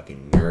was a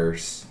fucking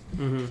nurse.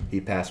 Mm-hmm.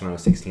 He passed when I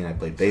was 16. I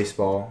played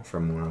baseball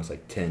from when I was,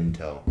 10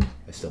 till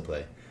I still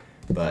play.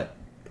 But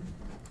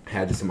I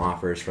had some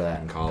offers for that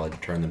in college.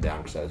 Turned them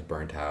down because I was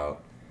burnt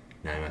out.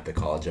 Now I'm at the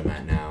college I'm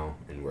at now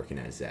and working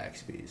at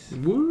Zaxby's.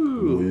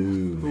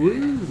 Woo! Woo,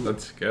 man.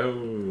 Let's go.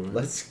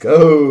 Let's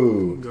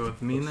go. go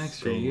with me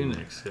next or you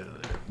next?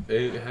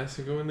 It has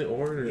to go in the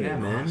order. Yeah,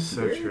 man.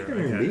 So Your true.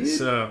 turn, Okay, dude.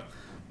 so,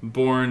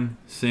 born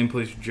same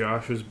place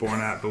Josh was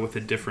born at, but with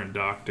a different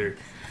doctor.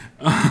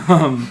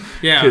 Yeah.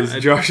 Because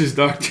Josh's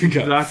doctor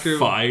got Doctor-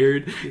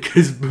 fired.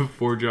 Because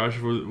before Josh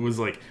was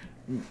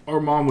our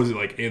mom was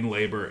in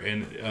labor,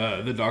 and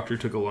the doctor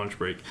took a lunch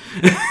break.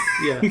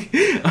 Yeah.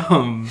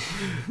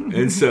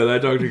 And so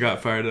that doctor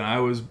got fired, and I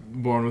was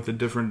born with a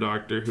different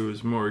doctor who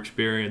was more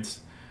experienced.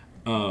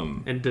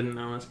 And didn't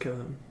know us kill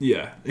him.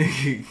 Yeah.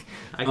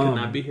 I could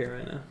not be here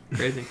right now.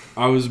 Crazy.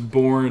 I was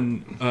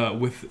born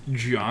with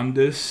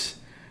jaundice,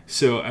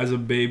 so as a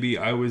baby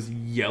I was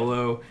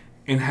yellow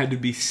and had to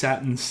be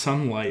sat in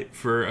sunlight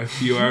for a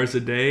few hours a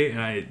day,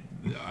 and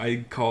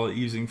I call it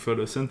using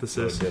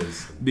photosynthesis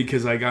Photosynthesis.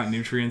 because I got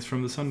nutrients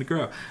from the sun to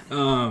grow.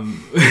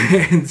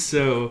 And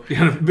so You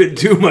got a bit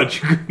too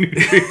much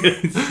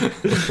nutrients.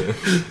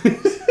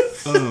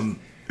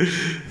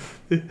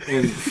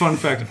 And fun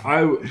fact,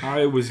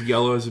 I was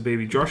yellow as a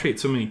baby. Josh ate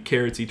so many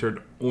carrots he turned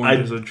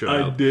orange as a I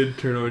child. did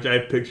turn orange. I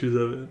have pictures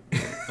of it.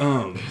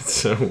 It's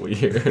so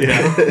weird.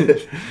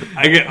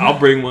 Yeah. I'll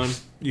bring one.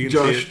 You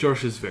can see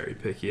Josh is very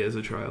picky as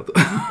a child.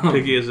 it.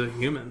 Picky as a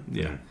human.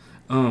 Yeah.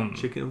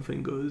 Chicken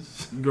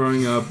fingers.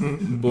 Growing up,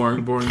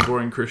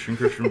 boring, Christian,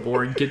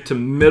 boring. Get to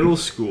middle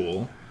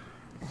school,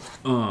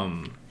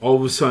 all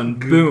of a sudden,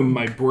 boom,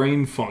 my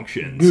brain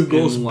functions.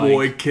 Google's And,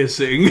 boy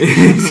kissing.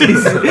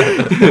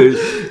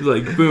 it's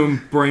like,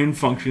 boom, brain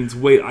functions.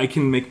 Wait, I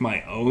can make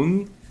my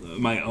own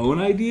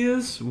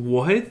ideas?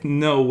 What?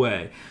 No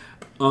way.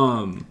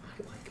 And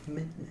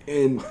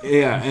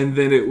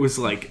then it was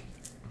like,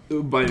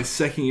 by the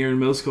second year in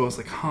middle school, I was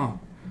like,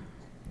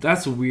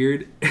 that's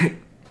weird.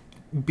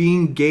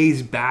 Being gay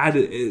is bad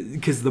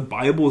because the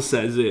Bible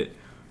says it.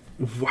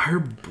 Why are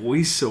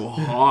boys so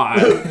hot?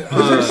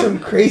 Those are some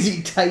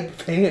crazy tight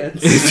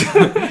pants.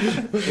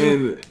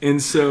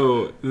 and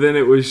so then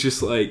it was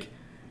just like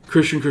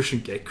Christian,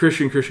 gay.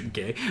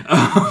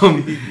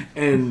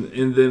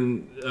 And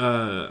then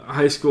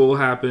high school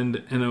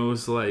happened, and it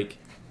was like,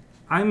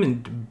 I'm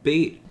in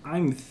debate.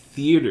 I'm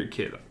theater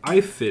kid.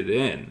 I fit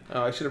in.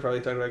 Oh, I should have probably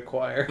talked about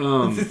choir.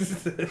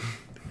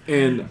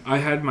 And I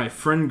had my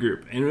friend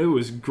group, and it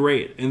was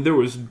great, and there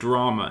was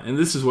drama, and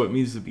this is what it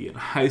means to be in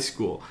high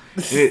school.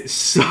 And it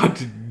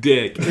sucked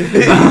dick.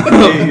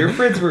 Dude, your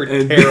friends were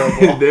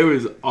terrible. It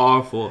was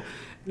awful.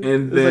 And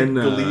It was then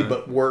like Glee,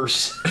 but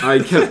worse.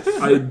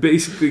 I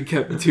basically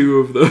kept two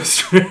of those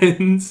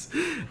friends,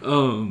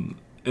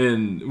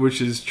 and which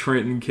is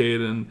Trent and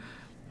Caden.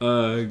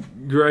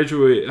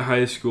 Graduate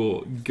high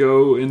school,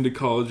 go into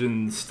college,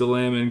 and still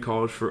am in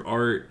college for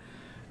art.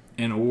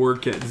 And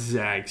work at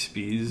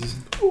Zaxby's.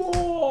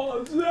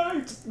 Oh,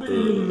 Zaxby's.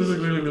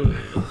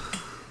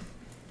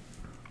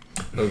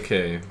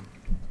 Okay.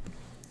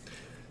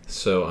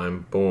 So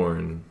I'm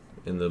born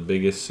in the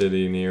biggest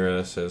city near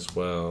us as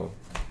well.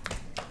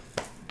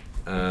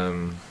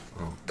 Oh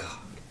God.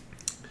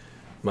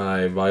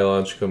 My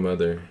biological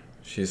mother,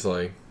 she's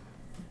like,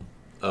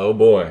 oh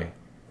boy,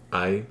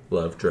 I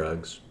love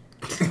drugs.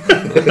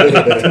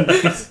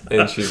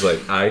 And she's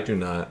like, I do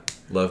not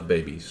love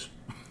babies.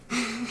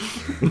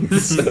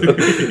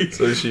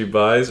 So she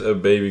buys a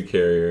baby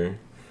carrier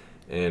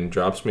and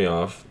drops me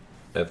off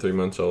at 3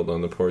 months old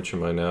on the porch of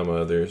my now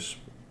mother's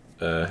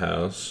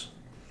house.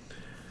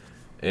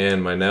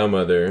 And my now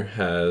mother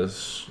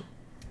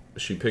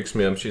she picks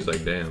me up. She's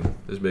like, damn,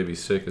 this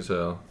baby's sick as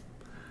hell.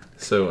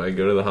 So I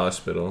go to the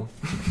hospital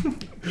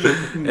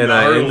and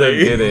I end up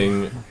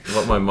getting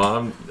what my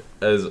mom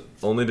has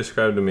only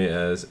described to me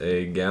as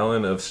a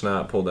gallon of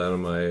snot pulled out of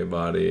my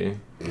body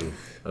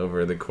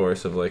over the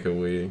course of like a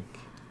week.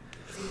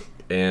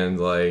 And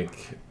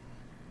like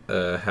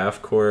a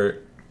half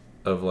quart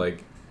of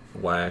like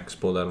wax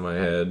pulled out of my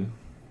head.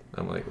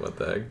 I'm like, what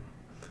the heck?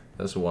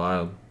 That's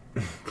wild.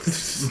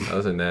 That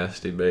was a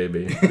nasty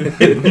baby.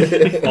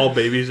 All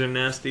babies are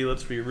nasty.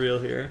 Let's be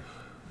real here.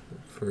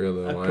 For real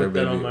though, I why put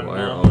that on my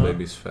are all mama.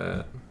 babies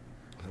fat?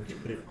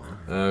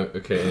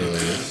 Okay,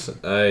 anyways,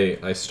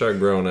 I start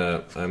growing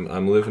up.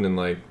 I'm living in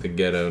like the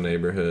ghetto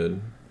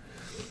neighborhood.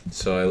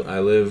 So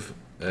I live.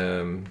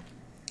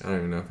 I don't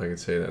even know if I could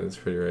say that. That's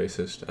pretty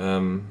racist.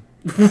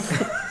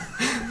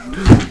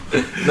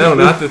 No,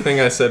 not the thing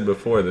I said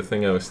before. The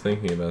thing I was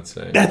thinking about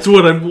saying. That's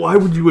what I'm. Why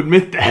would you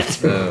admit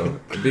that? No,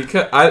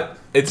 because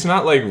it's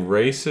not like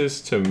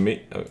racist to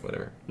me. Oh,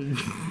 whatever.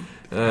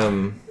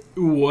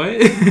 What?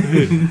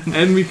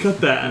 And we cut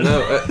that.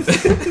 No.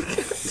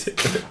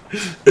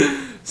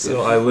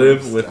 So I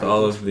live with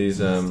all of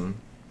these.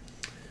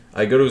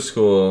 I go to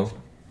school.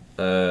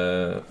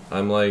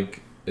 I'm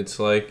like, it's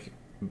like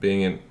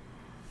being in.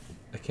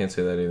 I can't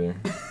say that either.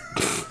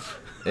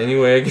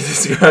 Anyway, I can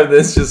describe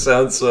this. Just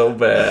sounds so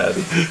bad.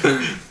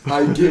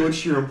 I get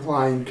what you're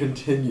implying.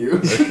 Continue.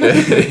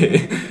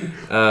 Okay.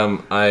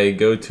 I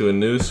go to a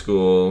new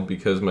school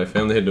because my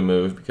family had to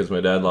move because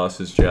my dad lost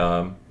his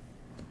job.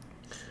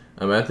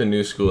 I'm at the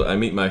new school. I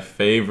meet my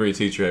favorite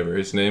teacher ever.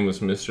 His name was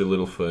Mr.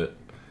 Littlefoot.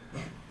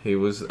 He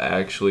was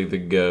actually the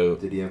GOAT.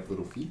 Did he have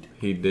little feet?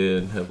 He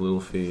did have little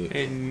feet.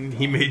 And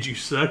he made you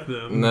suck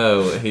them.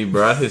 No, he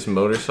brought his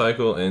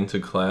motorcycle into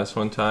class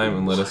one time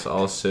and let us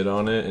all sit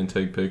on it and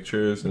take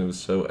pictures, and it was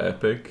so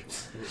epic.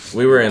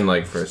 We were in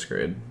like first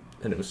grade,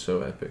 and it was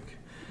so epic.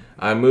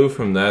 I moved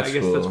from that I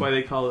guess school that's why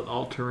they call it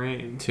all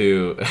terrain.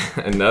 to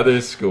another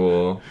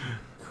school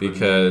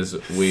because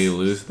we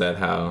lose that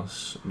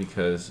house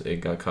because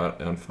it got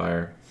caught on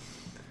fire.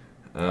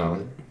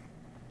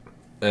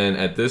 And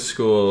at this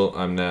school,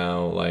 I'm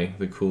now like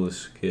the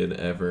coolest kid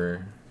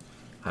ever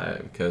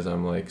because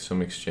I'm like some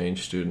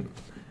exchange student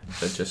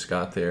that just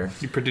got there.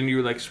 You pretend you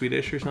were like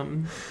Swedish or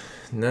something?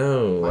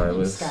 No, I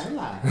was.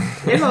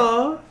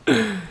 Hello.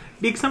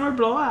 Big summer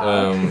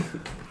blowout.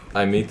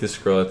 I meet this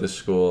girl at this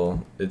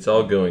school. It's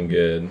all going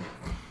good.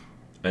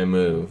 I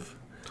move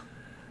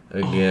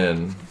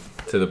again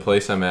to the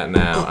place I'm at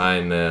now.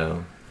 I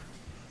know.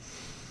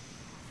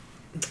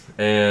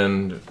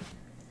 And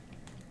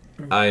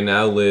I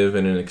now live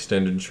in an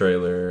extended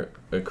trailer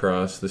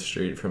across the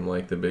street from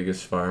like the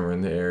biggest farmer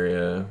in the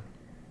area.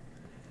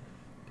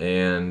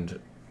 And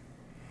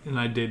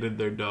I dated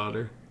their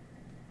daughter,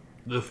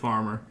 the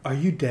farmer. Are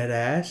you dead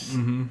ass?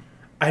 Mm-hmm.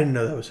 I didn't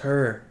know that was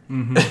her.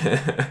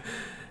 Mm-hmm.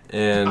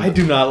 and I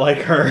do not like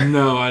her.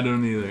 No, I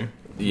don't either.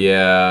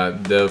 yeah,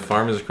 the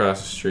farmers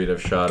across the street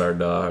have shot our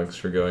dogs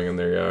for going in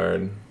their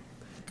yard.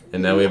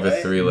 And now we have a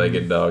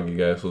 3-legged dog you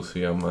guys will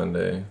see on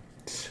Monday.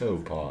 So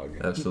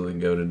pog. Absolutely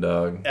goated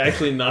dog.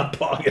 Actually, not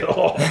Pog at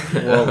all.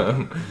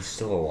 Well, he's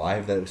still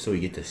alive, so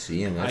we get to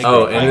see him. That's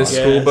Oh, pretty and the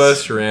pog. school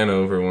bus ran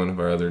over one of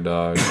our other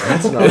dogs.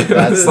 That's not.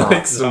 That's It's not.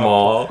 like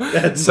small.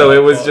 That's So not it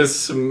was Pog.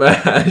 just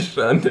smashed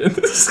under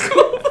the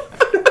school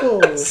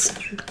bus.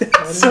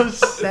 That's so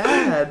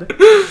sad.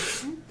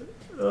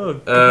 Oh,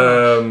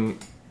 God.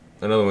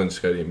 Another one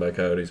just got eaten by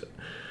coyotes.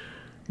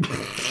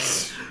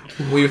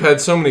 We've had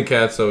so many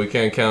cats though we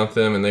can't count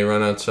them, and they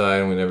run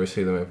outside and we never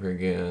see them ever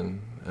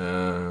again.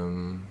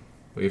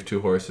 We have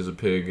 2 horses, a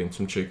pig, and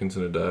some chickens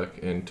and a duck,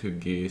 and 2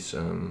 geese.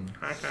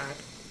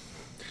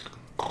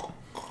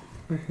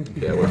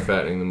 Yeah, we're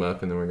fattening them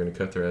up, and then we're gonna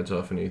cut their heads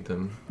off and eat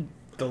them.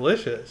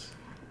 Delicious.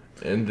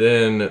 And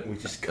then, We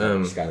just cut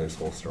Skylar's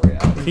whole story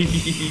out.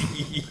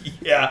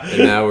 Yeah. and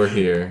now we're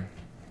here.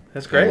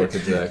 That's I great. work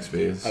at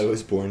Zaxby's. I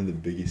was born in the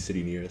biggest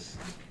city near us,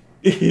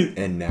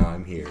 and now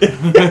I'm here.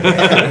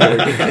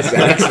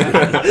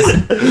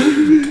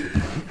 Exactly.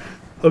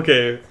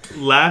 Okay,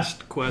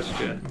 last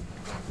question.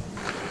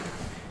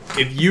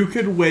 If you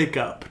could wake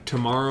up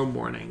tomorrow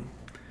morning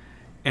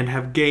and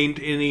have gained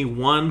any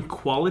one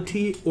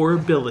quality or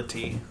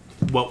ability,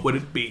 what would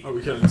it be? Are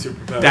we counting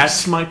superpowers?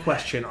 That's my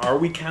question. Are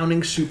we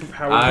counting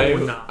superpowers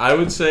or not? I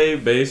would say,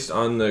 based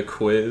on the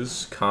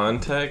quiz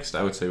context,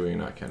 I would say we're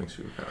not counting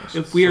superpowers.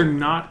 If we are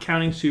not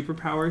counting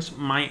superpowers,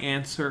 my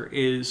answer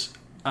is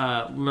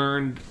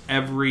learned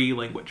every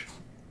language.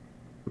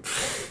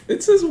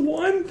 It says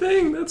one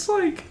thing. That's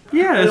like...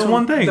 Yeah, that's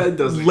one thing. that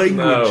doesn't-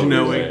 Language No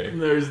knowing. way.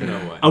 There's no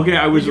way. Okay,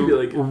 I was You could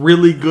be like-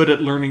 really good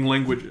at learning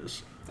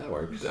languages. That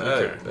works.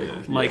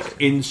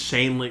 Like,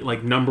 insanely,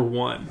 like, number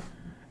 1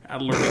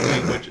 at learning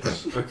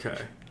languages. Okay.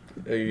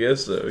 I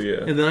guess so,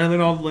 yeah. And then I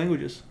learned all the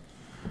languages.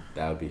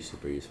 That would be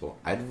super useful.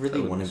 I'd really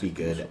That would want be to be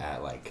super good useful.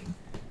 at like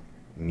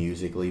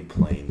musically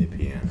playing the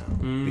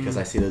piano because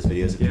I see those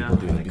videos of Yeah. people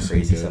doing Like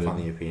crazy so stuff good.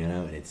 on the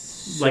piano, and it's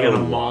so Like at a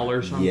mall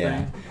or something?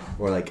 Yeah,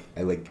 or like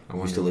I I used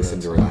wonder to what listen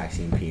to that's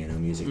relaxing piano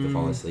music to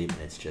fall asleep,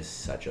 and it's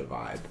just such a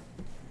vibe.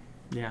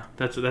 Yeah,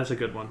 that's a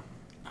good one.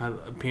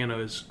 Piano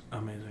is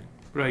amazing.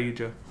 What about you,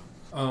 Joe?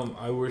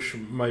 I wish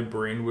my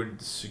brain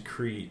would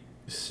secrete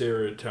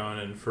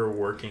serotonin for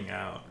working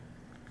out.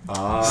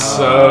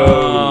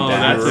 So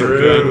that's a true.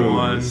 good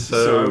one.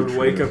 So I would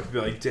wake true. up and be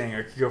like, dang,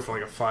 I could go for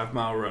like a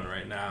 5-mile run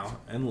right now.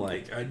 And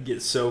like, I'd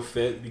get so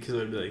fit because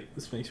I'd be like,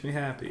 this makes me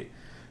happy.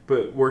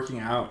 But working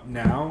out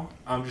now,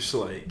 I'm just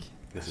like,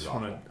 This is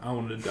I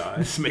want to die.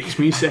 This makes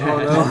me sad. Oh,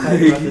 no. I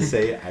was about to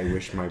say, I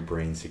wish my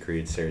brain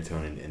secreted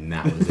serotonin, and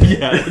that was it.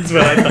 Yeah, that's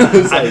what I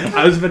thought.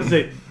 I was about to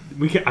say,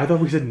 I thought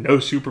we said no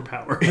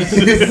superpowers.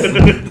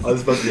 I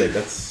was about to be like,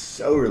 that's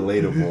so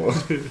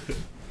relatable.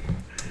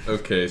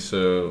 Okay,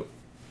 so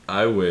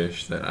I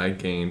wish that I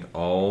gained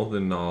all the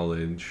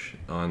knowledge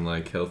on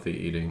like healthy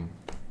eating.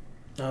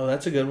 Oh,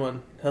 that's a good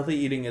one. Healthy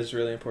eating is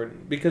really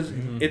important because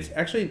it's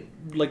actually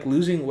like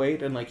losing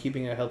weight and like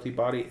keeping a healthy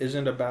body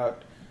isn't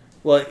about.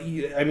 Well,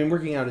 I mean,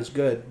 working out is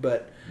good,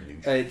 but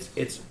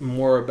it's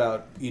more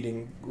about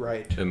eating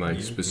right. And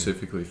like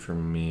specifically for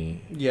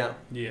me. Yeah,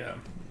 Yeah.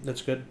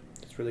 that's good.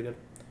 That's really good.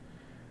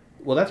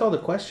 Well, that's all the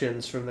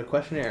questions from the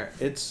questionnaire.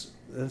 It's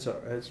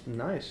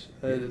nice.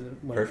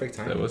 Perfect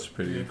time. That was a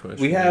pretty good question.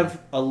 We have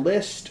a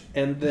list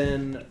and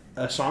then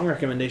a song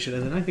recommendation,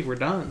 and then I think we're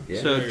done.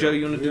 Yeah. So, Joe,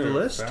 you want to do the We're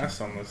list? fast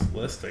on this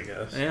list, I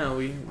guess. Yeah,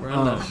 we're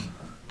on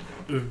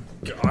this.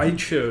 I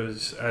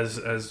chose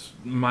as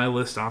my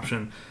list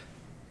option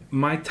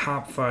my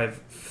top 5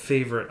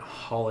 favorite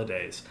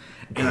holidays,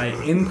 and I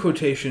in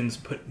quotations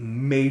put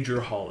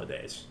major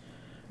holidays.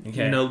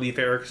 Okay. No Leif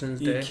Erikson's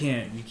Day.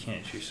 You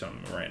can't choose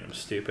something random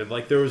stupid.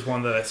 Like there was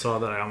one that I saw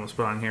that I almost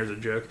put on here as a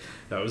joke.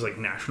 That was like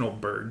National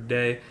Bird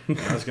Day. And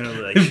I was gonna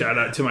like shout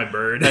out to my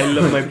bird. I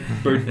love my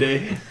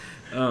birthday.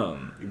 Your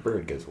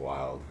bird goes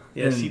wild.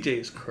 Yeah, And- CJ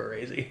is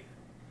crazy.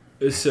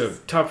 So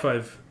top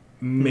 5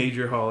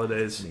 major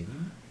holidays.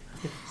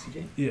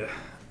 CJ? Yeah.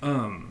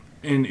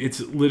 And it's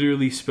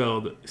literally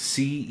spelled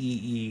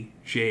CEEJAY.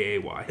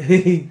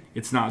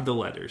 It's not the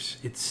letters.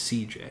 It's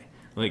CJ.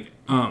 Like,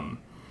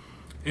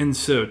 and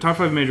so top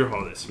 5 major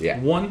holidays. Yeah.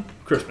 1,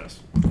 Christmas.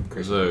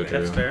 So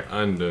That's true. fair.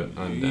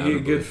 Undoubtedly. You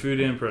get good food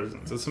and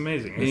presents. It's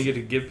amazing. And you get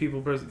to give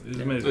people presents. It's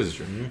amazing. This is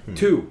true.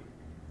 2,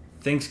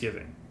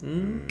 Thanksgiving.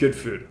 Good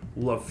food.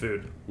 Love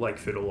food. Like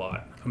food a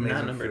lot. Amazing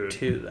Not number food.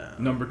 2, though.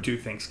 Number 2,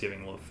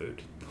 Thanksgiving. Love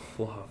food.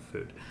 Love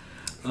food.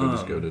 Food is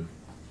goated.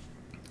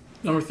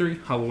 Number 3,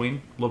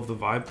 Halloween. Love the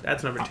vibe.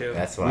 That's number 2.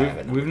 That's what I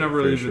have. We've never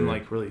really for been sure.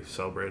 like really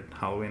celebrated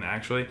Halloween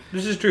actually.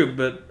 This is true,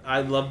 but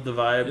I love the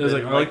vibe. It was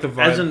and, I like the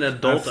vibe. As an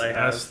adult, I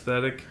have.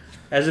 aesthetic.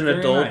 As an Very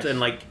adult, nice. and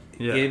like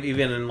Yeah.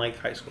 even in like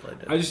high school,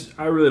 I did.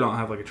 I really don't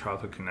have like a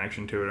childhood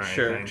connection to it or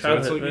Sure, anything. So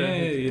it's like, childhood,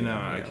 yeah, you know,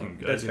 yeah, I can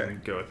that's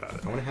fair. go without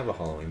it. I want to have a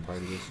Halloween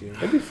party this year.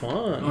 That'd be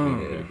fun.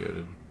 Mm. Yeah,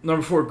 good.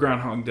 Number 4,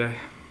 Groundhog Day.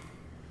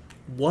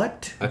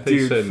 What? I think Dude,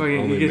 you said fucking-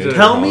 only you get to- mention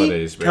Tell me,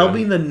 holidays, tell man.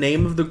 me the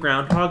name of the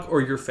groundhog,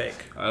 or you're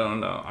fake. I don't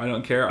know. I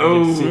don't care.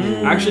 Oh. I get to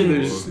see- actually,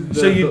 there's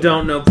So you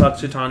don't know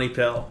Puxatawny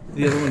Pill?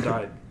 The other one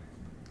died.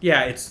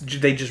 Yeah,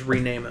 they just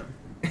rename him.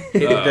 Every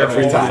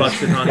Therefore, time.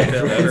 Puxatawny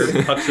Pill or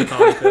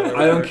Puxatawny Pill. or I don't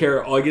whatever.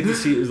 care. All I get to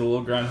see is a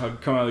little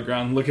groundhog come out of the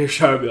ground, look at a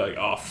shot, and be like,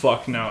 "Oh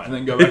fuck no," and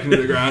then go back into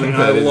the ground. And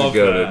I That is love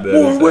goated. that. That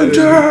is-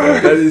 Winter!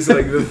 That is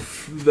like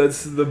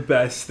that's the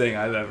best thing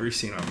I've ever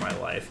seen in my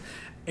life.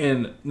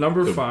 And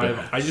number The 5,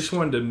 best. I just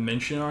wanted to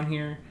mention on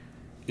here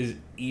is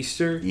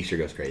Easter. Easter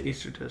goes crazy.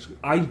 Easter Tisco.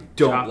 I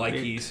don't Chocolate. like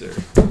Easter.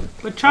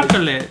 But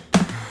chocolate.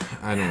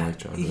 I don't like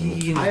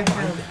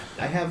chocolate.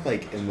 I have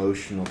like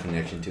emotional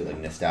connection to it, like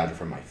nostalgia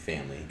from my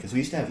family, because we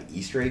used to have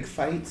Easter egg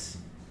fights,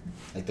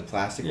 like the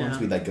plastic ones.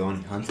 Yeah. We'd like go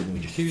and hunt and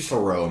we just Here's-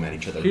 throw them at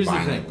each other here's the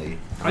thing. violently.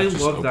 I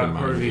Just love that open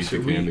part of mine Easter.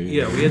 and We, eat candy.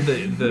 yeah, we had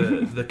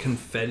the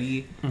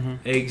confetti Mhm.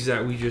 eggs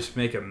that we just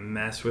make a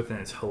mess with, and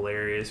it's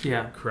hilarious. We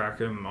Yeah. crack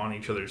them on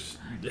each other's.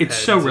 It's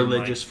so heads and, like-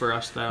 religious for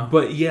us, though.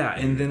 But yeah,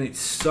 and then it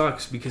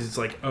sucks because it's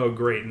like, oh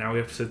great, now we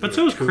have to sit through But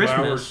so is 2-hour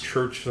Christmas.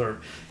 church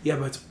service. Yeah,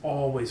 but it's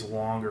always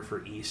longer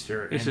for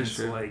Easter, This and is it's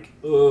true. like,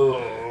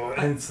 oh,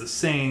 and it's the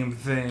same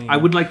thing. I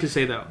would like to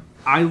say though,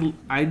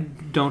 I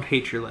don't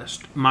hate your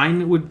list.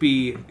 Mine would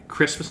be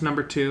Christmas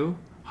number 2,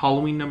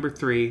 Halloween number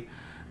 3.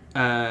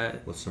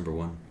 What's number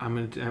 1?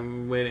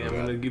 I'm waiting. I'm Okay.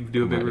 gonna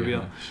do a big Oh my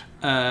reveal.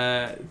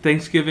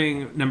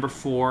 Thanksgiving number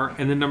 4,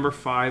 and then number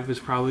 5 is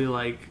probably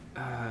like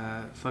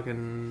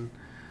fucking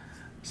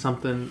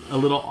something a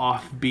little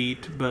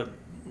offbeat, but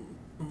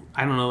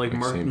I don't know, like Like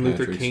Martin St. Luther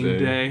Patrick's King Day.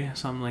 Day,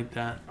 something like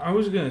that. I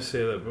was gonna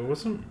say that, but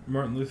wasn't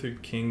Martin Luther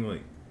King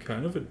like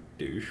kind of a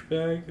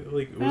douchebag?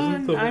 Like,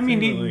 wasn't the whole I mean,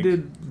 thing he that, like,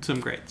 did some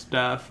great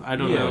stuff. I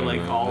don't Yeah, know,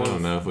 like all I of.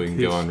 don't know if we can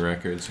his- go on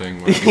record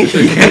saying I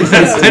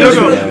don't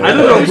know. I don't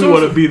know if we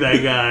want to be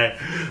that guy.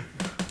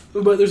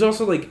 But there's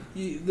also like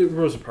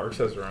Rosa Parks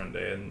has her own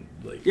day, and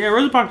like Yeah,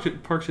 Rosa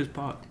Parks is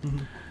pop.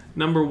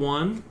 Number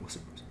 1,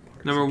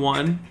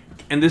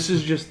 and this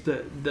is just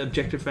the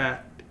objective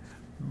fact: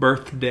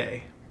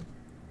 birthday.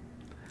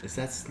 That's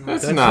not.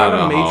 That's That's not, not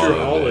a a major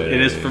holiday. holiday.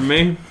 It is for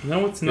me.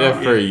 no, it's not.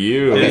 Yeah, for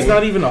you. Okay. It's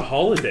not even a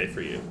holiday for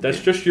you. That's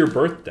just your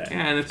birthday.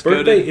 Yeah, and it's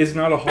Birthday goated. is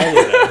not a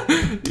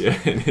holiday. Yeah,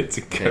 and it's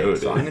a Okay, code.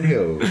 so I'm gonna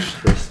go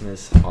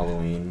Christmas,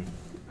 Halloween,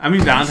 I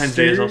mean, Valentine's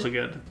Day is Easter? also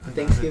good.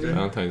 Thanksgiving.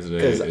 Valentine's Day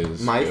Because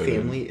is my goated.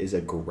 family is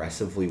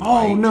aggressively white.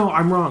 Oh no,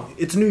 I'm wrong.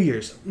 It's New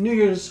Year's. New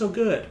Year's is so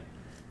good.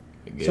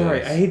 I Sorry,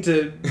 guess. I hate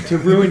to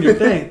ruin your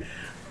thing.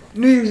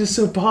 New Year's is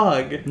so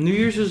pog. New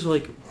Year's is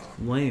like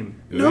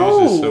lame. New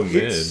Year's is so mid.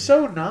 it's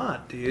so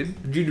not,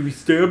 dude. Dude, we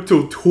stay up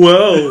till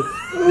 12.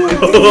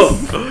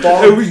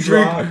 Ball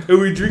drop. and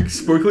we drink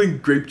sparkling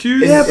grape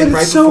juice. Yeah, but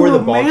it's so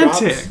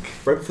romantic.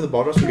 Right before the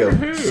ball drops, we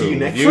go, see you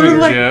next You For year.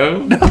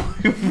 and like- Joe?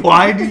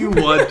 Why do you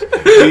want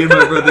me and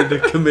my brother to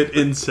commit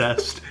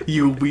incest?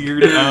 You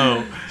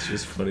weirdo. It's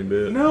just a funny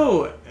bit.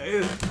 No,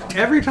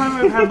 every time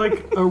I've had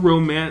like a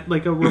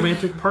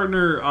romantic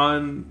partner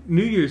on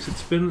New Year's,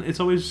 it's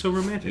always so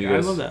romantic. You I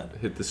guys love that.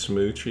 hit the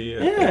smoochie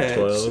at Yeah,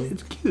 12?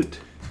 it's cute.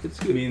 It's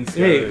cute. Me and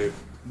Hey. Skylar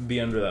be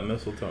under that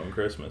mistletoe on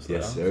Christmas.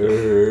 Yes, though.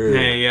 sir.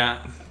 Hey,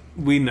 yeah,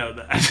 we know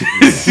that.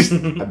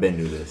 I've been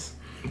to this.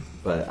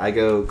 But I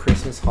go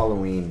Christmas,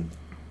 Halloween,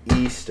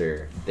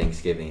 Easter,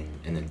 Thanksgiving,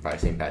 and then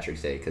St.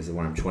 Patrick's Day, because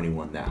when I'm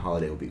 21, that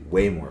holiday will be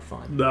way more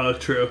fun. No,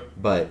 true.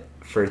 But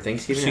for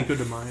Thanksgiving Cinco at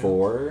de Mayo.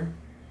 4,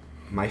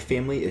 my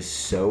family is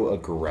so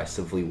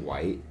aggressively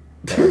white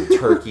that our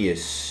turkey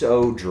is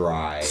so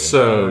dry.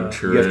 So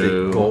true. You have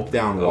to gulp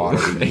down water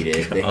Oh to eat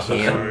it. The God.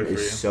 ham Sorry for you.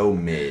 is so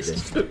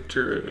mid.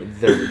 True.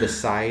 The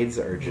sides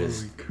are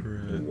just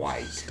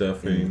white.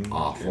 Stuffing. and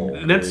awful.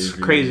 and That's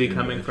gravy crazy and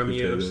coming mashed from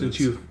you, potatoes. since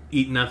you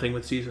eat nothing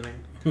with seasoning.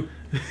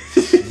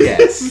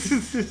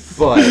 Yes.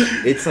 But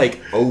it's like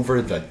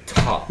over the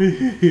top.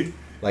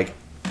 Like,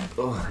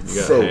 oh, it's You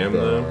got so ham,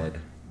 though? bad.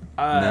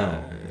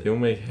 No. You'll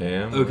make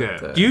ham? Okay.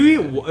 What the Do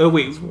you heck? eat? Oh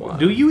wait, wild.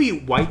 do you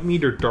eat white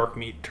meat or dark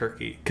meat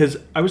turkey? Because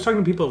I was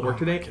talking to people at work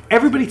today.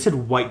 Everybody said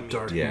white meat,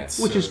 Dark Yes. meat's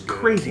which so is good.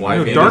 crazy. White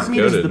No, meat dark is meat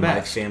is goated. the My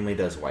best. family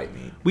does white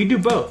meat. We do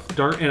both.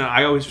 Dark, and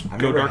I always I've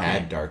go never dark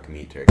had meat. dark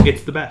meat turkey.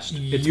 It's the best.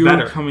 It's You're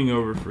better. coming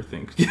over for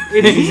Thanksgiving.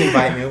 Please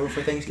invite me over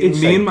for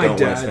Thanksgiving. Me and my I don't want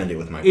dad- to spend it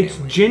with my It's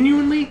family.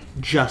 genuinely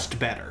just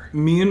better.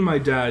 Me and my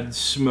dad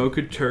smoke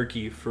a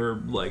turkey for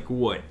like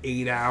what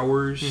 8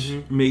 hours,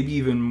 maybe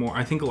even more.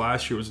 I think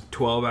last year was a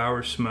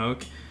 12-hour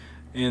smoke,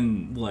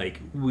 and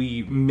like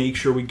we make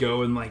sure we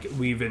go and like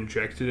we've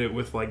injected it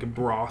with like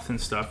broth and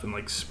stuff, and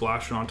like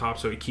splash it on top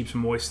so it keeps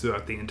moist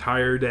throughout the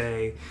entire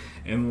day,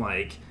 and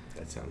like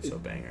That sounds so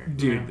banger.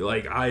 Dude,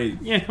 like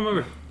Yeah, come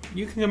over.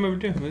 You can come over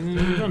too.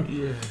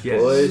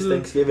 yes. Boys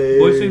Thanksgiving.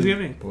 Boys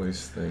Thanksgiving.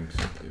 Boys, thanks.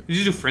 Did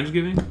you do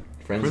Friendsgiving?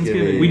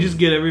 Friendsgiving. We just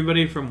get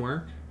everybody from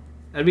work.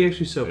 That'd be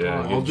actually so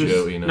Yeah, fun. get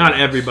Joey and Not us.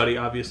 everybody,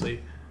 obviously,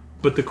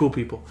 but the cool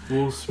people.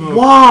 We'll smoke.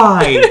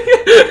 Why?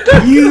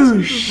 You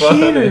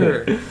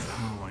shitter.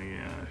 Oh my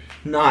gosh.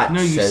 Not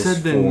No, you says said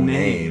the full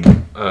name.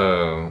 name.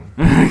 Oh.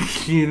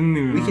 You didn't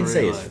even We can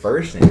say his realize.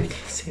 first name. We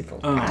can say the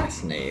Oh.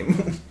 last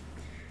name.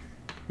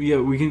 Yeah,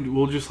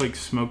 we'll just like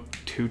smoke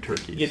 2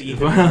 turkeys. Get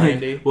Ethan and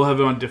Randy. We'll have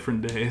it on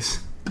different days.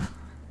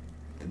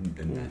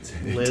 And that's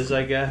it. Liz,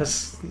 I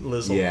guess.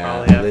 Liz will Yeah,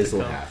 probably have Liz to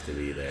will come. have to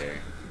be there.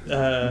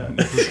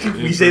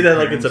 We say that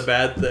like it's a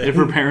bad thing. If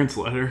her parents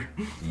let her.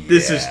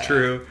 This is Yeah.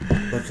 true.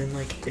 But then,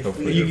 like, if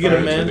Hopefully we, You your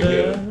can get parents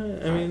are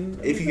Amanda. I mean,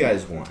 if you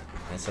guys want,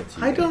 that's up to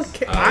you. I don't guys.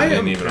 care. I I didn't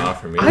am. even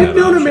offer me I've that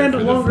known option Amanda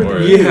for the longer than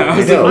fourth. you. Yeah, I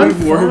was know. like, I'm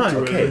we've worked fine.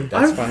 with Okay, it.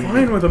 that's I'm fine.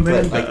 fine with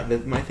Amanda. But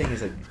like, my thing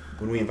is like,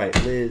 when we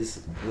invite Liz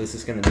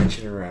is gonna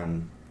mention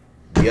around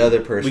the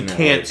other person. We that,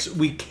 can't. like,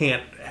 We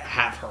can't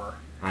have her.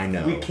 I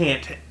know. We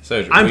can't.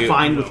 So I'm we-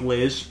 fine with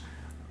Liz.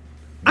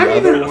 The I'm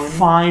other even one?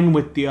 fine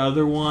with the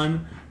other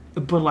one,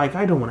 but like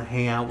I don't want to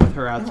hang out with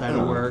her outside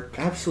of work.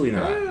 Absolutely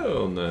not.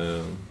 Hell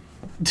no.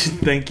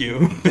 Thank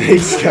you.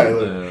 Thanks,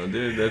 Skylar. No,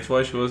 dude, that's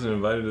why she wasn't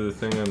invited to the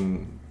thing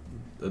on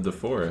the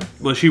 4th.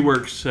 Well, she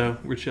works, so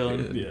we're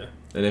chilling. Yeah.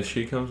 And if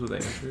she comes with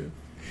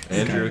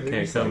Andrew can't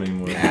It's come like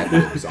anymore.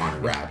 ad-libs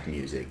on rap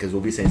music because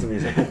we'll be saying something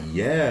that's like,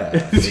 yeah,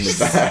 in the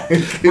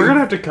back. We're gonna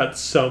have to cut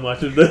so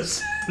much of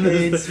this.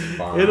 It's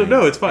fine.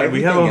 No, it's fine.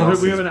 We have Everything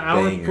else we have is an hour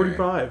and banger.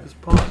 45. It's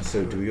fine.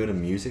 So do we go to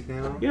music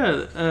now?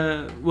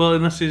 Yeah. Well,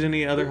 unless there's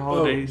any other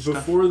holiday stuff.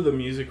 Before the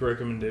music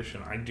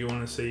recommendation, I do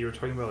want to say you were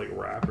talking about like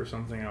rap or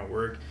something at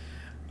work.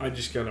 I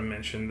just gotta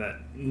mention that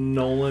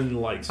Nolan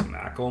likes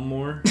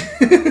Macklemore.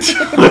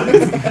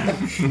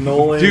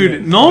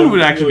 Nolan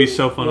would actually be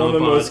so fun one on of the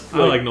the pod. most I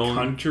like Nolan.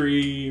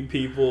 country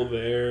people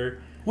there.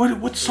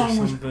 What song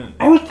was? something.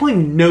 I was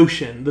playing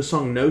Notion. The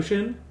song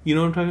Notion. You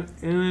know what I'm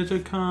talking? And it's a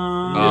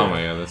con. Oh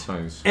my god, that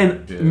song's.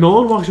 And yeah.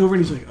 Nolan walks over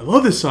and he's like, "I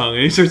love this song,"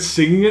 and he starts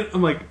singing it.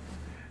 I'm like,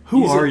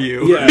 "Who He's are like-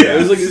 you?" Yeah, it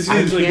was like this I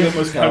is like the can't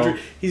most tell.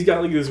 country. He's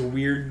got like this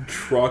weird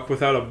truck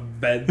without a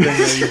bed thing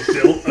that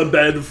he built a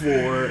bed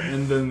for,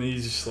 and then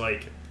he's just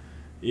like,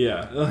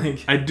 yeah,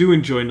 like I do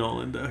enjoy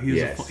Nolan though.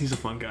 Yes. He's a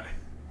fun guy.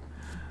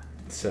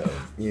 So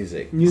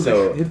music. So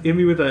So hit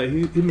me with a hit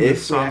me with a if we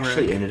song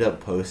actually rec. ended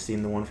up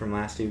posting the one from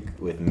last week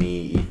with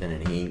me, Ethan,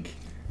 and Hink,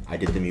 I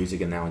did the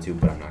music in that one too,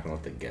 but I'm not gonna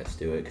let the guests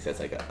do it because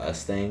that's like a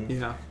us thing.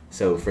 Yeah.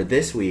 So for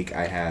this week,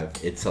 I have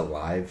 "It's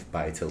Alive"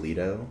 by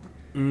Toledo,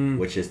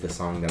 which is the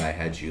song that I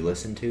had you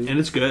listen to. And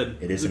it's good.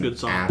 It is a an good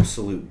song.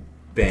 absolute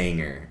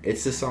banger.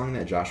 It's the song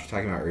that Josh was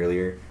talking about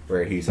earlier,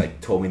 where he's like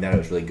told me that it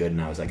was really good,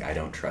 and I was like, I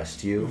don't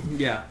trust you,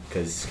 Yeah.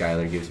 because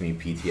Skylar gives me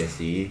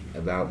PTSD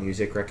about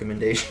music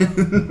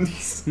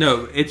recommendations.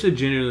 No, it's a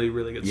genuinely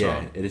really good Yeah,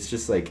 song. it's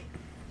just like,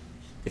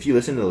 if you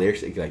listen to the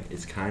lyrics,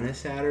 it's kind of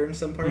sadder in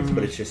some parts,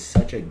 but it's just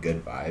such a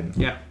good vibe.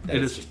 Yeah, that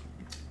it it's is.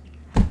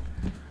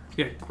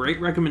 Yeah, great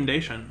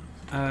recommendation.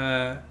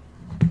 And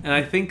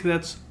I think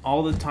that's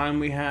all the time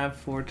we have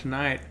for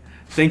tonight.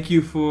 Thank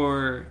you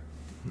for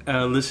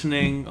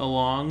listening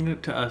along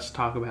to us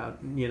talk about,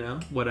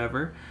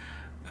 whatever.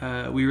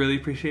 We really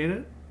appreciate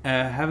it.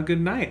 Have a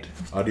good night.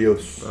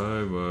 Adios.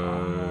 Bye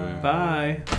bye. Bye.